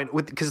new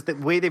because the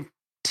way they've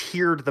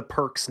tiered the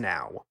perks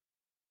now.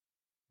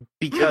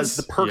 Because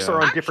the perks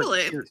are on different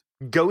tiers.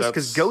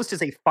 Ghost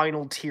is a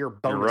final tier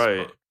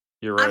bonus.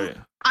 You're right.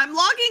 I'm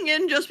logging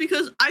in just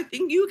because I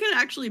think you can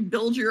actually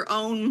build your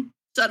own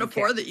set of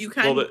 4 that you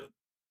can.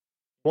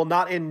 Well,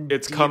 not in.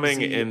 It's DMZ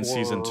coming in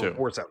season 2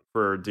 Warzone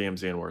for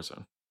DMZ and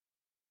Warzone.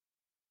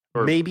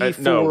 Maybe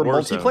for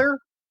multiplayer.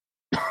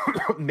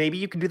 Maybe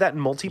you can do that in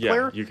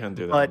multiplayer. Yeah, you can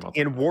do that. But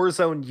in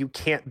Warzone, you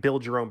can't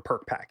build your own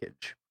perk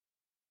package.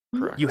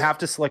 Correct. You have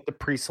to select the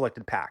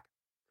pre-selected pack.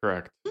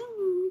 Correct.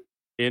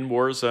 In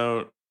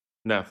Warzone,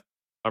 Neth,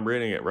 I'm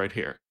reading it right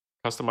here.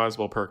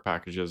 Customizable perk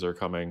packages are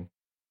coming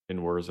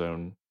in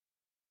Warzone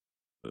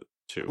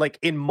 2. Like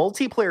in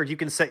multiplayer, you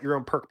can set your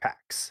own perk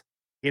packs.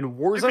 In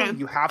Warzone,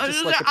 you have to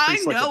select the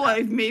pre-selected pack.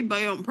 I've made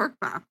my own perk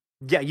pack.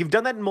 Yeah, you've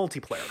done that in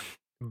multiplayer.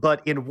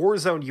 But in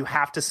Warzone, you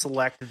have to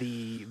select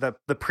the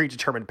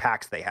predetermined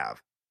packs they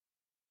have.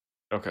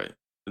 Okay.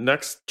 The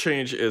next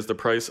change is the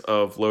price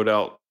of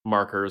loadout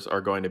markers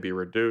are going to be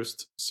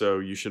reduced, so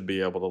you should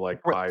be able to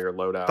buy your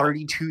loadout.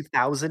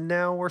 32,000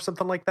 now or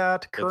something like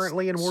that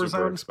currently in Warzone.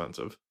 Super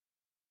expensive.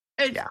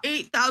 It's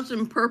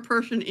 8,000 per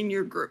person in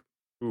your group.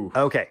 Ooh.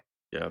 Okay.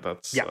 Yeah,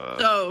 that's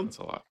that's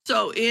a lot.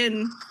 So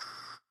if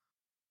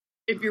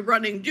you're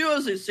running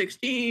duos, it's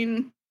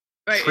 16.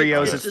 Right?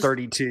 Trios, it's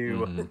 32.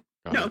 Mm-hmm.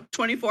 No,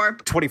 24.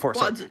 24.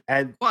 Quads,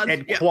 and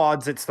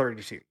quads, it's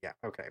 32. Yeah,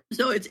 okay.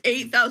 So it's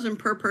 8,000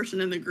 per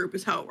person in the group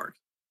is how it works.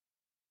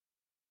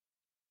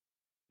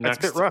 That's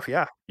a bit rough,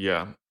 yeah.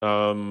 Yeah.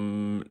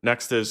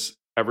 Next is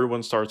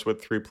everyone starts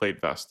with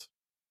 3-plate vest.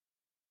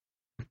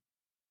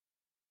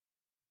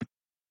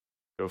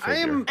 Go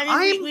figure.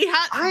 Didn't we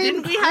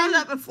have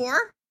that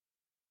before?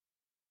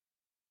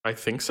 I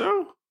think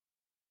so.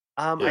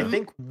 I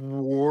think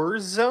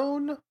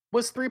Warzone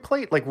was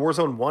 3-plate. Like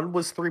Warzone 1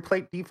 was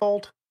 3-plate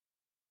default.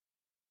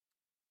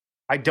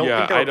 I don't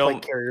think there are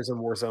plate carriers in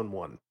Warzone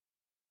 1.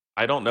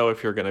 I don't know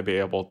if you're going to be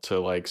able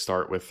to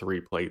start with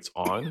 3 plates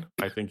on.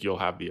 I think you'll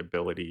have the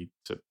ability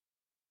to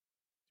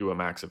do a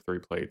max of 3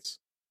 plates.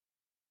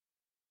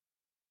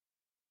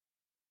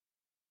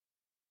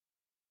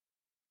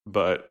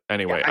 But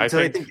anyway, I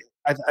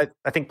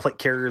think plate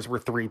carriers were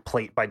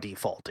 3-plate by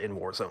default in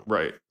Warzone.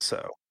 Right.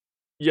 So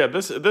yeah,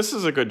 this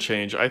is a good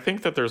change. I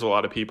think that there's a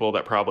lot of people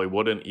that probably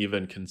wouldn't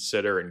even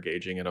consider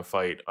engaging in a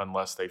fight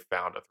unless they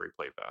found a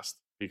 3-plate vest,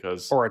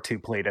 or a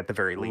 2-plate at the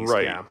very least.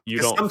 Right. Yeah. You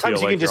don't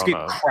sometimes feel you like can just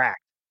get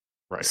cracked.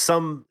 Right.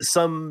 Some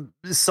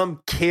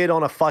kid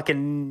on a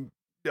fucking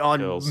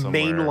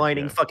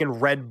mainlining fucking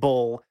Red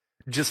Bull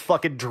just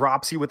fucking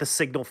drops you with a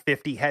signal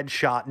 50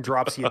 headshot and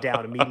drops you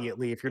down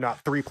immediately if you're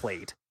not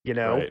 3-plate. You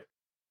know. Right.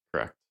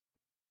 Correct.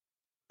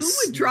 Who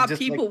would drop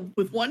people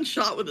with one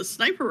shot with a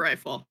sniper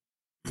rifle?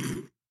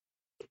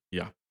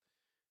 Yeah.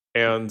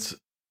 And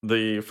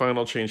the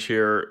final change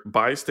here,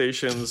 buy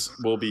stations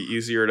will be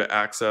easier to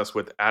access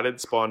with added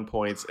spawn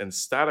points and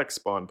static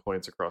spawn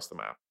points across the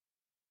map,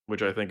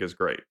 which I think is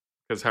great.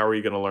 Because how are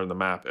you going to learn the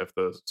map if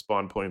the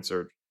spawn points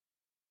are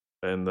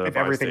and the if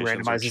everything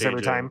randomizes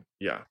every time?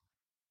 Yeah.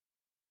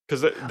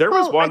 Because there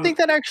was one. I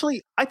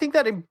think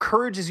that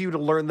encourages you to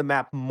learn the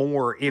map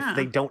more if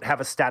they don't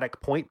have a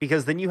static point,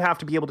 because then you have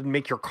to be able to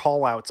make your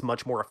call outs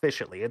much more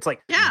efficiently. It's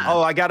like,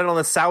 I got it on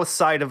the south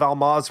side of Al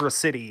Mazrah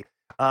City,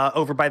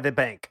 over by the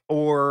bank,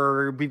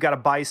 or we've got a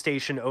buy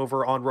station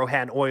over on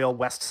Rohan Oil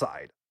west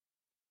side.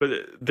 But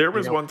there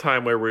was one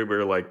time where we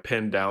were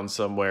pinned down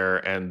somewhere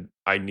and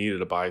I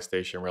needed a buy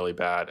station really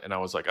bad. And I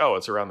was like, oh,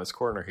 it's around this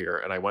corner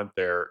here. And I went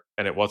there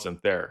and it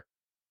wasn't there.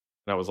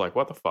 And I was like,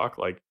 what the fuck?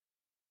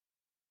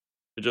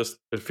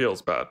 It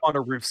feels bad. On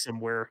a roof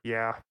somewhere,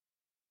 yeah.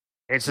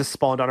 It's just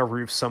spawned on a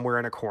roof somewhere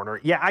in a corner.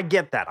 Yeah, I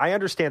get that. I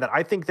understand that.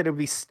 I think that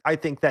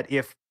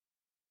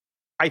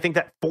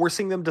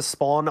forcing them to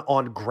spawn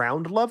on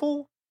ground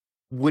level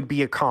would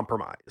be a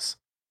compromise.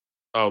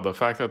 Oh, the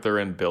fact that they're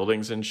in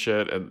buildings and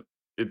shit, and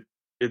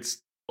it's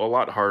a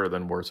lot harder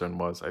than Warzone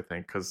was, I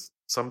think, because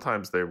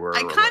sometimes they were.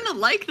 I kind of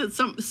like that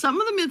some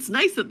of them. It's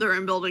nice that they're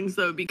in buildings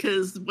though,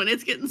 because when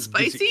it's getting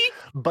spicy,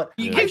 but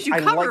it gives you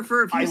cover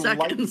for a few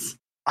seconds.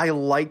 I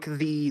like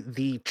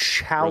the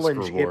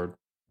challenge it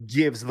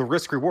gives, the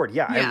risk reward.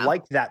 Yeah, I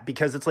like that,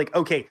 because it's like,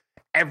 okay,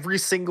 every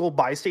single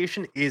buy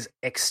station is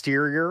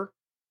exterior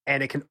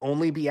and it can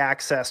only be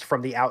accessed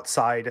from the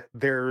outside.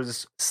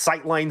 There's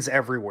sight lines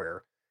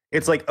everywhere.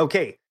 It's like,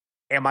 okay,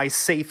 am I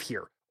safe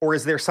here? Or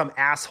is there some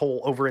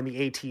asshole over in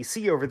the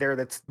ATC over there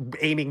that's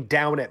aiming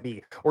down at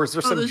me? Or is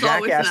there some jackass?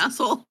 Always an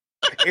asshole.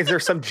 Is there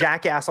some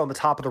jackass on the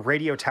top of the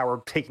radio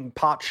tower taking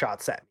pot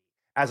shots at me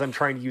as I'm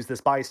trying to use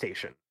this buy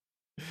station?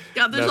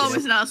 Yeah, there's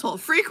always an asshole.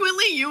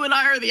 Frequently, you and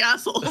I are the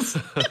assholes.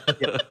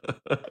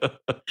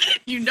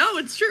 You know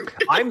it's true.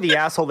 I'm the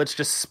asshole that's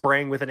just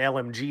spraying with an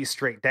LMG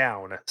straight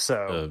down.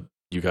 So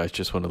you guys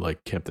just want to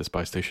like camp this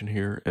buy station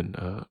here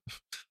and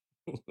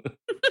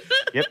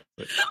Yep.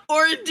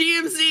 Or in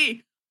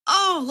DMZ.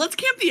 Oh, let's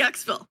camp the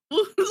exfil.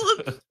 We'll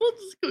just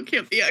go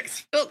camp the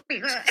exfil.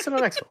 Sit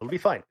on exfil. It'll be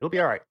fine. It'll be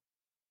all right.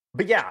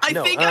 But yeah, I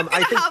think I'm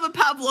gonna have a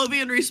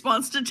Pavlovian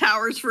response to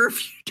towers for a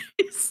few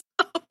days.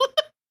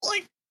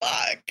 Like,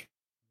 fuck.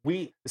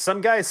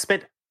 Some guys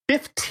spent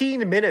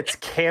 15 minutes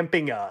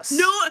camping us.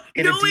 No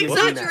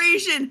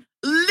exaggeration.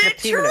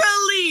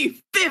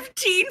 Literally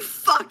 15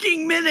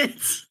 fucking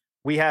minutes.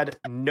 We had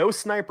no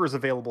snipers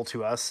available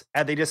to us,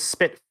 and they just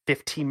spent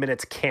 15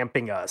 minutes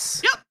camping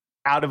us. Yep.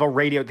 Out of a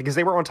radio, because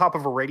they were on top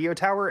of a radio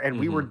tower, and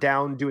we were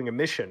down doing a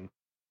mission.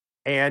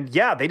 And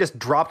yeah, they just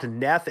dropped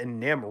Neth and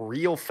Nim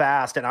real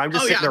fast, and I'm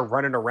just sitting there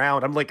running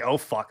around. I'm like, oh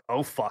fuck.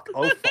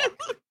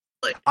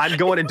 I'm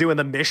going and doing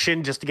the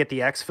mission just to get the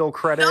exfil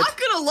credit. Not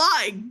gonna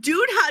lie,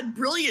 dude had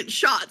brilliant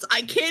shots.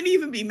 I can't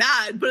even be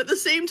mad, but at the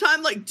same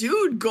time, like,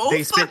 dude, go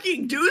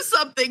fucking do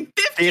something.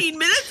 15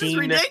 minutes is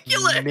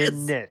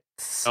ridiculous.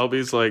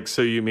 LB's like,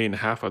 so you mean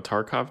half a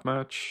Tarkov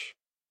match?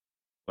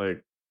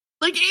 Like,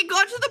 it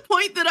got to the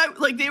point that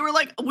they were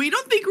like, we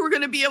don't think we're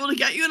going to be able to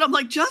get you. And I'm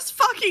like, just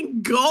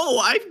fucking go.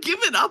 I've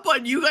given up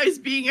on you guys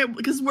being able,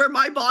 because where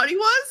my body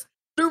was,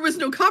 there was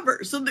no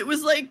cover. So it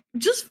was like,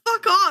 just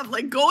fuck off.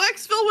 Like, go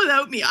exfil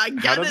without me. I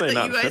get it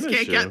that you guys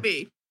can't get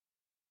me.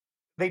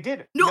 They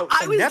did. No,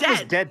 I was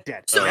dead.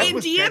 dead. So in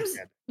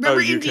DMZ,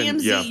 remember in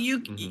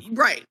DMZ,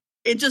 right.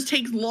 It just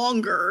takes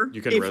longer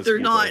if they're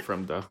not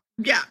from the.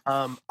 Yeah.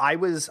 I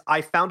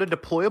found a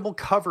deployable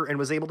cover and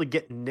was able to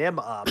get Nim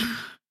up.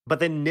 But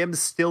then Nim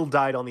still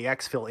died on the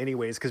exfil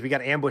anyways because we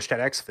got ambushed at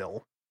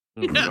exfil.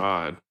 Oh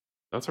God,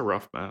 that's a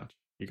rough match.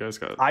 You guys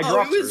got. I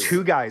dropped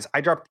two guys. I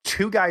dropped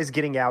two guys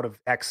getting out of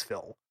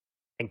exfil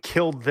and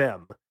killed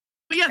them.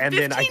 But yeah, and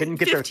 15, then I didn't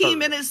get 15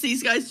 minutes.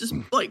 These guys just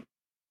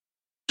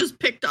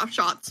picked off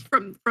shots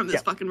from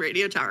this fucking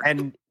radio tower.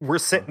 And we're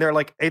sitting there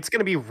like it's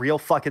gonna be real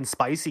fucking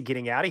spicy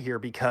getting out of here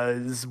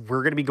because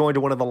we're gonna be going to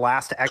one of the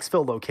last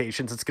exfil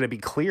locations. It's gonna be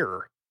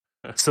clear.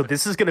 So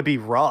this is going to be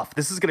rough.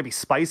 This is going to be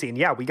spicy. And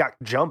yeah, we got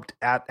jumped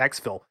at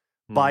exfil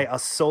by a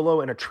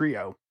solo and a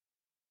trio.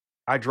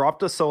 I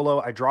dropped a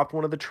solo. I dropped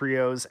one of the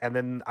trios. And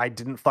then I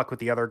didn't fuck with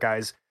the other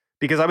guys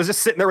because I was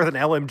just sitting there with an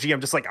LMG. I'm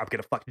just like, I'm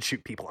going to fucking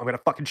shoot people. I'm going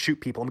to fucking shoot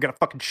people. I'm going to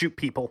fucking shoot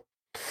people.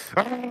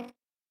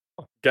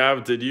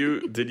 Gav, did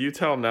you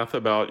tell Neth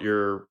about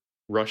your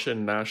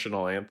Russian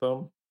national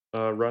anthem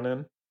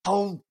run-in?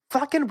 Oh,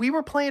 fucking, we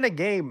were playing a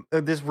game.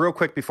 This real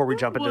quick before we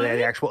jump into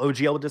the actual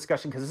OGL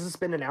discussion, because this has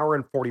been an hour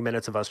and 40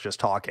 minutes of us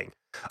just talking.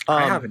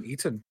 I haven't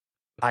eaten.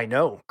 I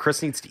know.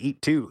 Chris needs to eat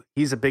too.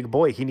 He's a big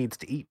boy. He needs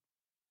to eat.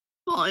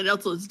 Well, and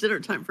also it's dinner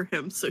time for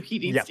him, so he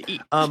needs to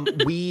eat.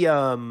 We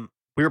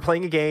were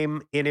playing a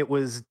game, and I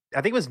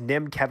think it was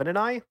Nim, Kevin, and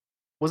I.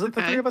 Was it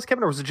the three of us,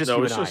 Kevin, or was it just you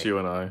and I? No, it was just you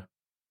and I.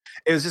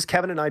 It was just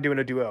Kevin and I doing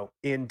a duo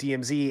in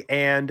DMZ,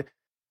 and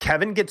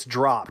Kevin gets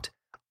dropped.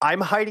 I'm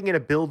hiding in a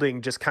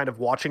building just kind of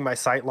watching my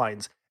sight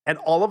lines, and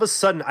all of a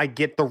sudden I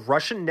get the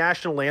Russian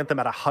national anthem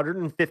at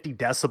 150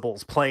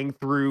 decibels playing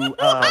through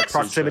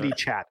proximity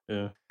chat.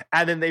 Yeah.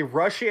 And then they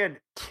rush in,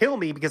 kill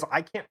me because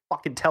I can't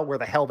fucking tell where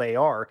the hell they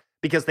are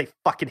because they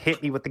fucking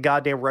hit me with the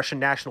goddamn Russian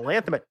national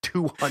anthem at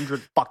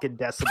 200 fucking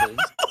decibels.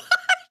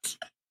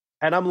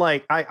 And I'm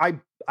like, I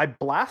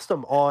blast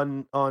them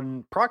on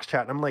prox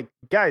chat, and I'm like,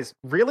 guys,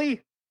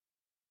 really?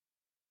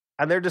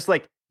 And they're just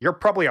like, you're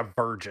probably a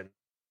virgin.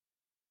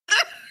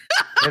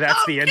 And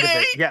that's the end of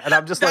it. Yeah, and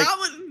I'm just like...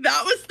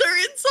 That was their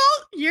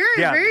insult? You're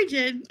a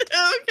virgin.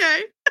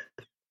 Okay.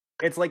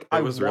 It's like,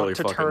 I want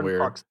to turn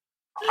prox...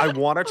 I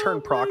want to turn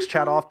prox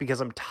chat off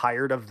because I'm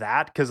tired of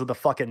that because of the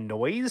fucking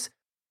noise.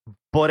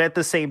 But at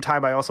the same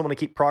time, I also want to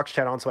keep prox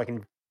chat on so I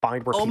can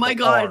find where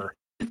people are.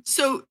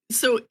 So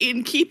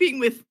in keeping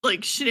with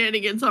like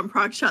shenanigans on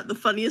prox chat, the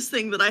funniest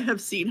thing that I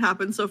have seen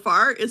happen so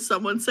far is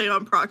someone say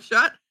on prox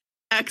chat,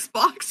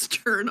 Xbox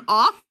turn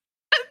off.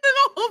 And then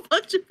a whole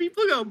bunch of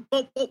people go,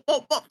 boop, boop,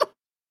 boop, boop,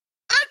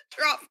 and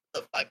drop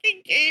the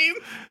fucking game.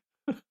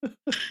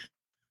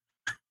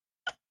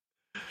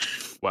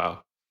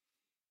 Wow.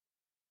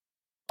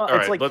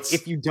 It's like,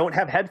 if you don't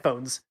have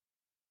headphones,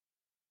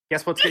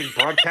 guess what's getting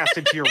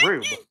broadcasted to your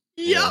room?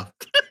 Yep.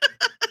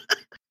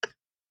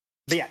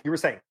 But yeah, you were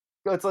saying.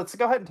 Let's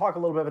go ahead and talk a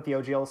little bit about the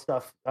OGL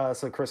stuff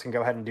so Chris can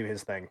go ahead and do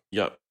his thing.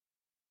 Yep.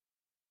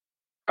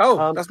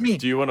 Oh, that's me.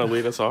 Do you want to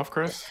lead us off,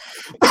 Chris?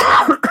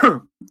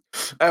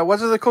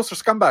 What are the coaster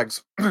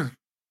scumbags? I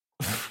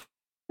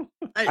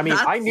mean,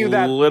 I knew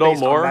that little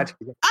more. That's a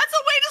way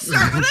to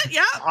start with it.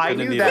 Yeah, I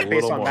knew that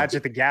based on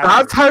Magic the Gathering.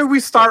 That's how we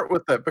start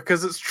with it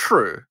because it's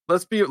true.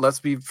 Let's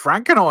be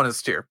frank and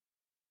honest here.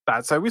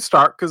 That's how we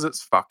start because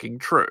it's fucking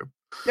true.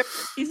 Yep,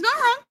 he's not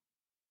wrong.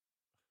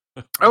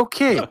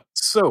 Okay,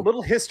 so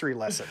little history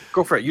lesson.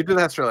 Go for it. You do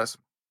the history lesson.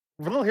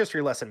 Little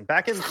history lesson.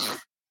 Back in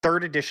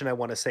 3rd edition, I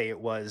want to say it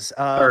was.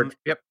 Third.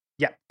 Yep.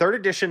 Yeah, 3rd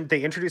edition.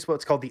 They introduced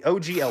what's called the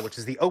OGL, which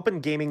is the Open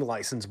Gaming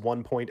License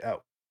 1.0.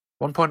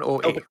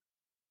 1.08.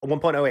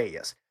 1.08,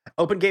 yes.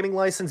 Open Gaming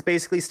License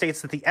basically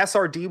states that the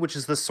SRD, which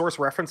is the source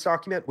reference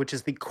document, which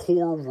is the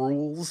core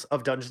rules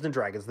of Dungeons and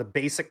Dragons, the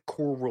basic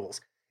core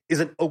rules, is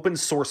an open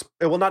source.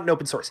 Well, not an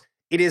open source.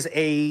 It is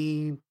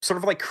a sort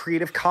of like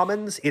Creative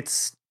Commons.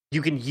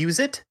 You can use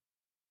it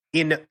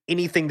in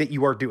anything that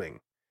you are doing,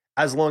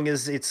 as long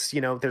as it's,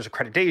 there's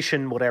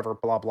accreditation, whatever,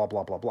 blah, blah,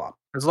 blah, blah, blah.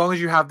 As long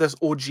as you have this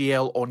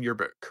OGL on your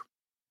book.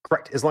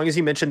 Correct. As long as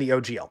you mention the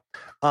OGL.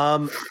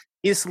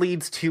 This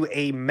leads to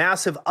a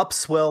massive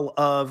upswell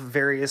of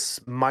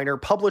various minor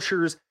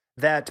publishers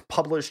that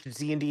published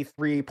D&D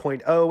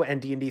 3.0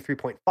 and D&D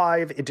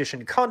 3.5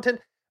 edition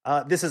content.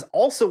 This is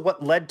also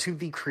what led to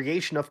the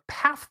creation of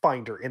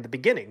Pathfinder in the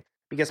beginning,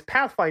 because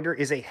Pathfinder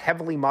is a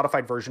heavily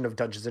modified version of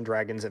Dungeons &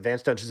 Dragons,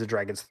 Advanced Dungeons &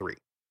 Dragons 3.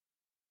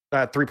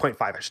 3.5,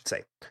 I should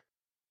say.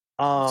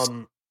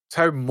 It's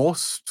how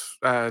most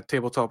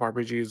tabletop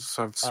RPGs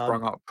have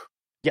sprung up.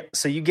 Yep,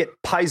 so you get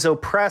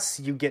Paizo Press,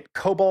 you get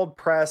Kobold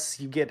Press,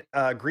 you get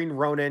Green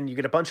Ronin, you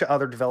get a bunch of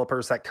other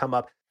developers that come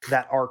up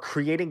that are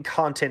creating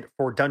content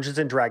for Dungeons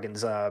 &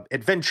 Dragons,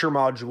 adventure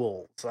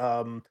modules,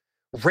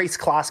 race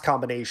class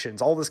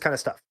combinations, all this kind of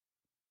stuff.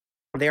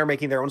 They are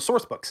making their own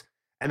source books,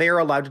 and they are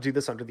allowed to do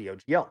this under the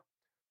OGL.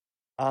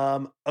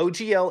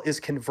 OGL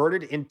is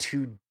converted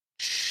into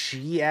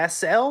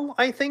GSL,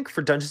 I think,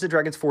 for Dungeons &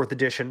 Dragons 4th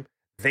edition.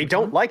 They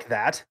don't like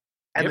that,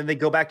 and then they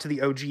go back to the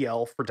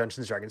OGL for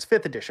Dungeons & Dragons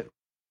 5th edition.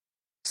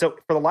 So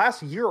for the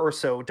last year or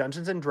so,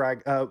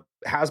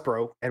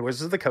 Hasbro and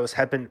Wizards of the Coast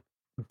have been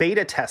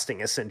beta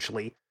testing,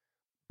 essentially,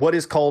 what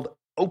is called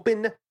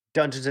Open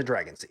Dungeons &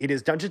 Dragons. It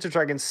is Dungeons &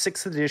 Dragons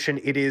 6th edition.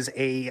 It is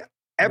a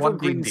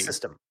evergreen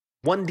system.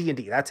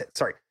 1D&D, that's it.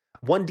 Sorry.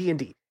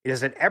 1D&D. It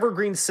is an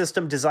evergreen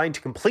system designed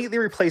to completely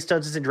replace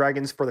Dungeons &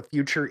 Dragons for the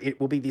future.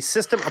 It will be the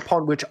system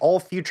upon which all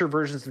future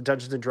versions of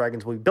Dungeons &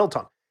 Dragons will be built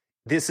on.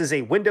 This is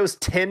a Windows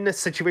 10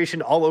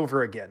 situation all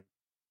over again.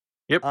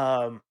 Yep.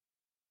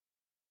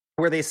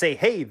 Where they say,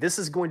 hey, this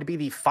is going to be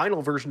the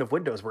final version of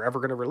Windows we're ever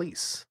going to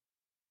release.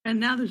 And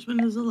now there's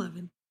Windows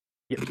 11.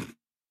 Yep.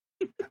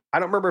 I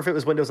don't remember if it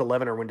was Windows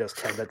 11 or Windows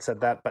 10 that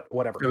said that, but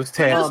whatever. It was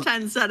 10. Windows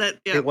 10 said it.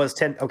 Yeah. It was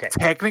 10. Okay.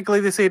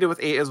 Technically, they said it with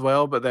 8 as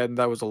well, but then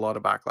there was a lot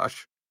of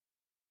backlash.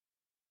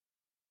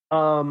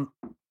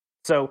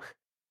 So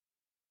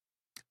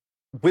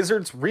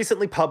Wizards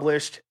recently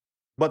published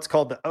what's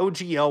called the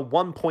OGL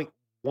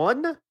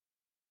 1.1.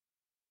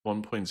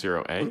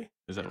 1.0A?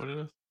 Is that what it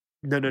is?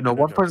 No.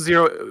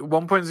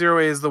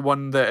 1.0 is the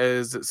one that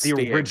is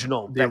the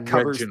original. The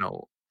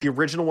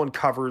original one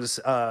covers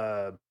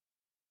 3rd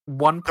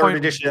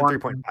edition and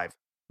 3.5.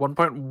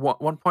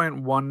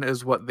 1.1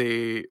 is what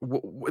they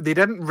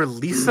didn't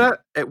release it.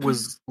 It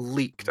was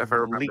leaked, if I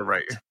remember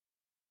right.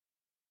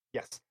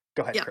 Yes.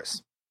 Go ahead,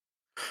 Chris.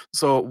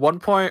 So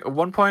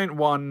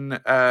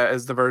 1.1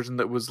 is the version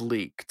that was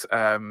leaked.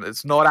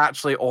 It's not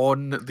actually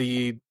on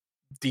the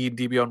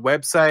D&D Beyond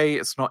website.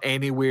 It's not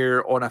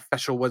anywhere on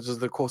official Wizards of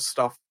the Coast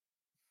stuff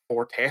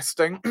for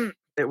testing.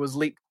 It was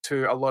leaked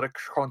to a lot of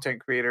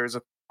content creators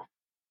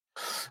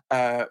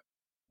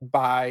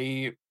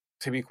by,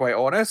 to be quite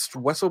honest,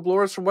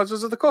 whistleblowers from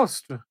Wizards of the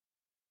Coast.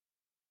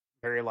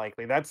 Very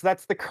likely. That's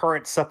the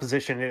current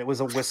supposition. It was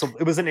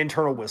an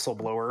internal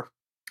whistleblower.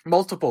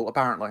 Multiple,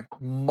 apparently.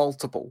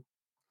 Multiple.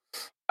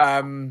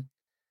 And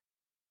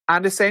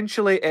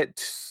essentially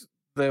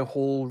the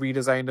whole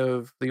redesign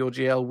of the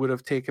OGL would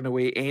have taken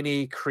away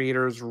any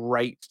creator's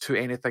right to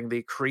anything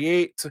they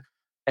create.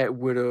 It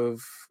would have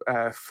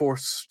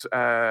forced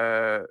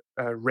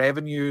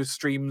revenue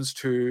streams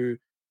to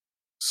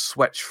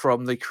switch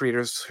from the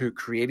creators who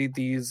created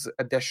these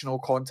additional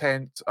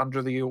content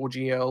under the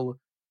OGL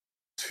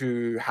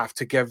to have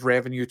to give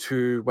revenue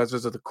to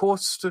Wizards of the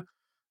Coast.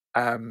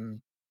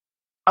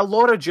 A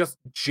lot of just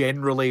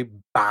generally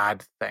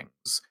bad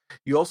things.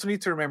 You also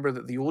need to remember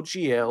that the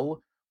OGL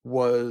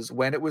was,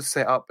 when it was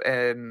set up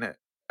in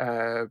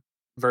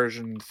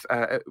version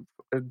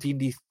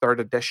D&D 3rd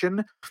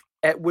edition,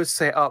 it was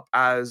set up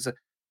as,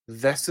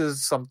 this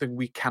is something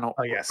we cannot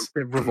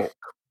revoke.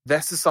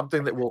 This is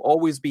something that will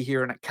always be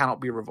here and it cannot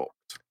be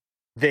revoked.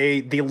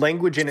 The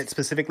language in it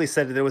specifically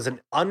said that it was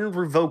an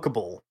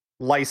unrevocable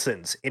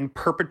license in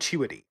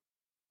perpetuity.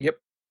 Yep.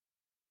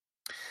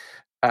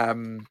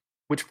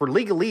 Which for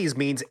legalese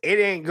means it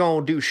ain't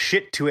gonna do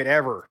shit to it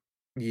ever.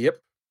 Yep.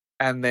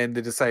 And then they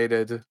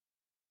decided,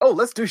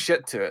 let's do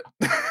shit to it.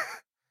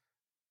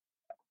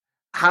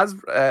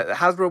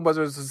 Hasbro and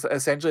Wizards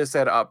essentially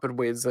set it up in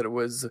ways that it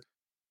was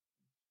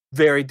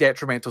very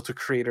detrimental to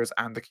creators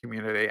and the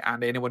community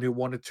and anyone who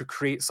wanted to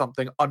create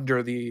something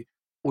under the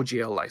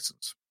OGL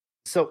license.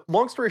 So,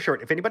 long story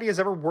short, if anybody has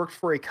ever worked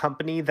for a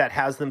company that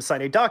has them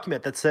sign a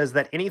document that says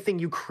that anything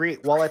you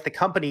create while at the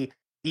company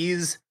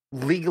is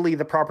legally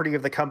the property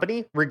of the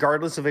company,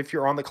 regardless of if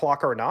you're on the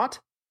clock or not,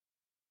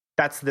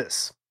 that's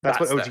this. That's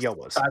what OGL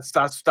was.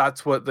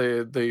 That's what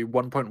the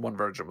 1.1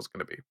 version was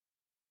going to be.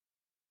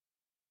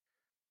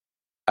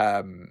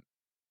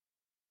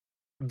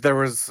 There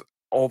was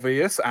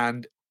obvious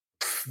and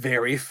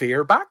very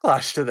fair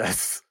backlash to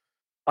this,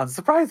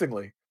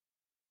 unsurprisingly,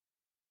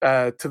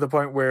 to the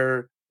point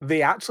where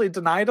They actually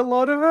denied a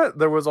lot of it.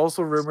 There was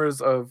also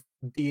rumors of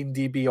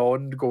D&D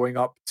Beyond going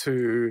up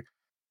to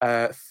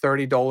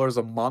 $30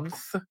 a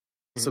month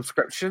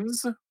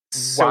subscriptions.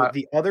 So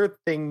the other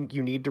thing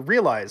you need to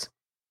realize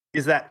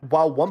is that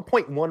while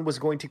 1.1 was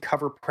going to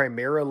cover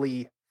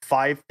primarily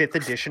 5 5th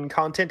edition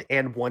content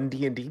and 1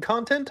 D&D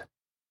content,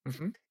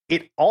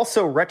 it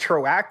also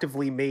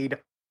retroactively made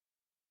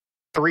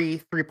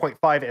 3,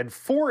 3.5, and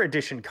 4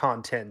 edition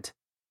content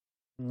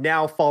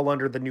now fall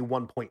under the new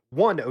 1.1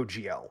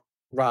 OGL.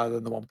 Rather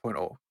than the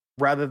 1.0.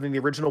 Rather than the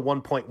original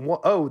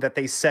 1.0 that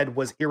they said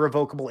was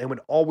irrevocable and would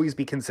always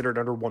be considered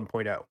under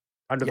 1.0,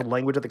 under the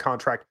language of the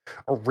contract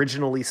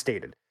originally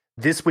stated.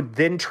 This would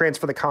then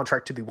transfer the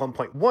contract to the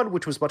 1.1,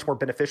 which was much more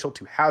beneficial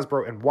to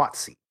Hasbro and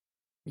WotC.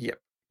 Yep.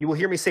 You will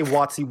hear me say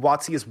WotC.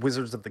 WotC is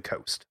Wizards of the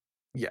Coast.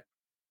 Yeah.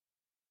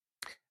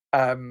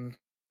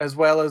 As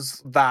well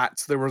as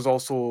that, there was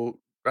also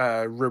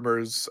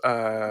rumors,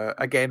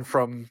 again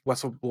from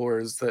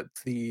whistleblowers, that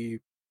the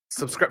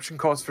subscription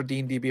cost for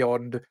D&D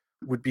Beyond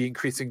would be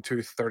increasing to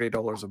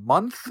 $30 a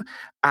month,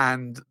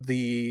 and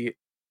the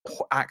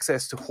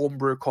access to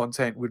homebrew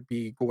content would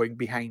be going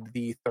behind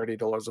the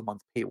 $30 a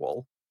month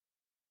paywall.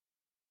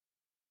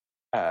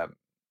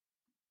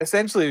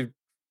 Essentially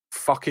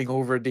fucking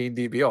over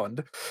D&D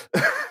Beyond,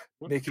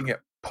 making it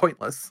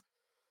pointless.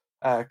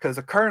 Because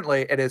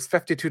currently it is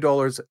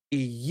 $52 a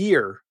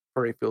year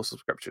for a full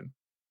subscription.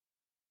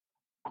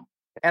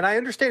 And I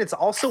understand it's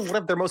also one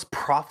of their most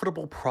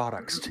profitable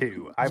products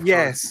too.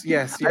 Yes.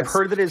 I've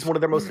heard that it is one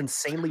of their most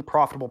insanely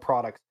profitable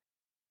products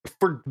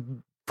for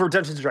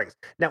Dungeons and Dragons.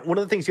 Now, one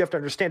of the things you have to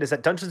understand is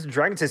that Dungeons and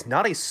Dragons is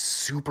not a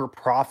super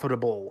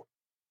profitable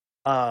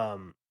IP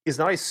for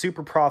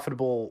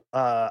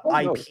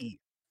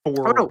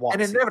WotC.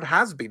 And it never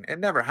has been. It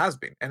never has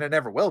been, and it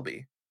never will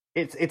be.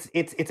 It's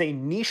a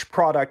niche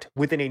product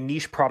within a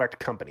niche product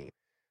company.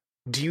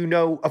 Do you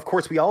know? Of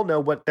course, we all know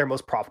what their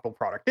most profitable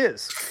product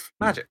is.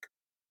 Magic.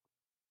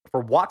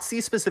 For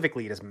WotC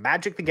specifically, it is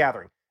Magic the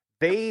Gathering.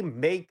 They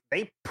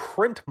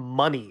print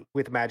money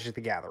with Magic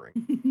the Gathering.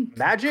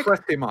 Magic,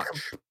 pretty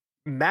much.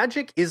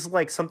 Magic is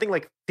like something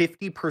like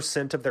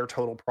 50% of their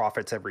total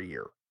profits every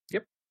year.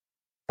 Yep.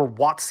 For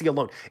WotC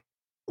alone,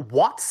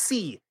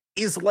 WotC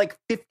is like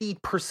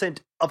 50%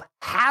 of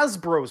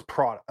Hasbro's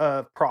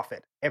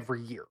profit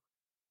every year.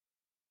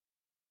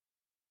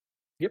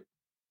 Yep.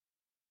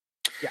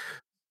 Yeah.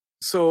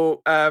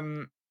 So,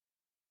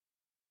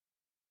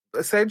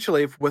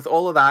 essentially, with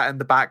all of that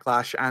and the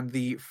backlash and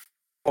the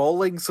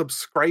falling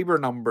subscriber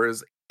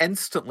numbers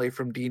instantly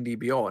from D&D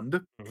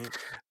Beyond,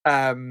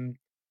 did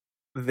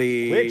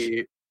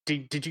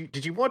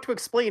you want to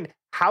explain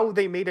how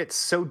they made it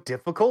so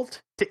difficult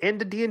to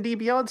end a D&D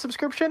Beyond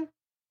subscription?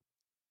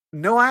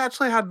 No, I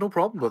actually had no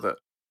problem with it.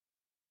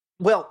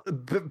 Well,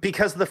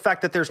 because of the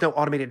fact that there's no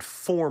automated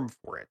form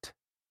for it.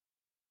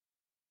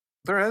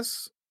 There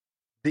is.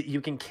 That you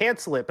can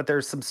cancel it, but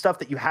there's some stuff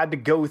that you had to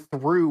go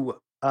through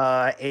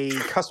a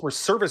customer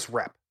service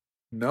rep.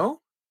 No?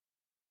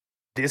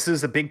 This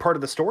is a big part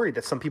of the story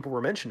that some people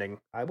were mentioning.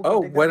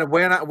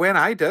 When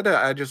I did it,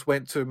 I just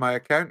went to my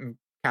account and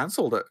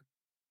canceled it.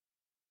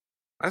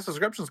 My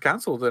subscription's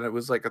canceled, and it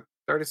was like a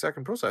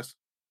 30-second process.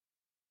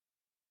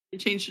 They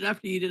changed it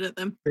after you did it,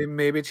 then. They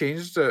maybe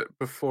changed it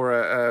before,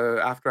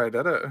 after I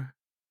did it,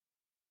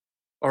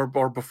 or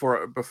before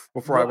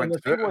I went to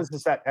do it. The thing was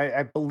that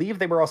I believe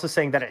they were also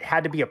saying that it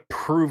had to be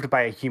approved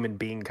by a human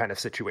being, kind of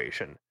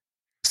situation.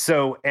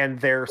 So, and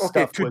their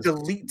stuff to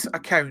delete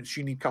accounts,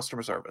 you need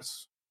customer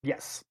service.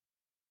 Yes.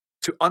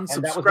 To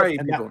unsubscribe,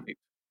 you don't need.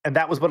 And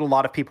that was what a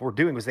lot of people were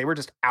doing, was they were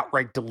just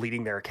outright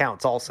deleting their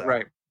accounts also.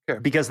 Right. Okay.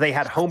 Because they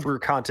had homebrew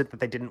content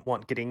that they didn't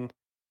want getting.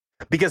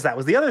 Because that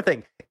was the other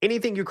thing.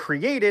 Anything you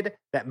created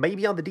that may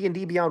be on the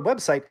D&D Beyond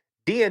website,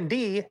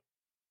 D&D,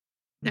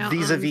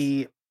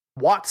 vis-a-vis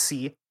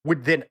WotC,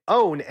 would then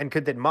own and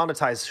could then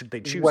monetize should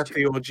they choose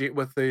to.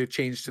 With the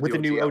change to with the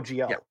new OGL.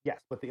 OGL. Yeah. Yes,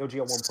 with the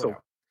OGL 1.0.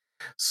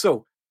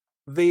 So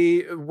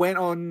they went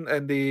on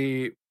and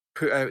they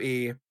put out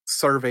a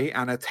survey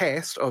and a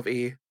test of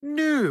a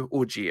new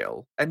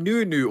OGL, the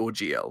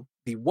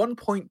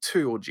 1.2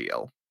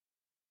 OGL.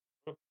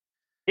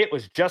 It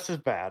was just as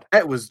bad.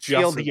 It was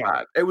just as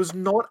bad. It was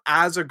not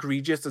as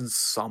egregious in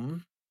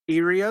some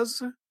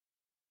areas,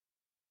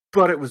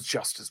 but it was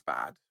just as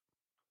bad.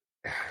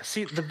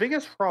 See, the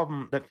biggest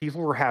problem that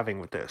people were having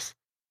with this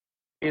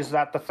is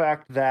that the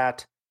fact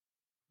that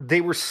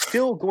they were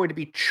still going to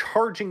be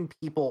charging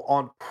people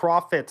on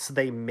profits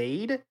they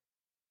made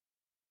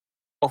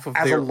off of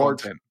their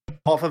content.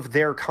 Off of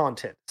their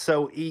content.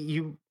 So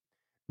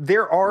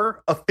there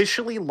are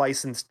officially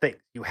licensed things.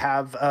 You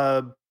have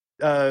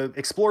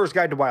Explorer's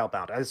Guide to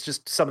Wildbound. It's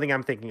just something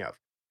I'm thinking of.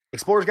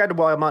 Explorer's Guide to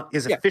Wildbound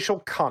is official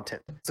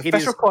content. It's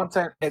official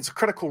content. It's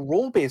Critical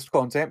Role-based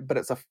content, but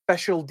it's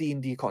official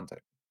D&D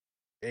content.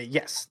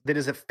 Yes, that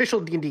is official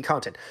D&D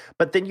content.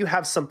 But then you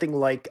have something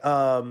like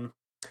the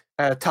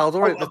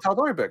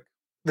Tal'Dorei book.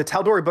 The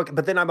Tal'Dorei book,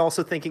 but then I'm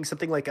also thinking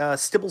something like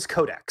Stibble's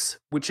Codex,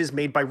 which is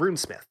made by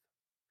RuneSmith,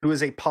 who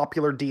is a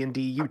popular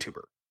D&D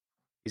YouTuber.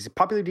 He's a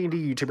popular D&D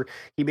YouTuber.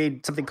 He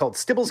made something called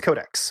Stibble's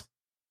Codex.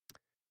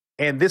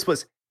 And this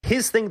was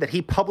his thing that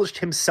he published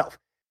himself.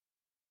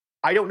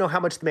 I don't know how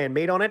much the man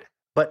made on it,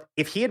 but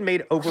if he had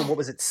made over, what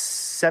was it,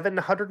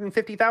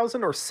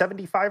 750,000 or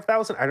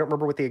 75,000? I don't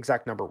remember what the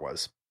exact number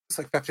was. It's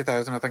like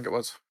 50,000, I think it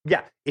was.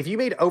 Yeah. If you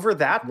made over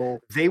that,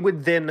 they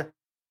would then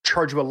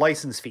charge you a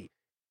license fee.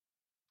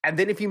 And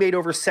then if you made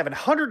over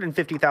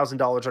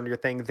 $750,000 on your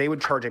thing, they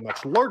would charge a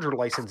much larger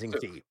licensing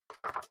fee.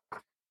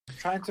 I'm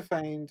trying to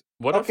find...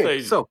 What if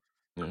they... So,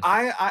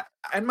 I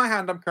in my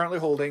hand, I'm currently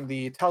holding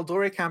the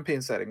Tal'Dorei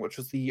campaign setting, which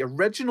was the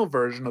original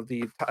version of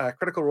the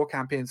Critical Role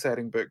campaign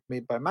setting book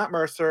made by Matt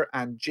Mercer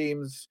and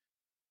James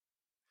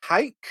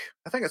Hike.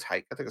 I think it's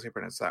Hike. I think that's how you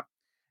pronounce that.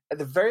 At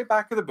the very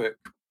back of the book,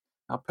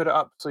 I'll put it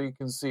up so you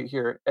can see it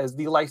here, is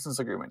the license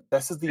agreement.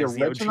 This is the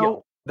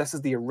original. This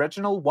is the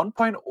original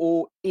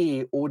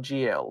 1.0A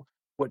OGL,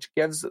 which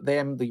gives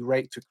them the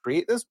right to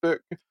create this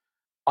book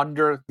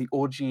under the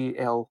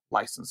OGL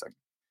licensing.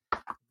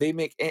 They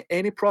make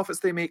any profits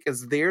they make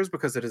is theirs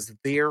because it is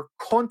their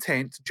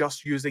content,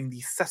 just using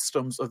the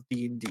systems of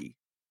D&D.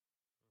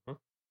 Mm-hmm.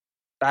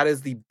 That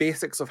is the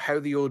basics of how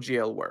the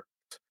OGL works.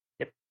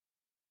 Yep.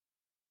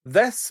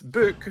 This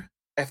book,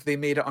 if they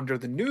made it under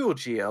the new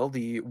OGL,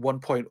 the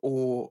 1.0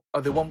 or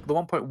the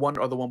 1.1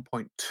 or the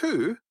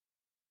 1.2,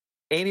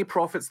 any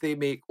profits they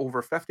make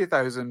over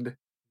 50,000,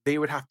 they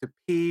would have to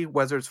pay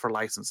Wizards for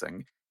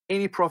licensing.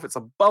 Any profits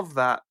above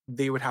that,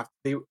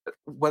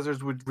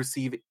 Wizards would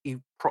receive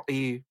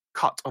a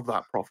cut of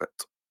that profit.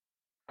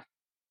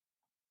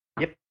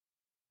 Yep.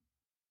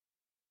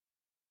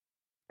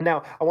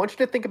 Now, I want you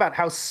to think about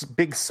how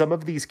big some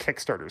of these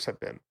Kickstarters have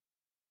been.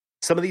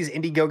 Some of these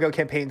Indiegogo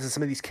campaigns and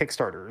some of these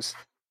Kickstarters,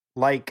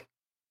 like,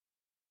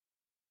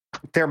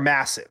 they're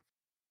massive.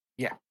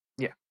 Yeah.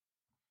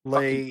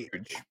 Like,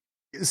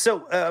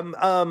 so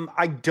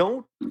I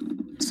don't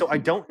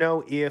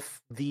know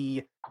if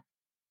the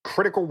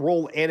Critical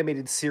Role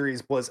animated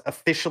series was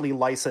officially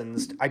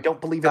licensed. I don't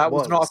believe that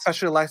was not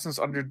officially licensed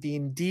under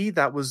D&D.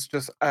 That was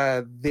just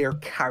their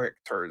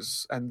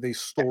characters and the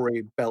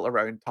story built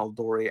around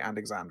Tal'Dorei and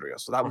Exandria.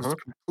 So that was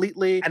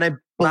completely. And I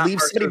believe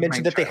somebody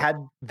mentioned that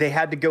they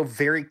had to go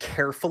very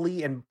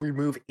carefully and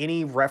remove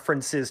any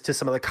references to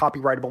some of the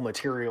copyrightable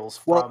materials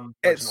from.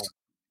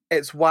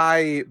 It's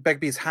why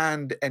Bigby's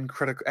hand in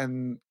Critical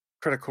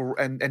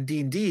and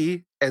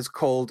D&D is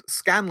called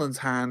Scanlan's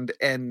hand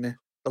in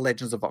The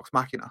Legends of Vox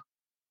Machina.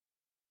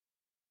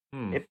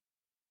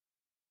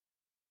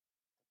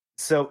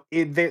 So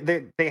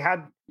they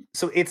had.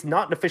 So it's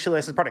not an officially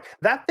licensed product.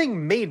 That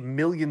thing made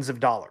millions of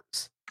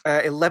dollars.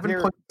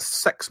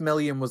 11.6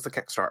 million was the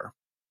Kickstarter.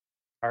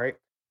 All right,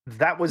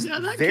 that was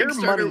that their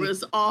Kickstarter money.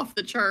 Was off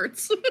the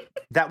charts.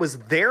 That was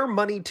their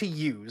money to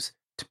use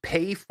to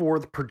pay for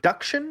the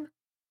production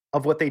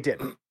of what they did.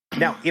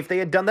 Now, if they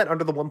had done that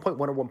under the 1.1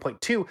 or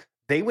 1.2,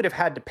 they would have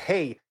had to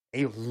pay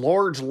a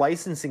large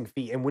licensing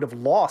fee and would have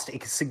lost a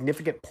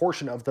significant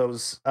portion of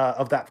those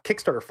of that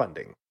Kickstarter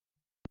funding.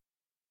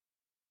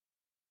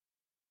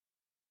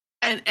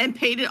 And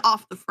paid it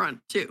off the front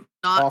too,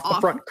 not off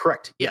the front.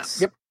 Correct. Yeah.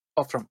 Yes. Yep.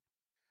 Off front.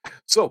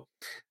 So,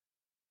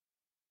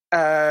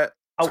 and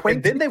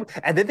then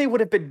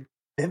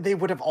they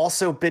would have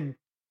also been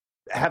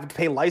having to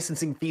pay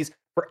licensing fees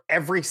for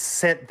every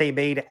cent they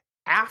made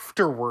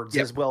afterwards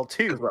as well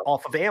too,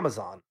 off of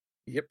Amazon.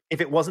 Yep.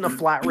 If it wasn't a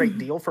flat rate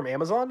deal from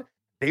Amazon,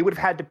 they would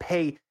have had to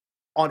pay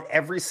on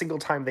every single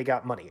time they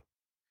got money.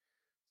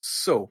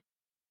 So,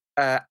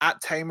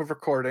 at time of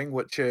recording,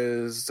 which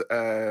is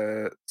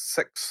 6:30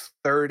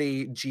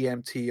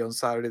 GMT on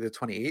Saturday the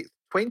 28th,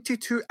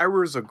 22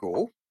 hours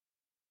ago,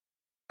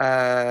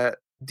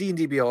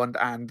 D&D Beyond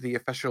and the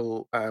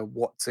official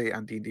WotC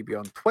and D&D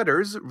Beyond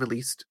Twitters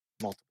released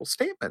multiple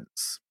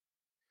statements.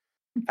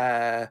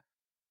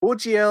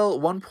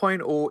 OGL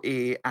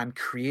 1.0A and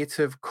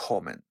Creative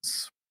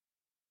Commons.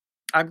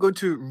 I'm going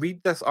to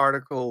read this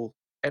article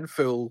in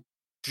full,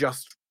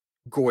 just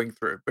going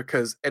through,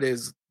 because it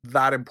is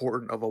that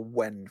important of a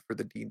win for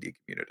the D&D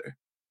community.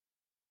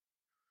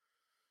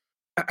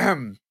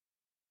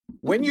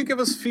 When you give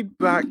us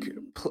feedback,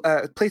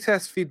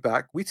 playtest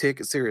feedback, we take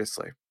it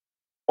seriously.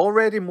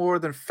 Already more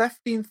than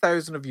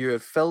 15,000 of you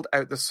have filled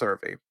out the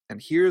survey,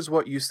 and here's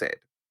what you said.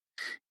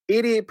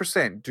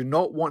 88% do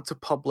not want to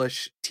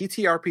publish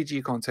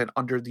TTRPG content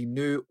under the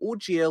new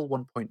OGL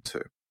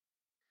 1.2.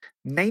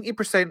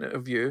 90%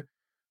 of you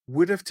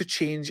would have to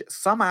change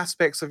some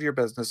aspects of your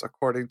business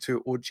according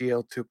to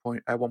OGL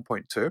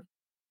 1.2.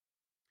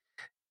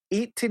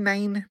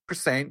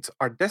 89%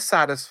 are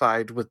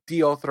dissatisfied with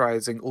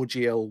deauthorizing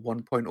OGL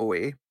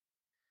 1.0A.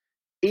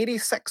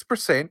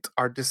 86%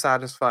 are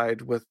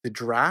dissatisfied with the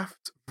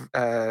draft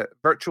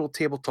virtual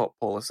tabletop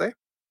policy.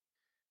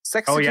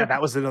 62,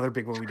 that was another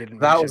big one we didn't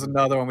mention. That was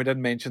another one. We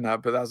didn't mention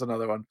that, but that's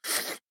another one.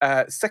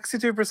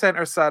 62%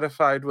 are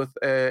satisfied with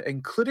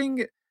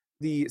including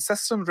the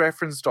Systems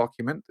Reference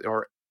Document,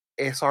 or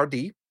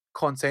SRD,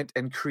 content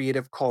in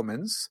Creative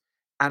Commons,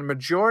 and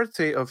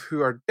majority of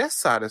who are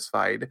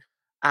dissatisfied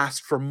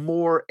asked for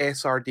more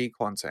SRD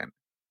content.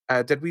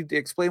 Did we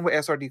explain what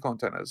SRD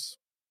content is?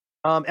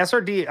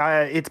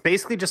 SRD, it's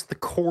basically just the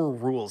core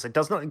rules. It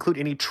does not include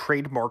any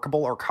trademarkable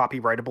or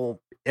copyrightable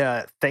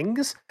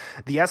things.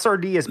 The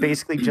SRD is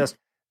basically just,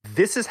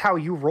 this is how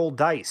you roll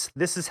dice.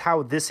 This is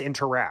how this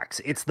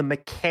interacts. It's the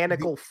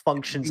mechanical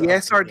functions. The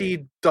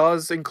SRD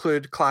does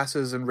include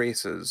classes and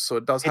races, so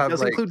it does have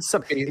include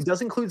some. It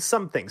does include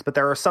some things, but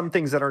there are some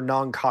things that are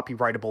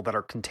non-copyrightable that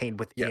are contained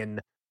within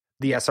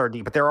the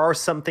SRD. But there are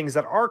some things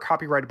that are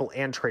copyrightable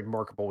and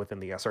trademarkable within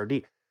the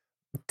SRD.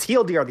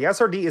 TLDR, the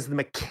SRD is the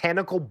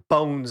mechanical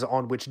bones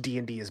on which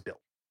D&D is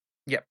built.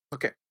 Yep.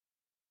 Okay.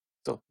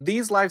 So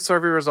these live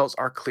survey results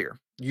are clear.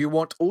 You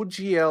want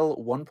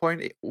OGL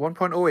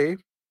 1.0A.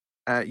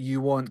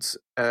 You want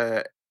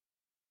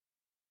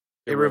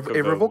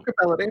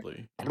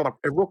irrevocability.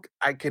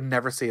 I can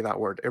never say that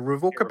word.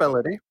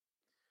 Irrevocability.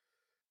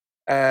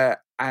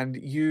 And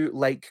you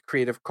like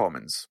Creative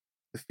Commons.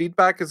 The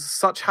feedback is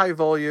such high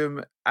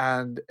volume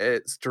and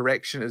its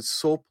direction is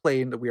so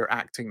plain that we are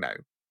acting now.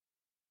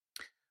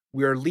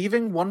 We are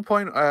leaving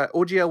OGL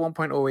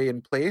 1.0A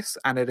in place,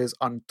 and it is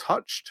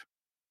untouched.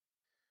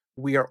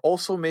 We are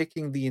also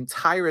making the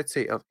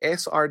entirety of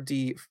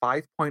SRD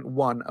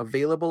 5.1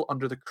 available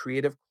under the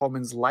Creative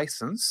Commons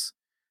license,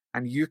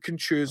 and you can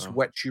choose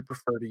which you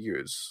prefer to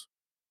use.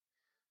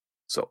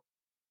 So,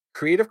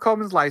 Creative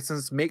Commons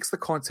license makes the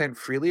content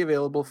freely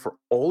available for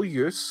all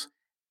use,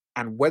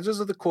 and Wizards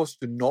of the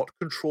Coast do not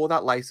control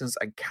that license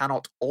and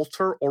cannot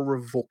alter or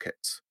revoke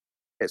it.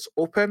 It's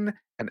open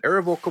and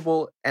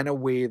irrevocable in a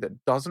way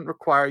that doesn't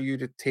require you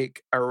to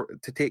take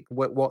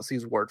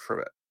WotC's word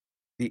for it.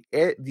 The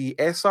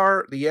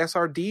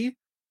SRD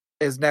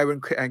is now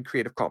in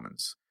Creative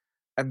Commons,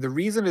 and the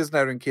reason it's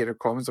now in Creative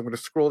Commons, I'm going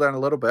to scroll down a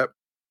little bit.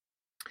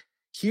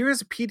 Here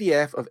is a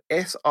PDF of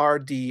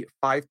SRD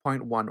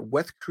 5.1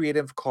 with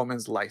Creative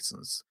Commons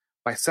license.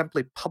 By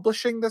simply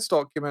publishing this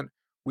document,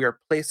 we are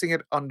placing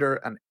it under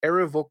an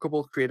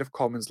irrevocable Creative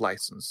Commons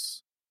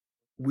license.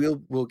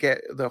 We'll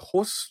get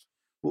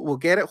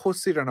it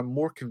hosted in a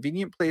more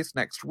convenient place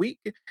next week.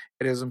 It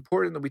is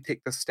important that we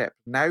take this step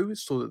now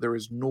so that there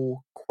is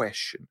no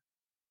question.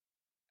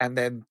 And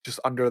then just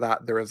under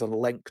that, there is a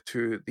link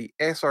to the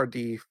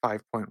SRD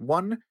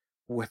 5.1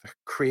 with a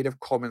Creative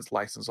Commons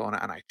license on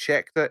it. And I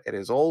checked it. It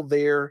is all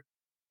there.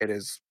 It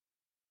is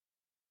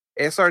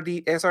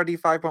SRD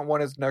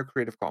 5.1 is now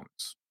Creative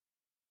Commons.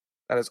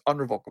 That is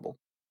unrevocable.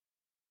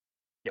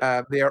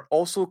 Yep. They are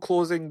also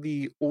closing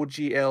the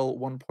OGL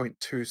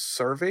 1.2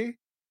 survey.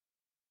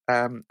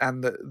 And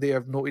they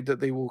have noted that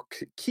they will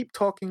keep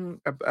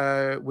talking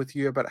with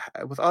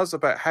us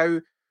about how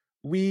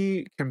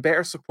we can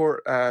better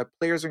support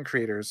players and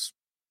creators.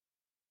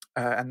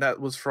 And that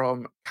was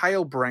from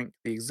Kyle Brink,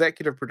 the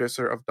executive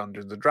producer of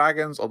Dungeons &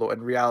 Dragons, although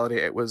in reality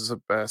it was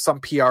some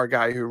PR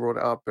guy who wrote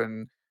it up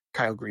and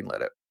Kyle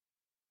greenlit it.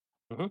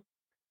 Mm-hmm.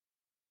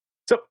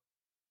 So,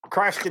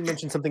 Crash did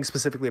mention something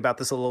specifically about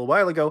this a little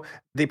while ago.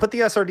 They put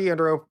the SRD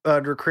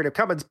under Creative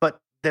Commons, but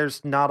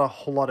there's not a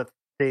whole lot of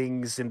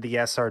things in the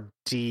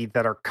SRD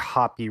that are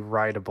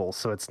copyrightable,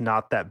 so it's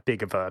not that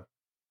big of a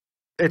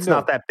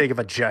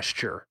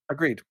gesture.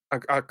 Agreed.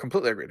 I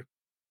completely agreed.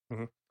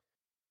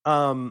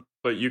 Mm-hmm.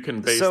 But you can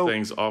base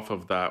things off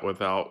of that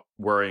without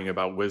worrying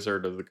about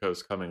Wizard of the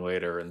Coast coming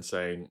later and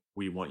saying,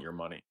 we want your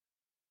money.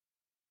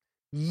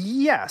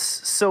 Yes.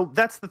 So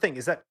that's the thing,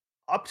 is that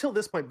up till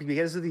this point,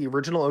 because of the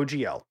original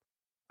OGL,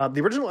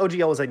 the original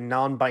OGL was a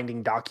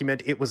non-binding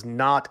document. It was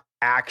not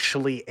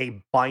actually a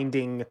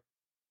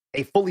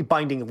fully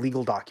binding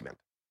legal document.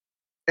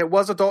 It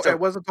was a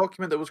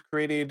document that was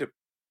created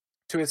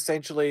to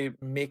essentially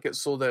make it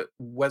so that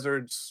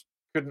Wizards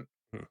couldn't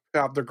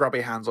have their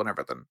grubby hands on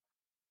everything.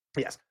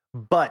 Yes,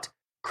 but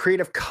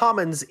Creative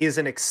Commons is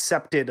an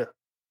accepted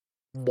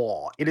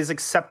law. It is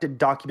accepted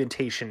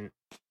documentation.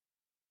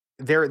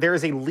 There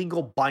is a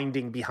legal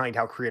binding behind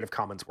how Creative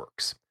Commons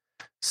works.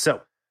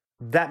 So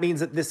that means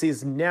that this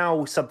is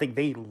now something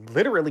they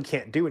literally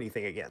can't do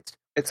anything against.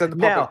 It's in the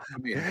public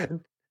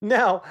domain.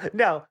 No,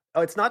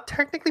 it's not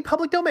technically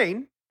public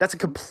domain. That's a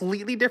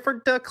completely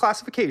different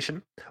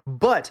classification.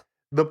 But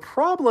the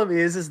problem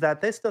is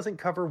that this doesn't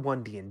cover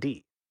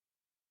 1D&D.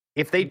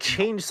 If they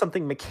change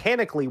something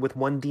mechanically with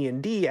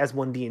 1D&D as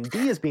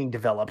 1D&D is being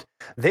developed,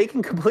 they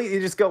can completely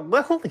just go,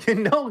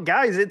 well,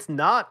 guys, it's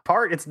not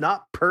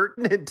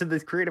pertinent to the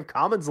Creative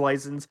Commons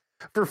license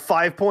for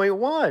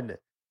 5.1.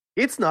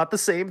 It's not the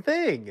same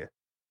thing.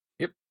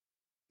 Yep.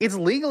 It's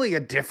legally a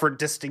different,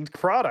 distinct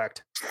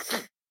product.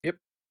 Yep.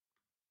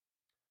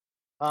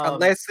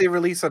 Unless they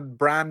release a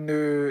brand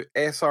new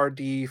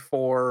SRD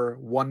for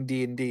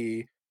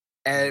 1D&D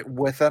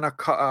within a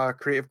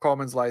Creative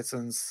Commons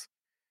license.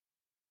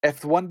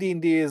 If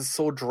 1D&D is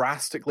so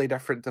drastically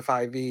different to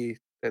 5e,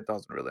 it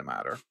doesn't really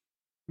matter.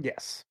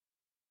 Yes.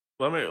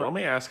 Let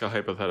me ask a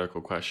hypothetical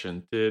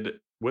question. Did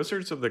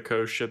Wizards of the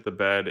Coast shit the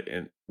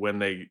bed when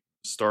they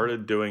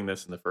started doing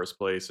this in the first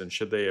place, and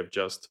should they have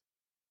just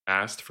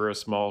asked for a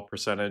small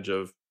percentage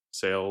of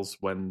sales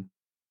when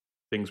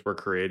things were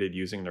created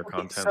using their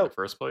content in the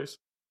first place?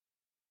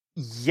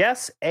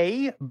 Yes,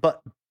 A,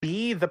 but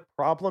B, the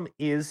problem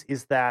is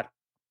that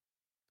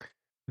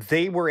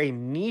They were a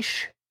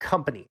niche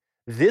company.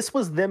 This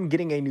was them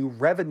getting a new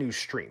revenue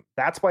stream.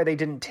 That's why they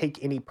didn't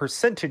take any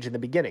percentage in the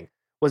beginning,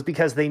 was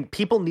because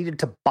people needed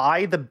to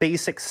buy the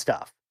basic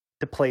stuff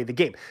to play the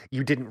game.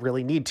 You didn't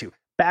really need to.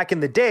 Back in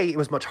the day, it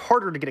was much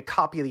harder to get a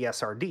copy of the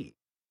SRD.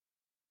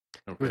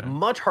 Okay. It was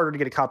much harder to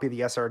get a copy of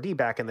the SRD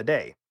back in the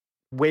day.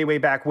 Way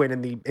back when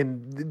in the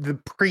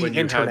pre-internet when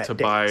you had to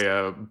days. Buy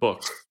a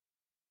book.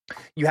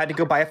 You had to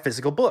go buy a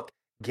physical book.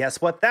 Guess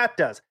what that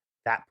does?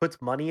 That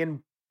puts money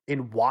in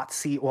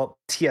WotC, well,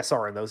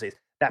 TSR in those days.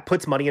 That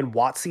puts money in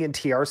WotC and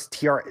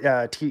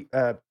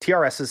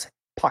TRS's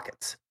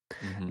pockets.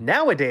 Mm-hmm.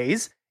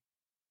 Nowadays,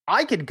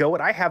 I could go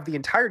and I have the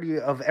entirety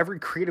of every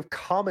Creative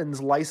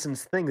Commons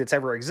licensed thing that's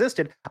ever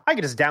existed. I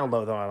could just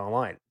download them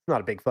online. It's not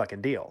a big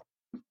fucking deal.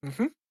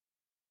 Mm-hmm.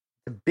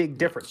 It's a big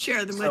difference.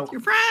 Share them with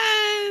your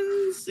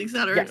friends,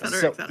 etc.,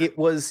 etc., etc. It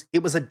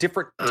was a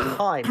different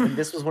time, and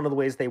this was one of the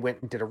ways they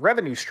went and did a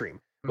revenue stream,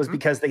 was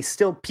because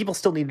people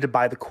still needed to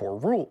buy the core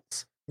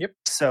rules. Yep.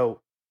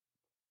 So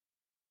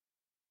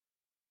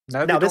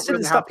now this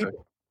didn't stop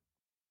people.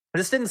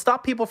 This didn't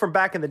stop people from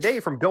back in the day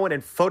from going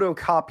and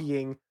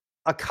photocopying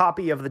a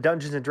copy of the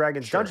Dungeons and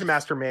Dragons Dungeon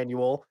Master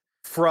Manual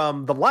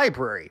from the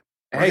library,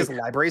 because the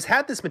libraries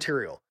had this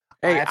material.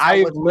 Hey,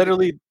 I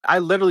literally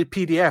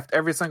PDF'd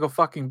every single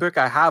fucking book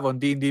I have on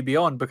D&D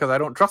Beyond because I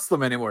don't trust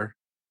them anymore.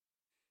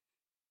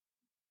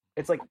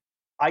 It's like,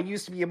 I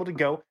used to be able to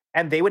go,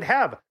 and they would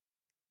have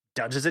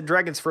Dungeons and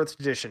Dragons 1st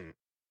edition.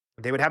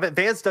 They would have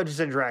Advanced Dungeons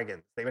and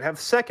Dragons. They would have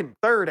 2nd,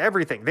 3rd,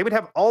 everything. They would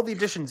have all the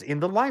editions in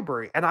the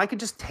library, and I could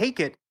just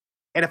take it,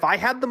 and if I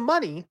had the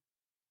money,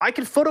 I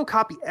could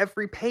photocopy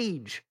every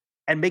page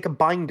and make a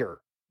binder,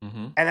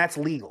 and that's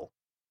legal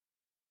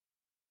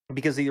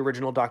because of the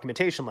original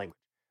documentation language.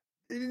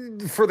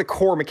 For the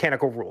core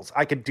mechanical rules,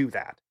 I could do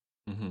that.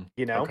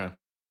 You know? Okay.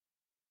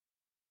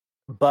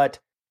 But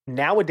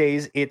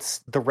nowadays,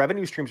 the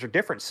revenue streams are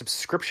different.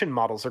 Subscription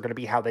models are going to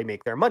be how they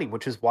make their money,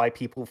 which is why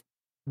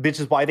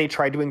they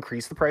tried to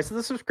increase the price of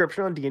the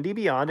subscription on D&D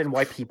Beyond, and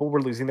why people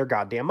were losing their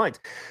goddamn minds.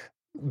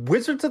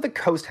 Wizards of the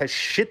Coast has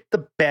shit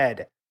the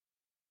bed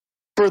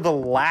for the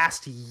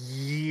last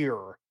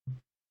year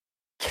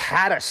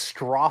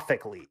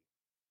catastrophically.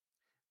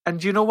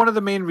 And you know, one of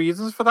the main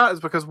reasons for that is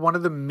because one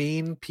of the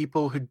main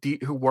people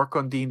who work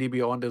on D&D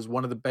Beyond is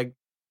one of the big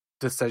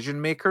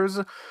decision makers,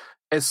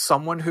 is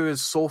someone who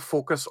is so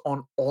focused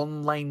on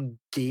online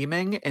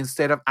gaming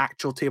instead of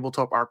actual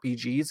tabletop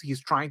RPGs. He's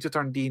trying to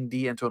turn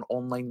D&D into an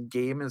online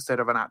game instead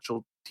of an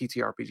actual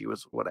TTRPG,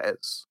 was what it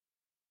is.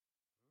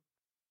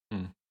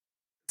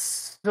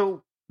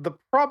 So the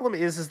problem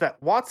is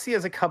that WotC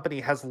as a company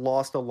has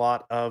lost a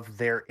lot of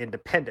their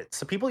independence.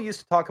 So people used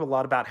to talk a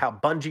lot about how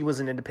Bungie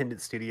was an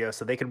independent studio,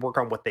 so they could work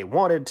on what they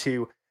wanted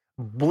to.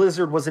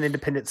 Blizzard was an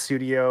independent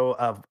studio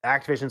of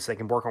Activision, so they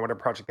can work on whatever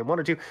project they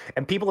wanted to.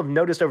 And people have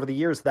noticed over the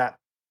years that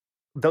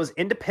those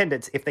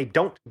independents, if they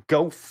don't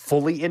go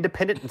fully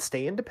independent and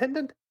stay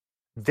independent,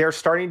 they're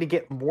starting to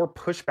get more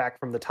pushback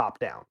from the top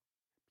down.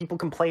 People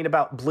complain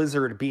about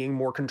Blizzard being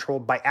more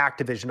controlled by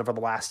Activision over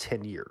the last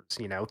 10 years,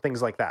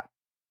 things like that.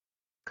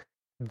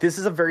 This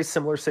is a very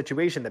similar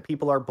situation, that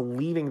people are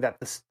believing that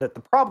the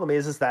problem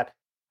is that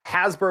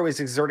Hasbro is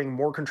exerting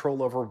more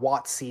control over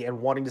WotC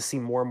and wanting to see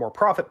more and more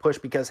profit push,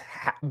 because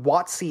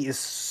WotC is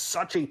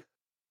such a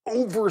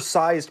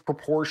oversized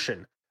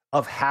proportion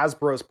of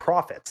Hasbro's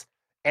profits.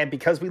 And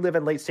because we live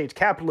in late stage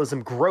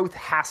capitalism, growth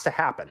has to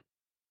happen.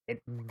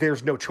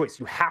 There's no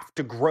choice. You have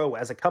to grow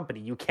as a company.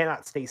 You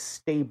cannot stay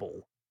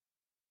stable,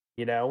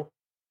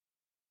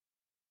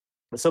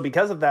 So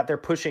because of that, they're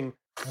pushing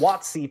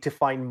WotC to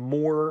find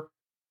more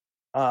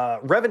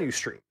revenue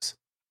streams.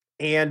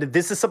 And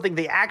this is something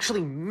they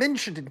actually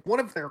mentioned in one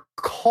of their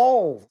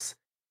calls,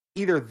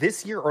 either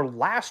this year or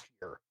last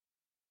year.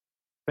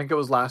 I think it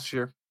was last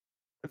year.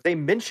 They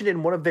mentioned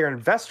in one of their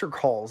investor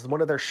calls,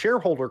 one of their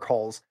shareholder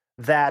calls,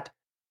 that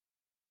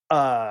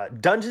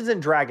Dungeons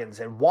and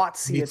Dragons and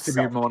WotC needs to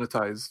be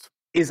monetized.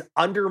 Is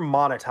under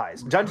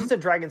monetized. Dungeons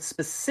and Dragons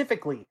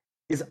specifically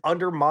is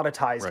under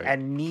monetized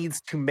and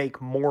needs to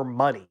make more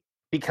money,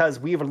 because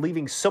we are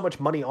leaving so much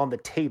money on the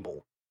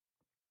table.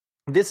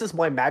 This is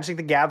why Magic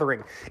the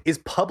Gathering is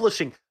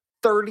publishing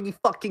 30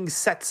 fucking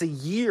sets a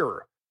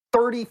year,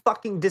 30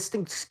 fucking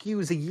distinct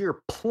SKUs a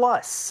year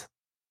plus.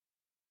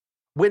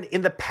 When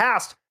in the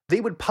past,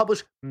 they would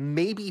publish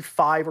maybe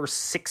 5 or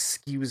 6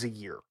 SKUs a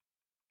year.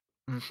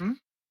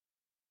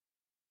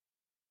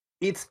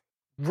 It's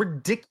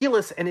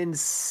ridiculous and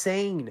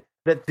insane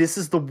that this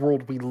is the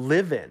world we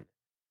live in.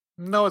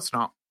 No, it's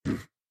not.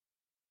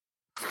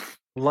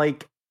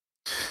 Like,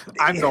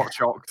 I'm not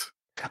shocked.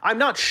 I'm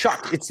not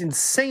shocked. It's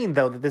insane,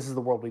 though, that this is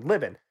the world we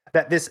live in.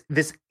 That this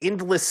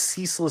endless,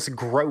 ceaseless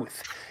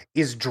growth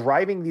is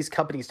driving these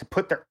companies to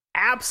put their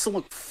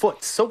absolute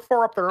foot so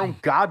far up their own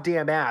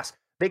goddamn ass,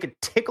 they could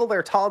tickle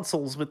their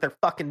tonsils with their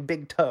fucking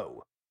big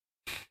toe.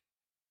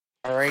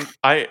 All right?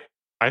 I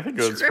think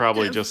it was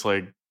probably just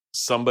like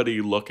somebody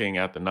looking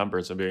at the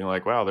numbers and being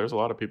like, wow, there's a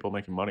lot of people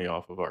making money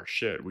off of our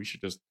shit. We should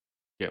just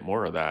get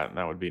more of that, and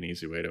that would be an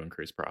easy way to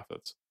increase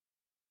profits.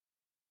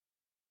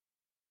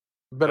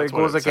 But it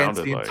goes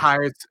against the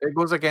entire. It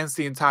goes against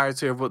the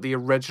entirety of what the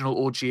original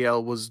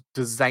OGL was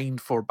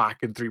designed for back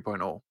in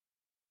 3.0.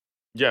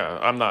 Yeah,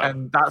 I'm not.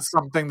 And that's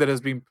something that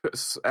has been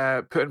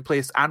put in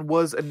place and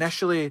was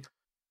initially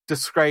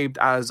described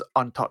as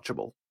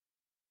untouchable.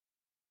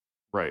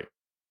 Right.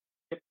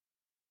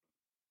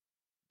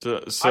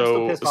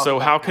 So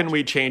how can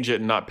we change it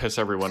and not piss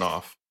everyone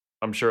off?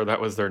 I'm sure that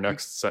was their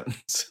next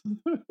sentence.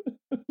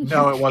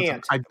 No, it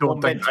wasn't. I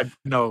don't think.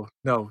 No.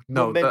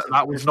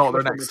 That was not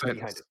their next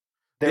sentence.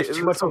 There's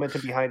too much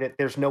momentum behind it.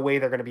 There's no way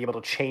they're going to be able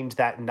to change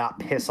that and not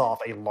piss off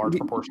a large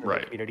proportion of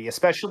the community,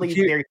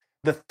 especially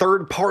the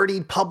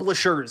third-party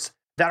publishers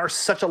that are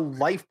such a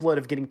lifeblood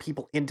of getting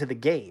people into the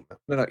game.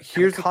 No.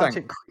 Here's the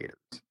content creators.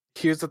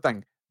 Here's the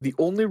thing. The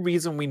only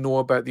reason we know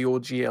about the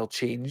OGL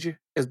change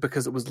is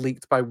because it was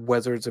leaked by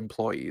Wizards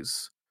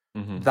employees.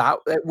 Mm-hmm. That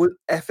it would,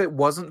 if it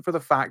wasn't for the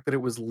fact that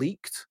it was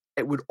leaked,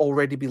 it would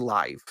already be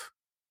live.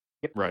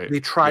 Yep. Right. They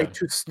tried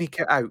to sneak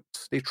it out.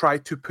 They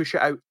tried to push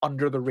it out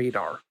under the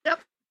radar. Yep.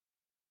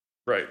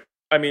 Right.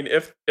 I mean,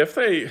 if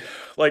they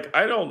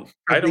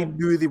They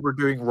knew they were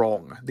doing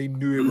wrong. They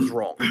knew it was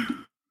wrong.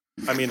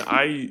 I mean,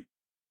 I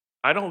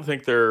don't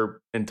think they're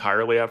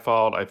entirely at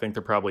fault. I think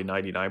they're probably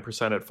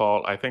 99% at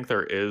fault. I think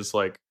there is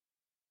like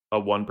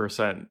a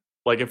 1%.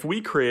 Like if we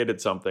created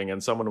something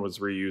and someone was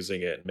reusing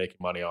it and making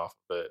money off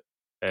of it,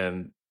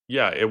 and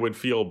yeah, it would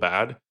feel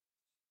bad.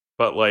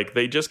 But like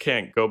they just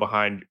can't go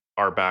behind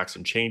our backs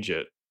and change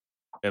it.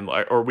 And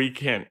or we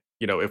can't,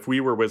 if we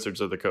were Wizards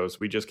of the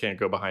Coast, we just can't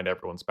go behind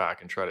everyone's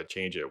back and try to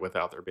change it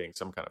without there being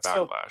some kind of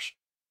backlash.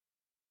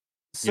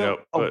 Go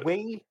ahead.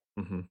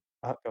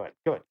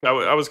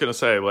 I was going to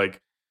say, like,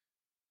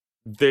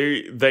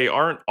 they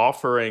aren't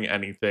offering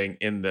anything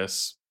in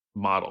this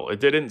model. It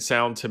didn't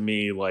sound to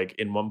me like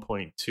in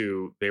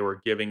 1.2 they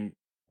were giving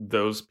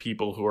those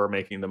people who are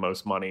making the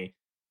most money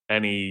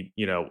any,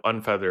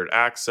 unfeathered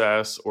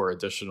access or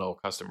additional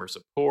customer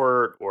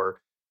support,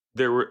 or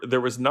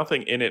there was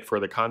nothing in it for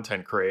the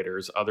content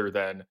creators other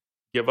than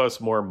give us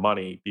more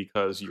money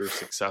because you're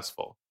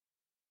successful,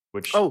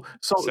 which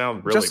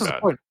sounds really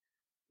bad.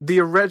 The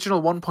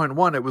original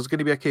 1.1, it was going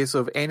to be a case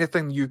of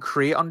anything you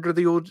create under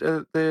the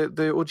OGL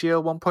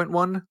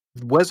 1.1,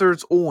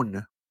 Wizards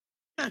own.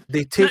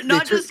 They take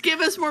not just give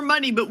us more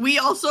money, but we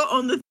also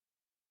own the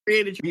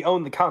created. We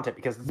own the content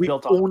because it's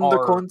built on our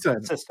the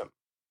content system.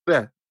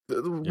 Yeah,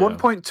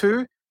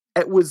 1.2,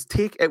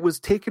 it was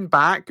taken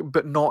back,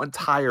 but not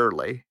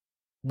entirely.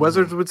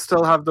 Wizards would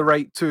still have the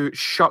right to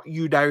shut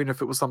you down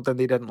if it was something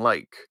they didn't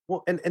like.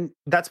 Well, and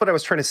that's what I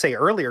was trying to say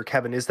earlier,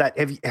 Kevin, is that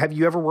have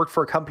you ever worked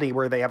for a company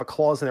where they have a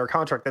clause in their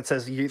contract that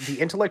says the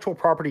intellectual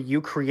property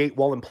you create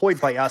while employed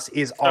by us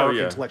is our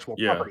intellectual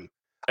property?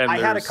 And I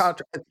had a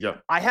contract.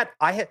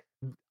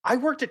 I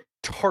worked at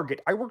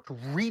Target. I worked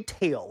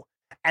retail,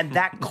 and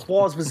that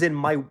clause was in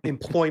my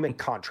employment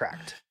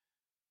contract.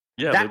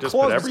 Yeah, that they just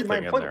clause put was in my everything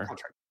in employment there.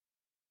 contract.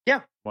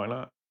 Yeah. Why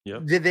not? Yeah.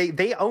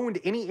 They owned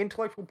any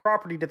intellectual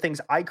property to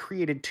things I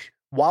created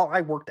while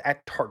I worked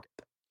at Target.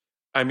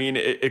 I mean,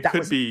 it that could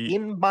was be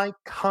in my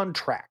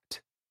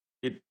contract.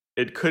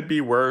 It could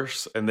be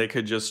worse, and they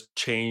could just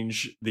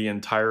change the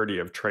entirety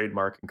of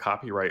trademark and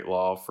copyright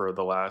law for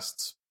the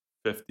last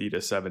 50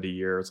 to 70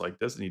 years, like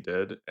Disney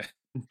did,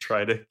 and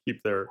try to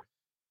keep their,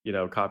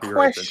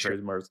 copyrights and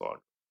trademarks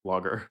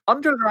longer.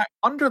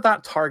 Under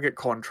that Target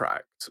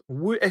contract,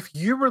 if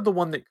you were the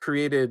one that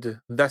created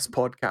this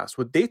podcast,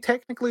 would they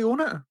technically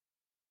own it?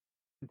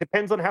 It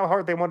depends on how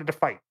hard they wanted to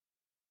fight.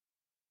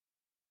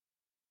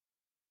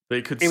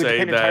 They could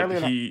say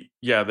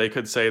that they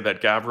could say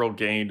that Gavril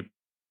gained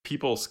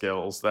people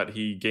skills that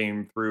he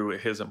gained through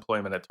his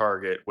employment at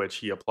Target, which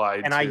he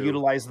applied and I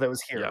utilized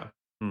those here. Yeah.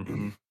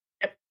 Mm-hmm.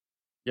 Yep.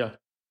 Yeah.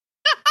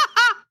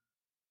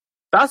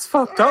 That's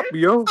fucked up,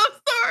 yo. I'm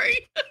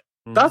sorry.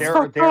 That's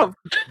fucked up.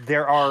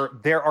 There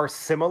are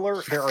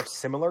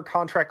similar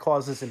contract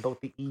clauses in both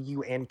the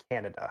EU and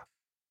Canada.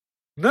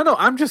 No,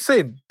 I'm just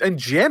saying in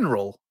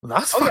general.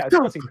 That's fucked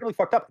up. It's incredibly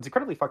fucked up. It's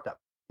incredibly fucked up.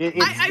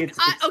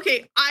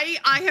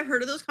 I have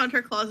heard of those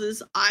contract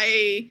clauses.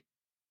 I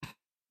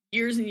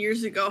years and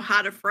years ago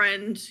had a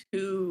friend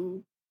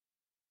who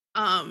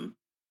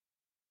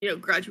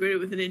graduated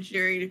with an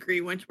engineering degree,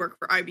 went to work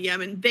for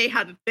IBM, and they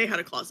had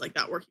a clause like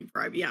that working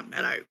for IBM.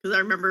 And because I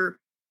remember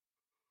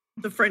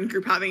the friend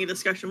group having a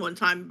discussion one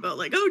time about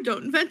like, oh,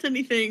 don't invent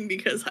anything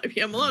because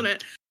IBM will own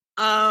it.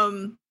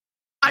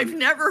 I've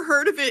never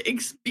heard of it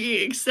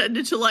being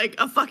extended to like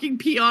a fucking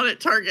peon at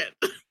Target.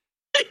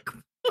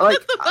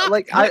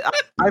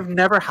 I've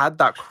never had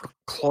that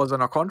clause in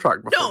a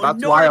contract before.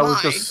 That's why I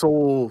was just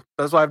so.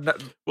 That's why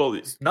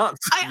it's nuts.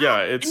 I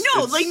know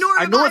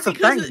it's a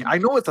thing. I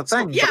know it's a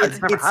thing. Yeah,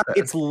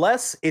 it's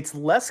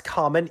less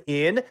common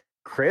in,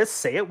 Chris,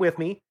 say it with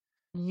me,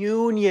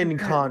 union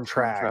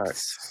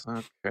contracts.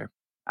 Okay.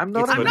 I'm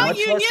not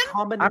union.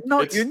 I'm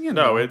not union.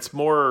 No, it's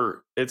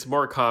more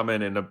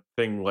common in a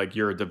thing like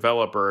you're a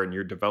developer and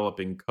you're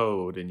developing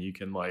code and you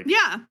can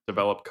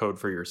develop code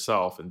for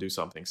yourself and do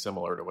something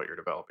similar to what you're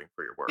developing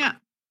for your work. Yeah.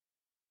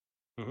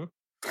 Mm-hmm.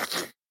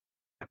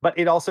 But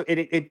it also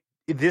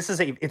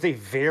it's a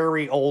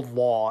very old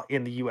law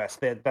in the U.S.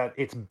 that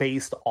it's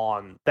based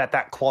on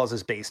that clause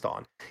is based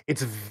on.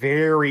 It's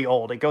very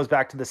old. It goes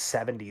back to the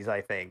 70s,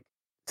 I think,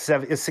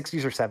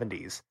 60s or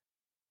 70s,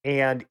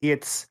 and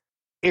it's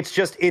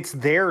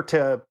there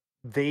to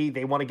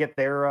they want to get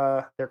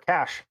their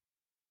cash.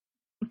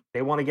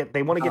 They want to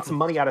get some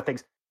money out of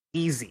things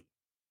easy.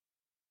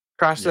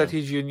 Crash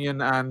Cities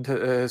Union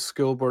and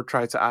school board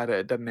tried to add it.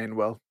 It didn't end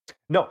well.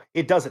 No,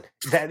 it doesn't.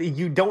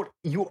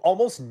 You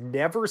almost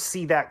never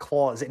see that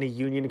clause in a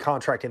union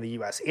contract in the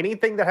US.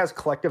 Anything that has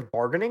collective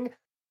bargaining,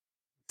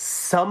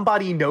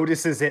 somebody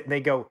notices it and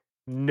they go,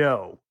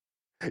 no,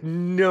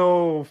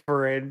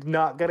 friend,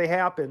 not gonna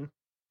happen.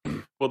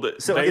 Well,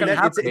 it's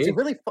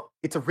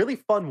a really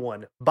fun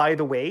one, by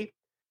the way.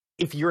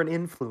 If you're an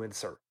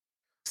influencer,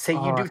 say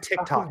you do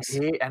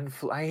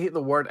TikToks. I hate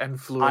the word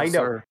influencer. I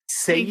know.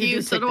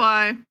 So do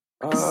I.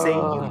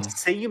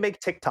 Say you make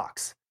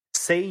TikToks.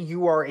 Say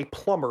you are a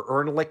plumber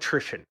or an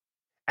electrician,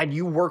 and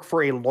you work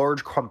for a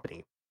large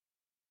company.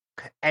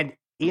 And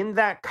in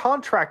that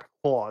contract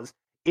clause,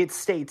 it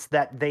states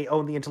that they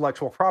own the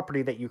intellectual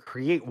property that you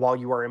create while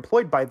you are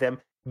employed by them,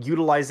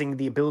 utilizing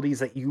the abilities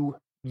that you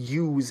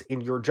use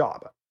in your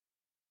job.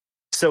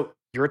 So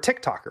you're a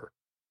TikToker.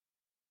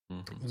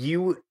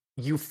 Mm-hmm.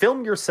 You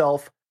film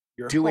yourself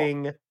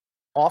doing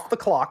off the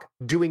clock,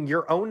 doing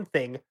your own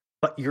thing,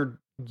 but you're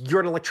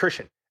an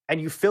electrician,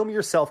 and you film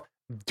yourself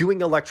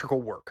doing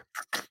electrical work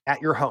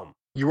at your home.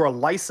 You are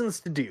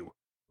licensed to do,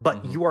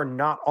 but you are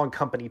not on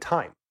company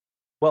time.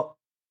 Well,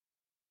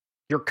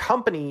 your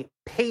company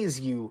pays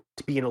you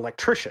to be an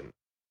electrician.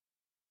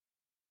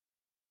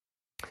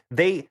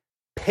 They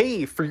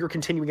pay for your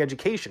continuing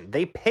education.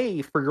 They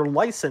pay for your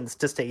license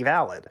to stay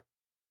valid.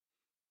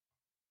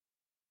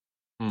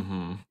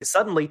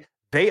 Suddenly,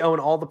 they own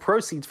all the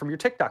proceeds from your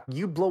TikTok.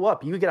 You blow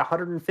up. You get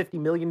 150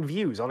 million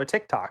views on a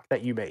TikTok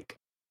that you make.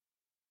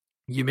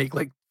 You make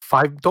like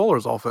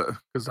 $5 off it,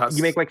 because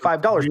you make like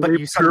 $5, but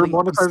you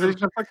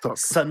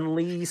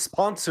suddenly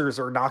sponsors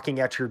are knocking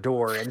at your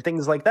door and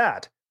things like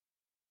that.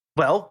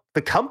 Well,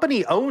 the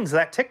company owns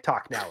that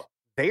TikTok now.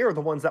 They are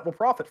the ones that will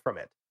profit from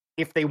it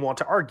if they want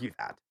to argue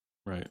that.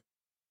 Right.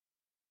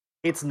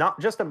 It's not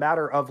just a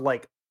matter of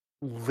like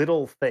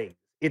little things.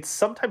 It's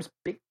sometimes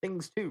big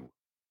things too.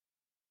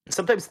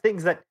 Sometimes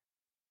things that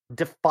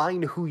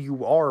define who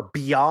you are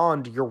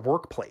beyond your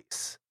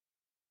workplace.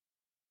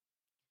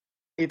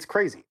 It's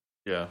crazy.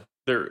 Yeah.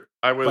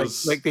 I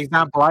was like the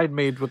example I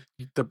made with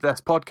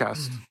this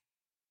podcast.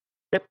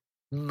 Yep.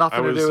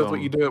 Nothing to do with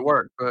what you do at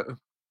work, but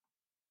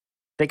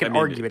they can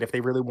argue it if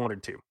they really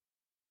wanted to.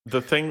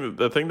 The thing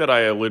that I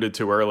alluded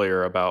to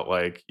earlier about,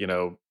 like, you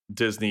know,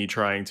 Disney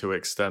trying to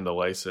extend the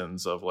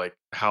license of like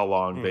how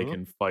long they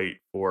can fight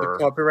for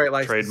the copyright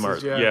licenses,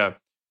 trademarks. Yeah.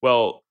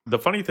 Well, the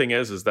funny thing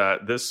is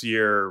that this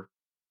year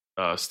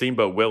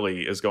Steamboat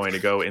Willie is going to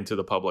go into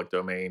the public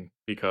domain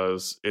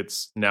because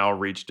it's now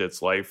reached its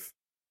life.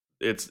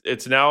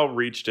 It's now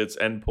reached its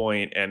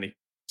endpoint, and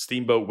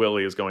Steamboat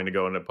Willie is going to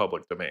go into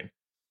public domain.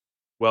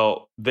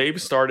 Well,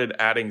 they've started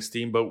adding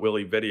Steamboat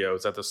Willie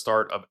videos at the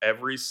start of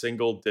every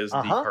single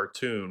Disney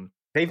cartoon.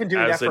 They've been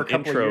doing as that for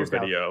an intro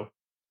video,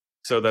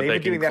 so that they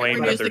can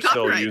claim that they're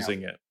still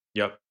using it.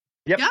 Yep.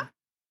 Yeah.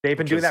 They've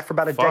been doing that for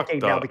about a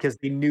decade now because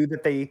they knew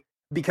that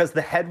because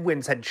the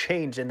headwinds had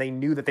changed and they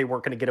knew that they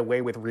weren't going to get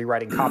away with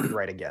rewriting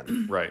copyright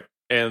again. Right.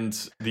 And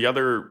the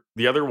other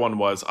one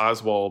was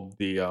Oswald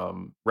the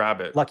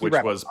Rabbit, Lucky which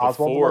Rabbit. was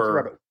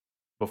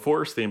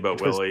before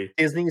Steamboat Willie.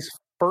 Disney's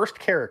first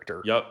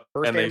character. Yep.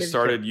 And they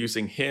started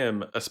using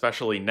him,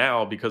 especially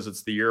now because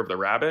it's the year of the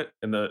rabbit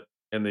in the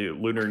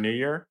Lunar New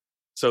Year.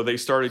 So they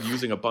started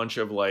using a bunch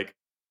of like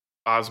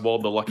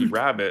Oswald the Lucky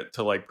Rabbit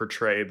to like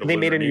portray the. They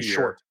made a new year.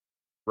 short.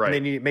 Right.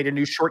 And they made a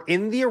new short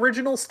in the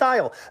original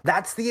style.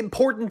 That's the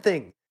important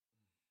thing.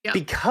 Yep.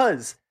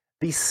 Because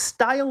the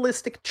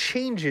stylistic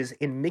changes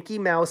in Mickey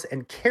Mouse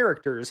and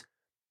characters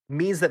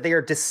means that they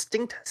are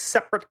distinct,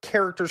 separate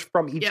characters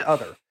from each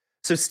other.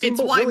 So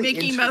Steamboat Willie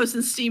Mickey Mouse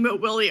and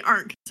Steamboat Willie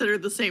aren't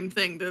considered the same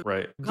thing.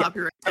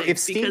 Copyright if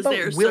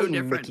Steamboat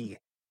Willie Mickey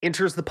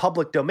enters the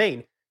public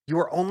domain, you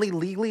are only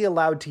legally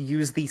allowed to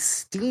use the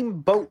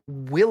Steamboat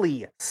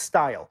Willie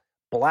style,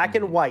 black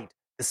and white.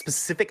 The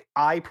specific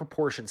eye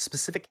proportion,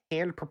 specific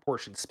hand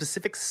proportion,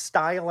 specific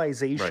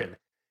stylization. Right.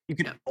 You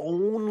can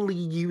only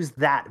use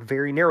that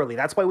very narrowly.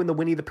 That's why when the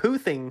Winnie the Pooh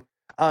thing,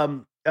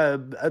 the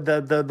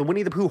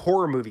Winnie the Pooh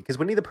horror movie, because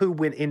Winnie the Pooh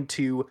went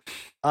into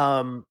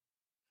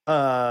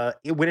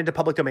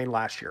public domain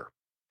last year.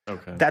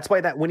 Okay. That's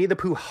why that Winnie the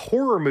Pooh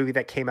horror movie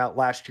that came out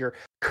last year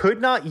could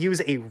not use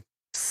a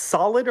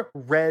solid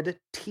red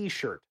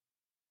T-shirt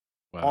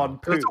on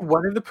Pooh. It's a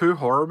Winnie the Pooh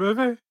horror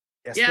movie?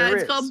 Yes,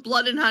 it's called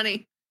Blood and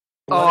Honey.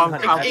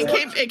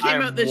 It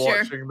came out this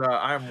year. It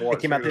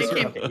came out this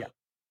year. Okay, yeah.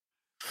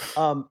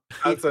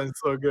 That sounds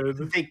so good.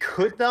 They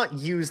could not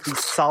use the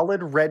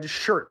solid red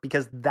shirt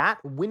because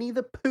that Winnie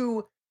the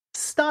Pooh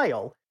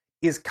style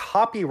is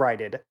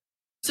copyrighted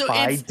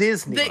by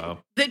Disney.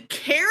 The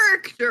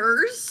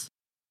characters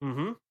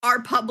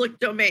are public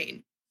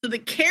domain. So the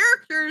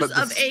characters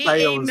of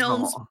A.A.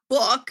 Milne's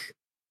book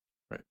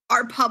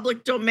are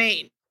public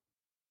domain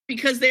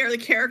because they are the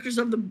characters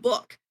of the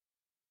book.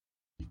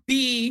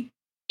 The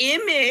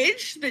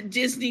image that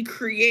Disney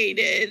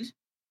created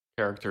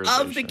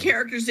of the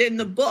characters in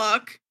the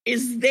book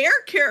is their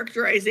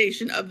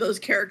characterization of those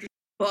characters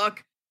in the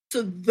book.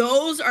 So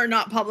those are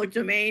not public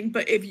domain.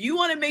 But if you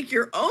want to make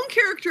your own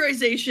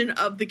characterization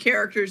of the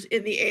characters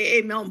in the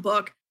A.A. Milne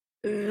book,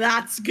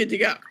 that's good to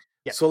go.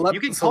 Yeah. So you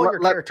can call your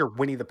character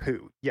Winnie the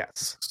Pooh.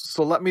 Yes.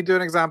 So let me do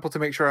an example to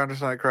make sure I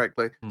understand it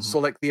correctly. Mm-hmm. So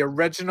like the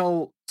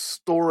original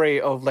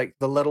story of like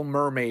The Little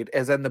Mermaid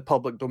is in the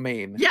public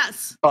domain.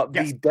 Yes. But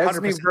the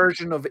Disney 100%.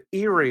 Version of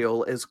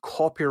Ariel is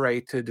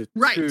copyrighted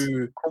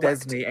to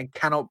Disney and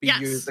cannot be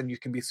used, and you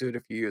can be sued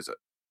if you use it.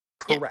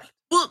 Correct.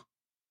 Yeah. Well,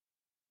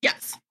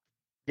 yes.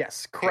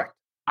 Yes, correct.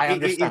 I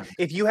understand.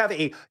 If you have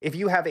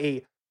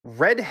a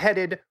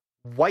red-headed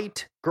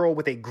white girl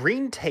with a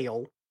green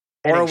tail,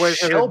 or a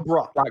shell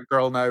bra, that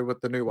girl now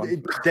with the new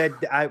one.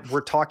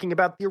 We're talking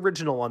about the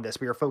original on this.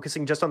 We are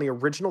focusing just on the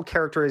original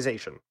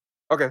characterization.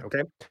 Okay.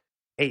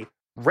 A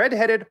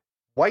red-headed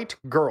white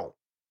girl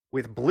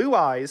with blue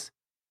eyes,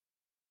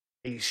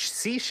 a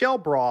seashell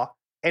bra,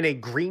 and a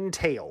green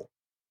tail.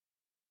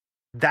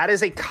 That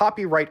is a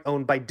copyright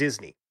owned by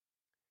Disney.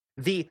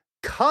 The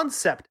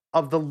concept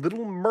of The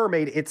Little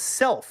Mermaid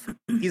itself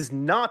is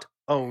not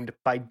owned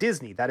by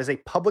Disney. That is a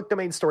public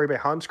domain story by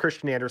Hans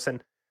Christian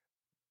Andersen.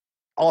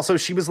 Also,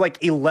 she was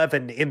like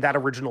 11 in that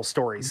original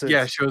story. So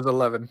yeah, she was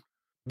 11.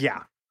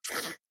 Yeah.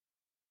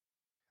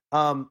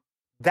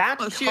 That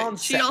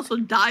concept, she also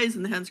dies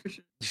in the Hans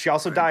Christian. She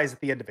also dies at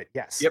the end of it.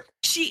 Yes. Yep.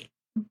 She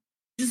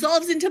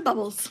dissolves into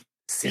bubbles.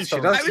 Yes, she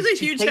does. I was a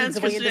huge Hans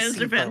Christian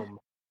Andersen fan.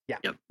 Yeah.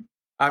 Yep.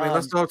 I mean,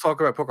 let's not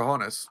talk about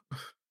Pocahontas.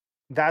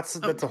 That's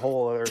a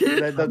whole other.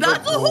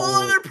 That's a whole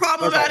other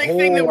problematic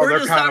thing that we're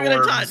just not going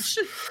to touch.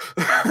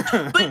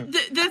 But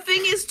the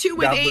thing is too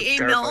with A.A.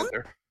 Milne.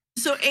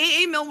 So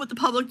A.A. Milne with the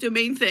public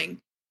domain thing,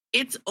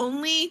 it's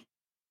only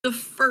the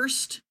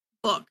first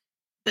book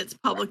that's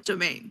public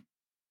domain.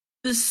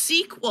 The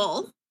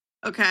sequel,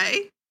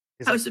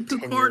 House of Pooh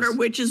Corner,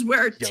 which is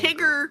where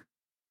Tigger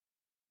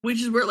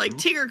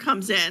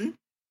comes in,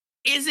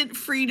 isn't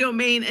free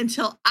domain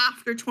until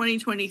after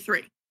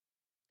 2023.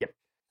 Yep.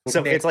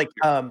 So it's like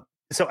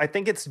so I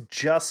think it's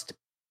just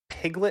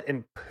Piglet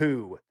and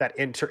Pooh that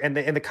enter, and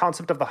the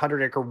concept of the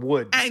 100-acre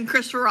woods and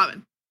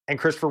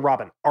Christopher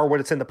Robin are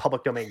what it's in the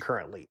public domain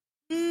currently.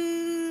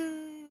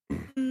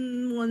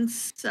 One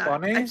sec.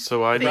 Funny?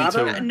 So I need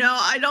to. No,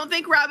 I don't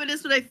think Rabbit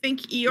is, but I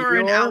think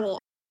Eeyore and Owl.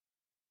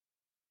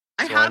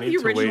 I need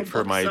to wait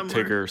for my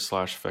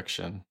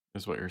Tigger/fiction,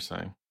 is what you're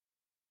saying.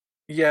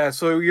 Yeah,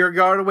 so you're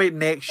going to wait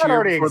next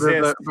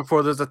year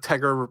before there's a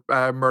Tigger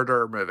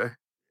murder movie.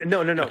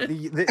 No.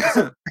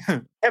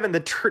 Evan,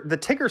 the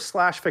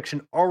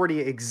Tigger/fiction already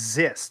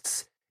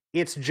exists.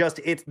 It's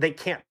just they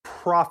can't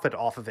profit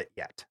off of it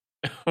yet.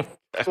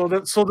 So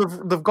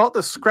they've got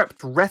the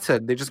script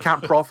written. They just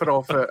can't profit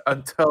off it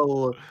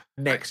until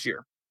next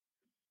year.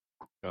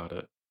 Got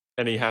it.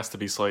 And he has to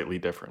be slightly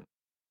different.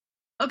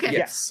 Okay.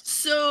 Yes.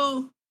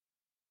 So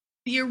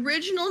the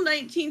original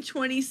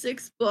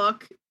 1926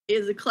 book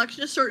is a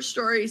collection of short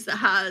stories that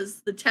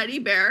has the teddy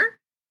bear,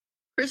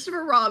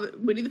 Christopher Robin,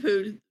 Winnie the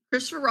Pooh,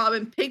 Christopher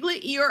Robin,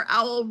 Piglet, Eeyore,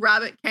 Owl,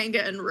 Rabbit,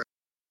 Kanga, and Roo.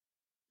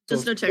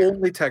 There's no Tigger.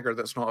 Only Tigger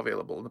that's not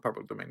available in the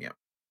public domain yet.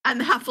 And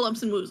the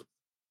Heffalumps and Woozles.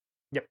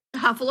 Yep. The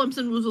Heffalumps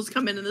and Woozles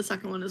come in the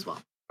second one as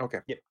well. Okay.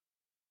 Yep.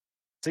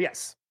 So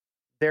yes,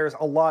 there's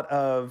a lot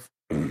of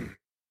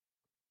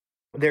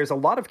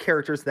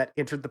characters that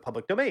entered the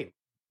public domain.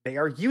 They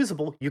are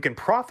usable. You can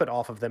profit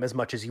off of them as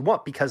much as you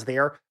want because they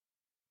are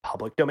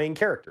public domain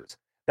characters.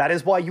 That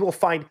is why you will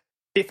find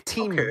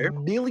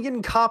 15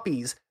 million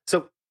copies.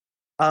 So,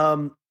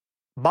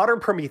 Modern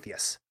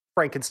Prometheus,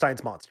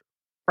 Frankenstein's monster,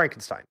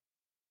 Frankenstein.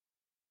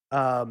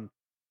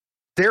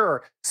 There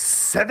are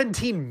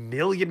 17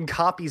 million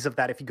copies of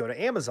that if you go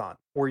to Amazon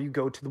or you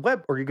go to the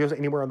web or you go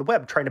anywhere on the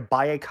web trying to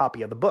buy a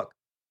copy of the book.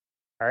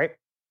 All right.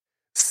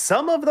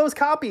 Some of those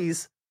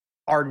copies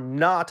are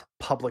not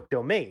public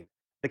domain.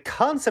 The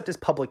concept is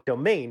public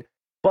domain,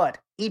 but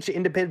each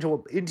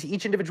individual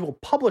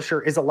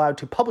publisher is allowed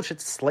to publish it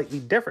slightly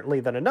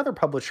differently than another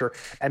publisher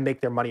and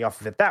make their money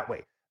off of it that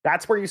way.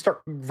 That's where you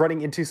start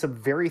running into some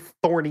very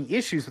thorny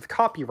issues with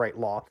copyright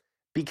law,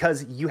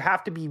 because you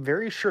have to be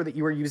very sure that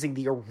you are using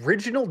the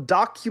original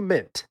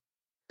document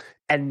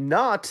and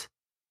not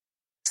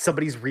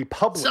somebody's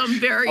republished. Some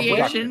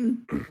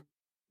variation.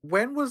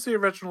 When was the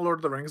original Lord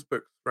of the Rings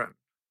book written?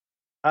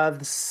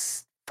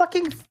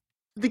 Fucking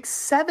the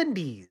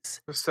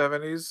 70s. The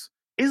 70s?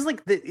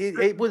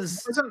 It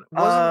was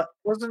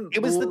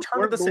the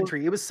turn of the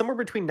century. It was somewhere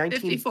between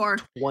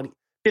 1920.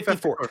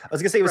 54. I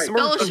was going to say it was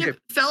somewhere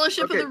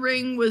Fellowship of the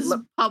Ring was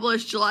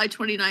published July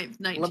 29th,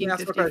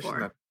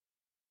 1954.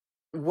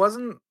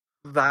 Wasn't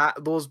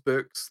those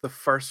books the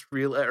first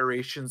real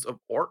iterations of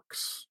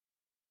orcs?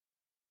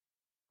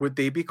 Would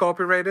they be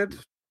copyrighted?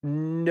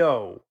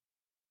 No.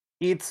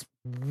 It's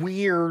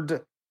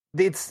weird.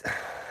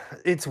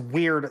 it's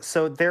weird.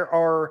 So there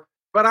are.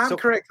 But I'm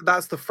correct.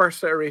 That's the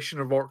first iteration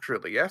of orcs,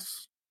 really.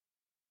 Yes.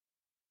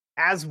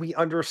 As we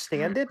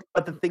understand it,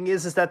 but the thing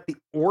is that the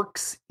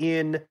orcs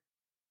in.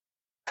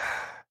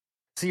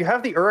 So you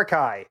have the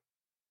Uruk-hai.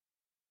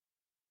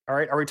 All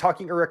right, are we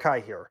talking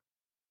Uruk-hai here?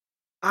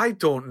 I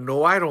don't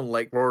know. I don't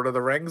like Lord of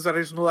the Rings. I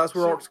just know that's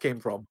where orcs came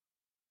from.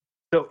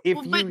 So if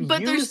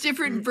but there's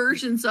different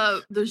versions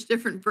of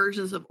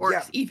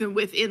orcs even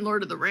within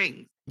Lord of the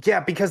Rings.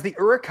 Yeah, because the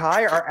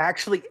Uruk-hai are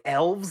actually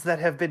elves that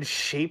have been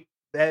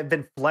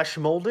flesh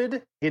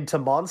molded into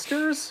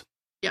monsters.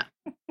 Yeah.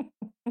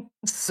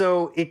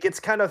 So it gets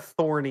kind of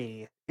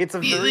thorny. It's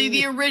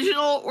the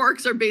original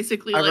orcs are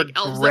basically like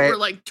elves that were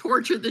like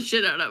tortured the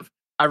shit out of.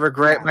 I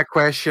regret my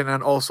question,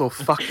 and also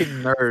fucking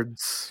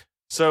nerds.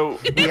 So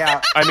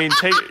yeah, I mean,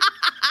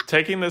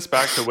 taking this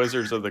back to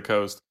Wizards of the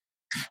Coast,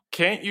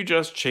 can't you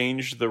just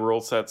change the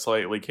rule set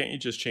slightly? Can't you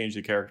just change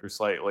the character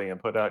slightly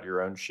and put out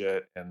your own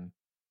shit and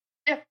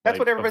that's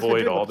what everybody's been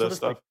doing all this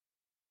stuff?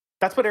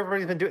 That's what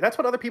everybody's been doing. That's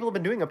what other people have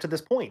been doing up to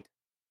this point.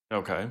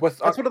 Okay.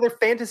 That's what other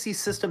fantasy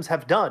systems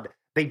have done.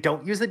 They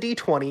don't use a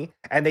D20,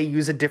 and they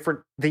use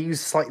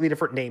slightly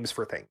different names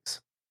for things.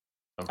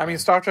 Okay. I mean,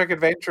 Star Trek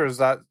Adventures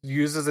that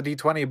uses a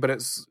D20, but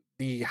it's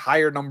the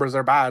higher numbers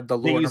are bad. The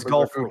lower numbers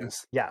golf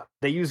rules. Yeah,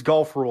 they use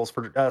golf rules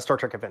for Star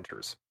Trek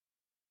Adventures.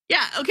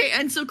 Yeah. Okay.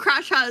 And so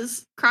Crash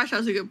has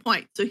a good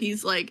point. So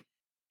he's like,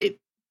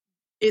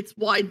 it's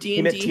why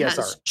D&D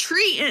has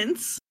tree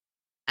ints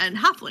and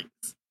halflings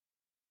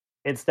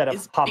instead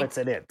of hobbits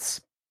and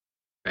ints,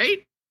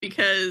 right?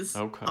 Because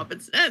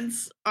hobbits and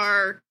ints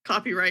are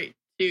copyright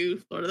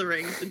to Lord of the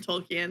Rings and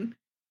Tolkien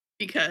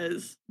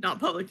because not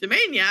public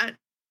domain yet.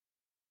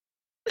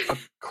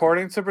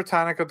 According to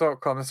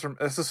Britannica.com,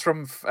 this is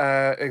from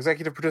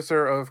executive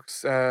producer of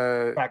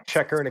fact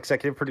checker and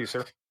executive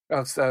producer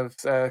of Coast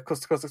to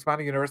Coast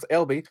Expanding Universe,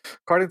 LB.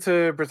 According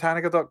to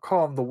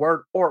Britannica.com, the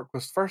word orc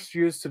was first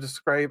used to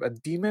describe a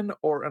demon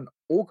or an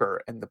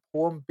ogre in the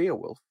poem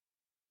Beowulf,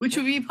 which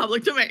would be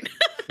public domain.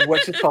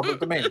 Which is public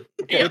domain.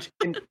 Okay.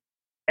 Yeah.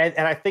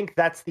 And I think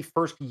that's the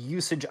first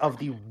usage of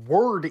the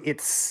word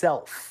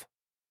itself.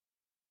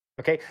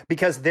 Okay,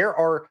 because there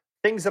are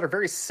things that are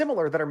very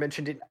similar that are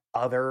mentioned in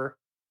other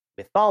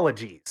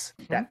mythologies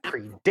that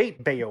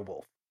predate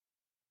Beowulf.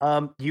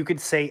 You could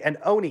say an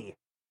Oni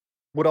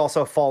would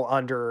also fall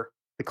under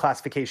the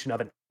classification of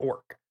an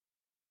orc.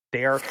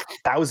 They are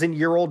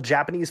 1,000-year-old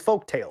Japanese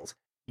folktales.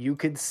 You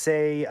could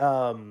say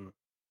Ettins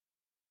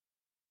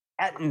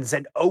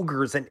and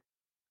ogres and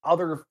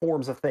other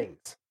forms of things.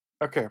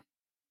 Okay.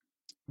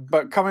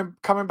 But coming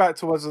back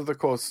to Wizards of the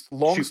Coast,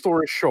 long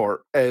story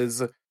short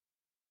is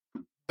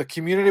the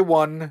community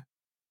won.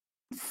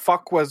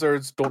 Fuck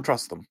Wizards, don't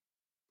trust them.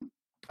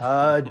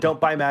 Don't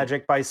buy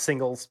Magic, buy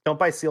singles. Don't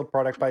buy sealed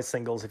product, buy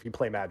singles if you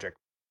play Magic.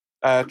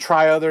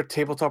 Try other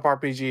tabletop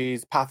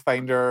RPGs,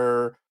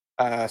 Pathfinder,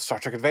 Star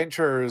Trek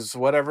Adventures,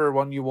 whatever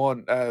one you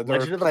want.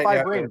 Legend of the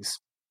Five Rings.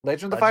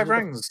 Legend of the Five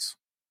Rings.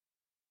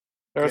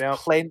 There's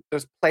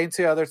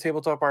plenty of other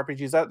tabletop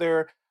RPGs out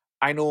there.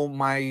 I know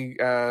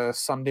my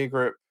Sunday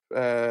group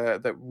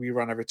that we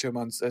run every 2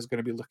 months is going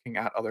to be looking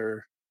at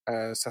other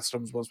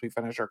systems once we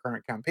finish our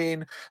current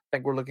campaign. I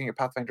think we're looking at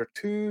Pathfinder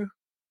 2.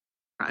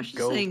 Crash is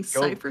saying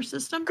Cypher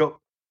System?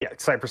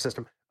 Cypher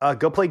System.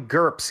 Go play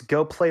GURPS.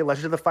 Go play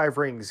Legend of the Five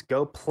Rings.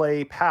 Go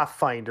play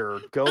Pathfinder.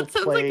 Go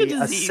play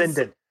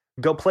Ascendant.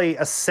 Go play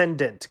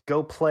Ascendant.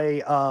 Go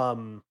play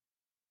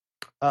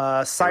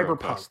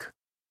Cyberpunk.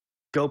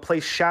 Go play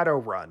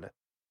Shadowrun.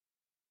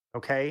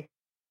 Okay?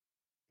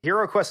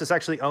 HeroQuest is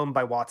actually owned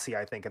by WotC,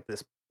 I think, at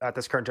this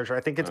current juncture.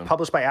 I think it's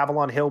published by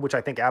Avalon Hill, which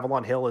I think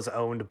Avalon Hill is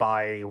owned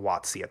by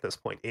WotC at this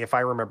point, if I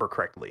remember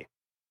correctly.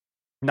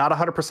 Not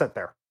 100%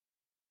 there.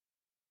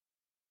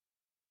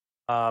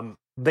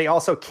 They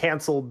also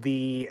canceled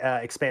the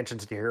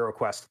expansions to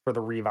HeroQuest for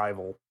the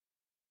revival.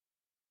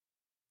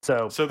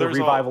 So the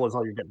revival is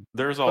all you're getting.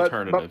 There's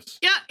alternatives.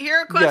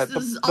 HeroQuest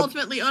is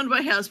ultimately owned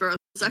by Hasbro.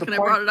 The second I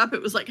brought it up,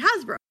 it was like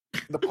Hasbro.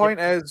 The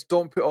point is,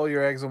 don't put all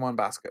your eggs in one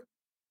basket.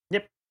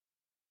 Yep.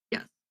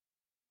 Yes.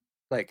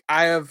 Like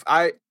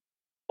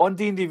on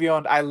D&D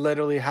Beyond, I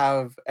literally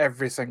have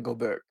every single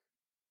book.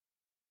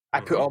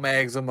 I put all my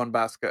eggs in one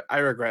basket. I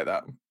regret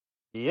that.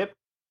 Yep.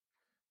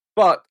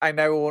 But I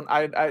now own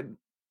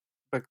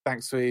but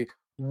thanks to a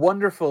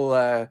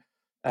wonderful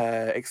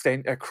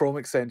Chrome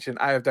extension,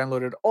 I have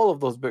downloaded all of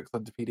those books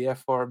into PDF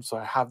form, so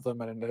I have them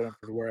and I don't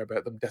have to worry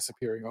about them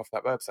disappearing off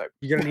that website.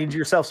 You're gonna need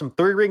yourself some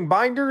 3-ring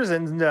binders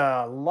and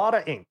a lot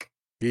of ink.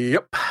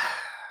 Yep.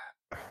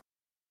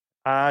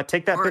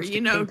 Take that. Or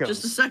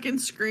just a second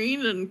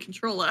screen and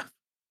Control F.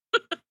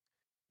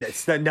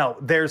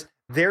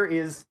 There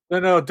is.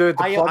 No, dude.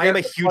 I am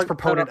a huge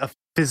proponent of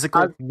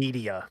physical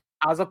media.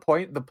 As a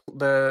point,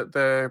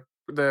 the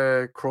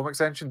Chrome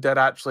extension did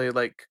actually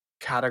like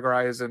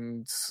categorize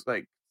and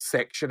like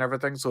section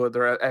everything, so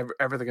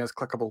everything is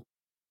clickable.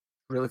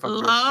 Really fucking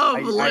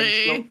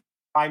lovely.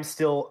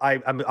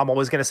 I'm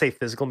always going to say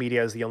physical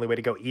media is the only way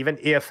to go, even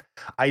if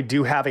I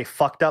do have a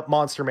fucked up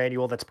monster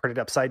manual that's printed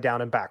upside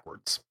down and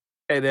backwards.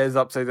 It is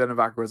upside down and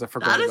backwards. I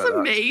forgot That is about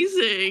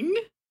amazing.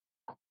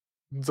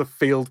 It's a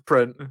field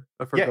print.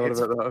 I forgot it's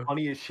about that.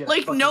 funny as shit.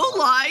 Like, no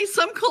lie,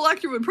 some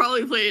collector would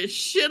probably pay a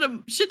shit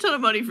ton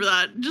of money for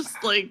that.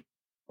 Just like,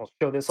 I'll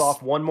show this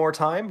off one more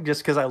time,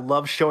 just because I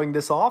love showing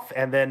this off,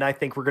 and then I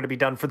think we're going to be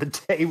done for the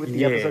day with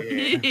the episode.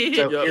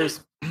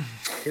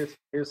 So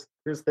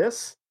here's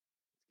this.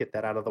 Get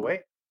that out of the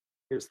way.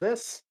 Here's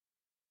this.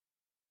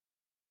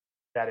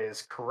 That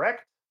is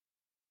correct.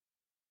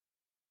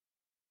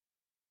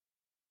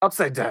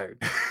 Upside down.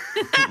 That's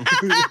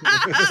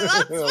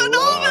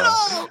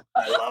phenomenal!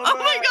 Oh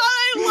my god,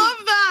 I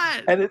love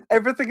that! And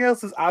everything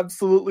else is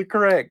absolutely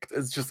correct.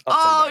 It's just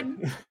upside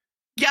down.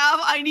 Gav,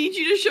 I need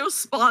you to show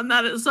Spawn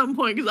that at some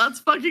point, because that's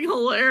fucking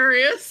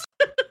hilarious.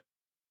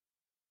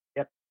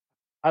 Yep.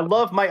 I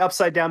love my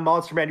upside down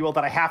monster manual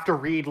that I have to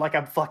read like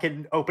I'm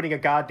fucking opening a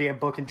goddamn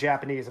book in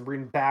Japanese. I'm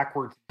reading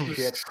backwards and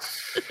shit.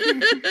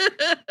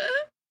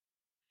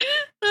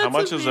 How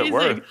much is it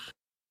worth?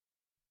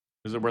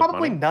 Is it worth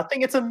Probably money?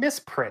 nothing. It's a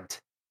misprint.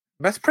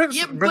 Misprints,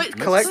 Yeah, but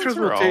collectors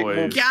will take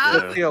always-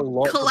 a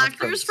lot.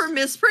 Collectors for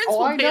misprints Oh,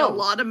 will I pay a know.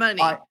 lot of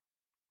money.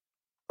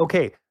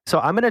 Okay, so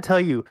I'm going to tell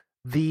you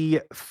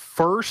the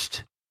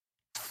first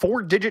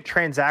 4-digit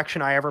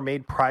transaction I ever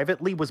made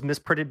privately was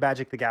misprinted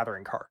Magic the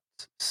Gathering cards.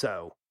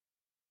 So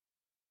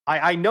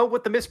I know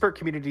what the misprint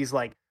community is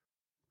like.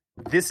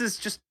 I'm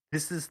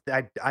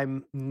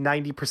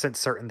 90%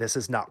 certain this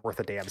is not worth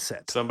a damn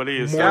cent. Somebody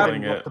is More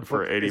selling than what it the for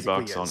book $80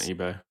 on physically is.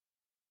 eBay.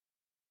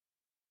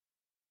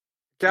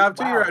 Gab,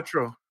 do your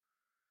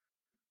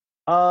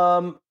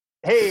Wow. outro.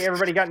 Hey,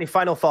 everybody, got any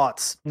final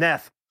thoughts?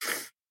 Neth.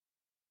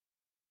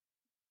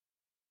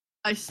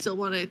 I still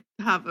want to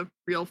have a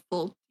real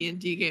full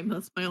D&D game.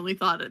 That's my only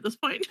thought at this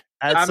point.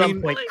 At some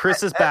mean, point,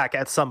 Chris is back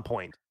at some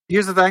point.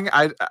 Here's the thing.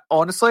 I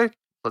honestly,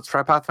 let's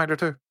try Pathfinder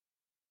 2.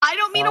 I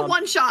don't mean a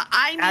one shot.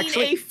 I mean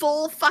actually- a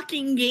full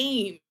fucking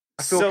game.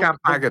 I feel Camp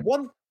Haggard.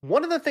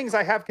 One of the things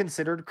I have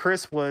considered,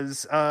 Chris,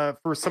 was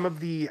for some of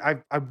the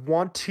I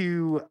want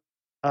to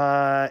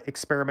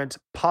experiment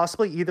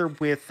possibly either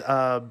with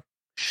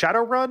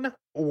Shadowrun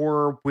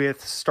or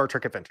with Star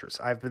Trek Adventures.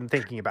 I've been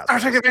thinking about Star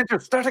Trek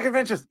those.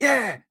 Adventures.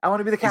 Yeah, I want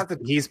to be the captain.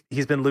 He's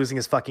been losing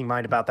his fucking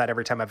mind about that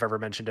every time I've ever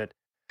mentioned it.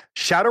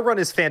 Shadowrun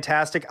is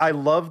fantastic. I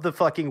love the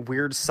fucking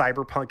weird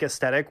cyberpunk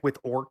aesthetic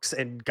with orcs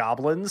and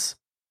goblins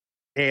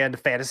and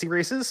fantasy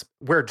races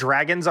where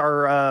dragons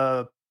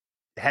are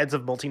heads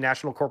of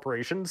multinational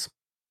corporations.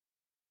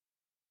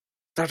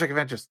 Star Trek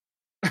Adventures.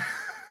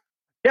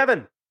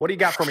 Kevin, what do you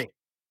got for me?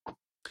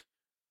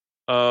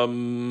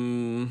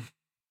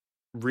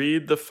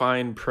 Read the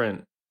fine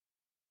print.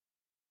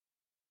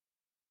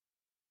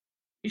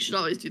 You should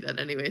always do that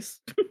anyways.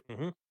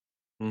 Mm-hmm.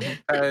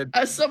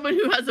 As someone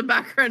who has a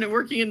background in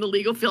working in the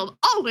legal field,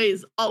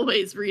 always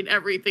read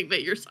everything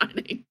that you're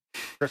signing.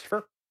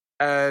 Christopher?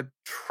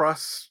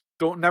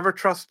 Never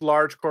trust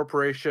large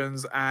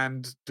corporations,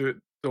 and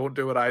don't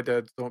do what I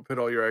did. Don't put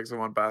all your eggs in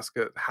one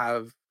basket.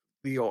 Have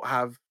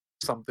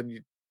something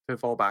to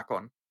fall back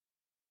on.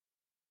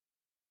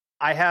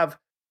 I have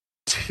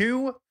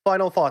 2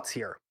 final thoughts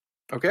here.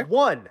 Okay.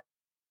 1,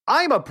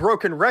 I'm a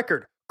broken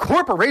record.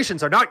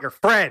 Corporations are not your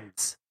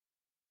friends.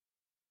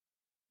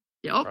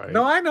 Yep. Right.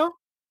 No, I know.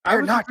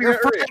 They're not your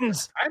reiterating-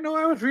 friends. I know.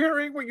 I was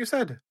reiterating what you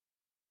said.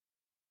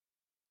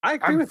 I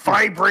agree I'm with you.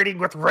 vibrating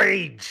with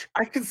rage.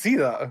 I can see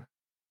that.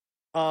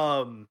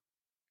 I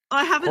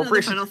have another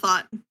Corporation- final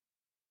thought.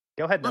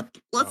 Go ahead.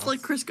 Let's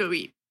let Chris go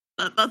eat.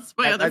 That's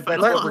my other I-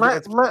 final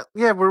let- thought.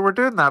 We're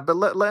doing that, but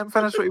let him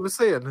finish what he was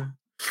saying.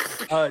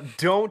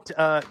 Don't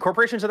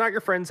corporations are not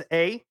your friends,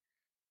 A,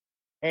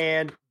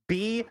 and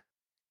B,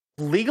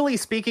 legally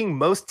speaking,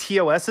 most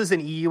TOSs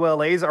and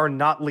EULAs are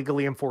not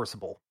legally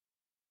enforceable.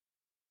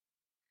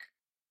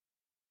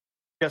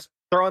 Just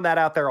throwing that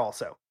out there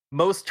also.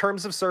 Most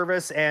terms of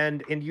service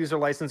and end user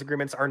license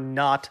agreements are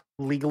not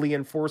legally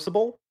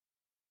enforceable.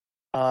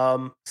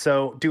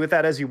 So do with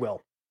that as you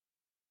will.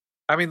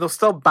 I mean, they'll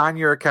still ban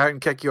your account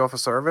and kick you off a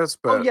service,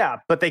 but Oh yeah,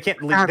 but they can't.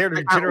 They're they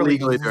can't generally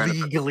legally do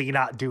anything. legally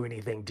not do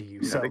anything to you.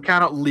 yeah, So they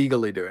cannot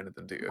legally do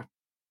anything to you.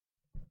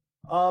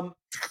 all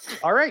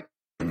right.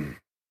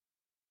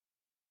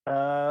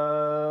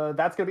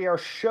 That's gonna be our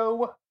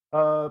show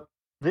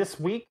this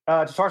week.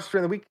 To start us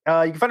during the week,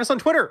 you can find us on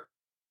Twitter.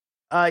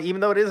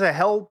 Even though it is a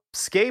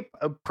hellscape,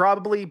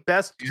 probably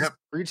best just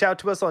reach out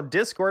to us on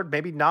Discord.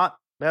 Maybe not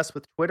mess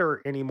with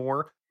Twitter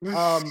anymore.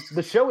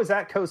 The show is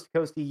at Coast to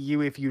Coast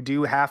EU. If you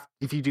do have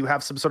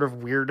some sort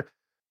of weird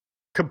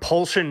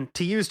compulsion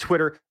to use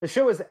Twitter, the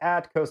show is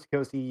at Coast to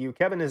Coast EU.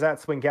 Kevin is at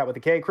SwingCat with a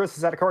K. Chris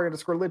is at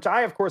Akari_Lich.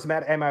 I, of course, am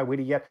at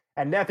MIWitty,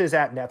 and Neth is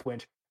at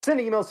NethWinch. Send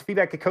emails to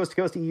feedback at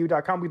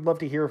coasttocoasteu.com. We'd love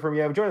to hear from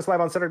you. Join us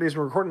live on Saturdays.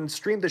 We record and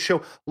stream the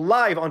show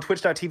live on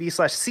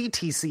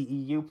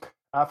twitch.tv/CTCEU.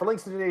 For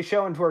links to today's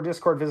show and to our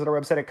Discord, visit our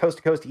website at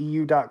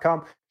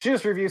coasttocoasteu.com.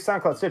 Choose reviews,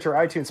 SoundCloud, Stitcher,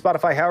 iTunes,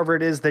 Spotify, however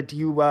it is that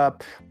you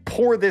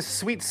pour this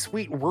sweet,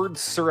 sweet word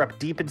syrup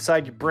deep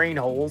inside your brain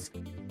holes.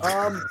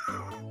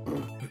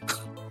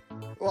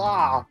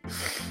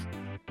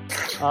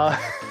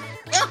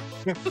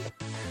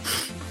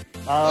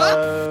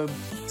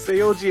 Say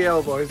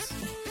OGL, boys.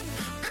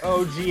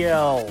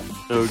 OGL.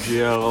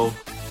 OGL.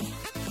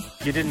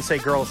 You didn't say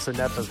girls, so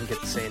Neth doesn't get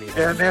to say anything.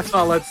 Yeah, Neth's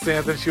not allowed to say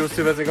anything. She was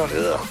too busy going,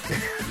 ugh.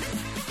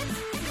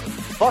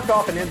 Fuck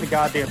off and end the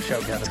goddamn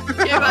show,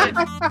 Kevin. Yeah,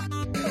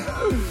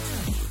 bye.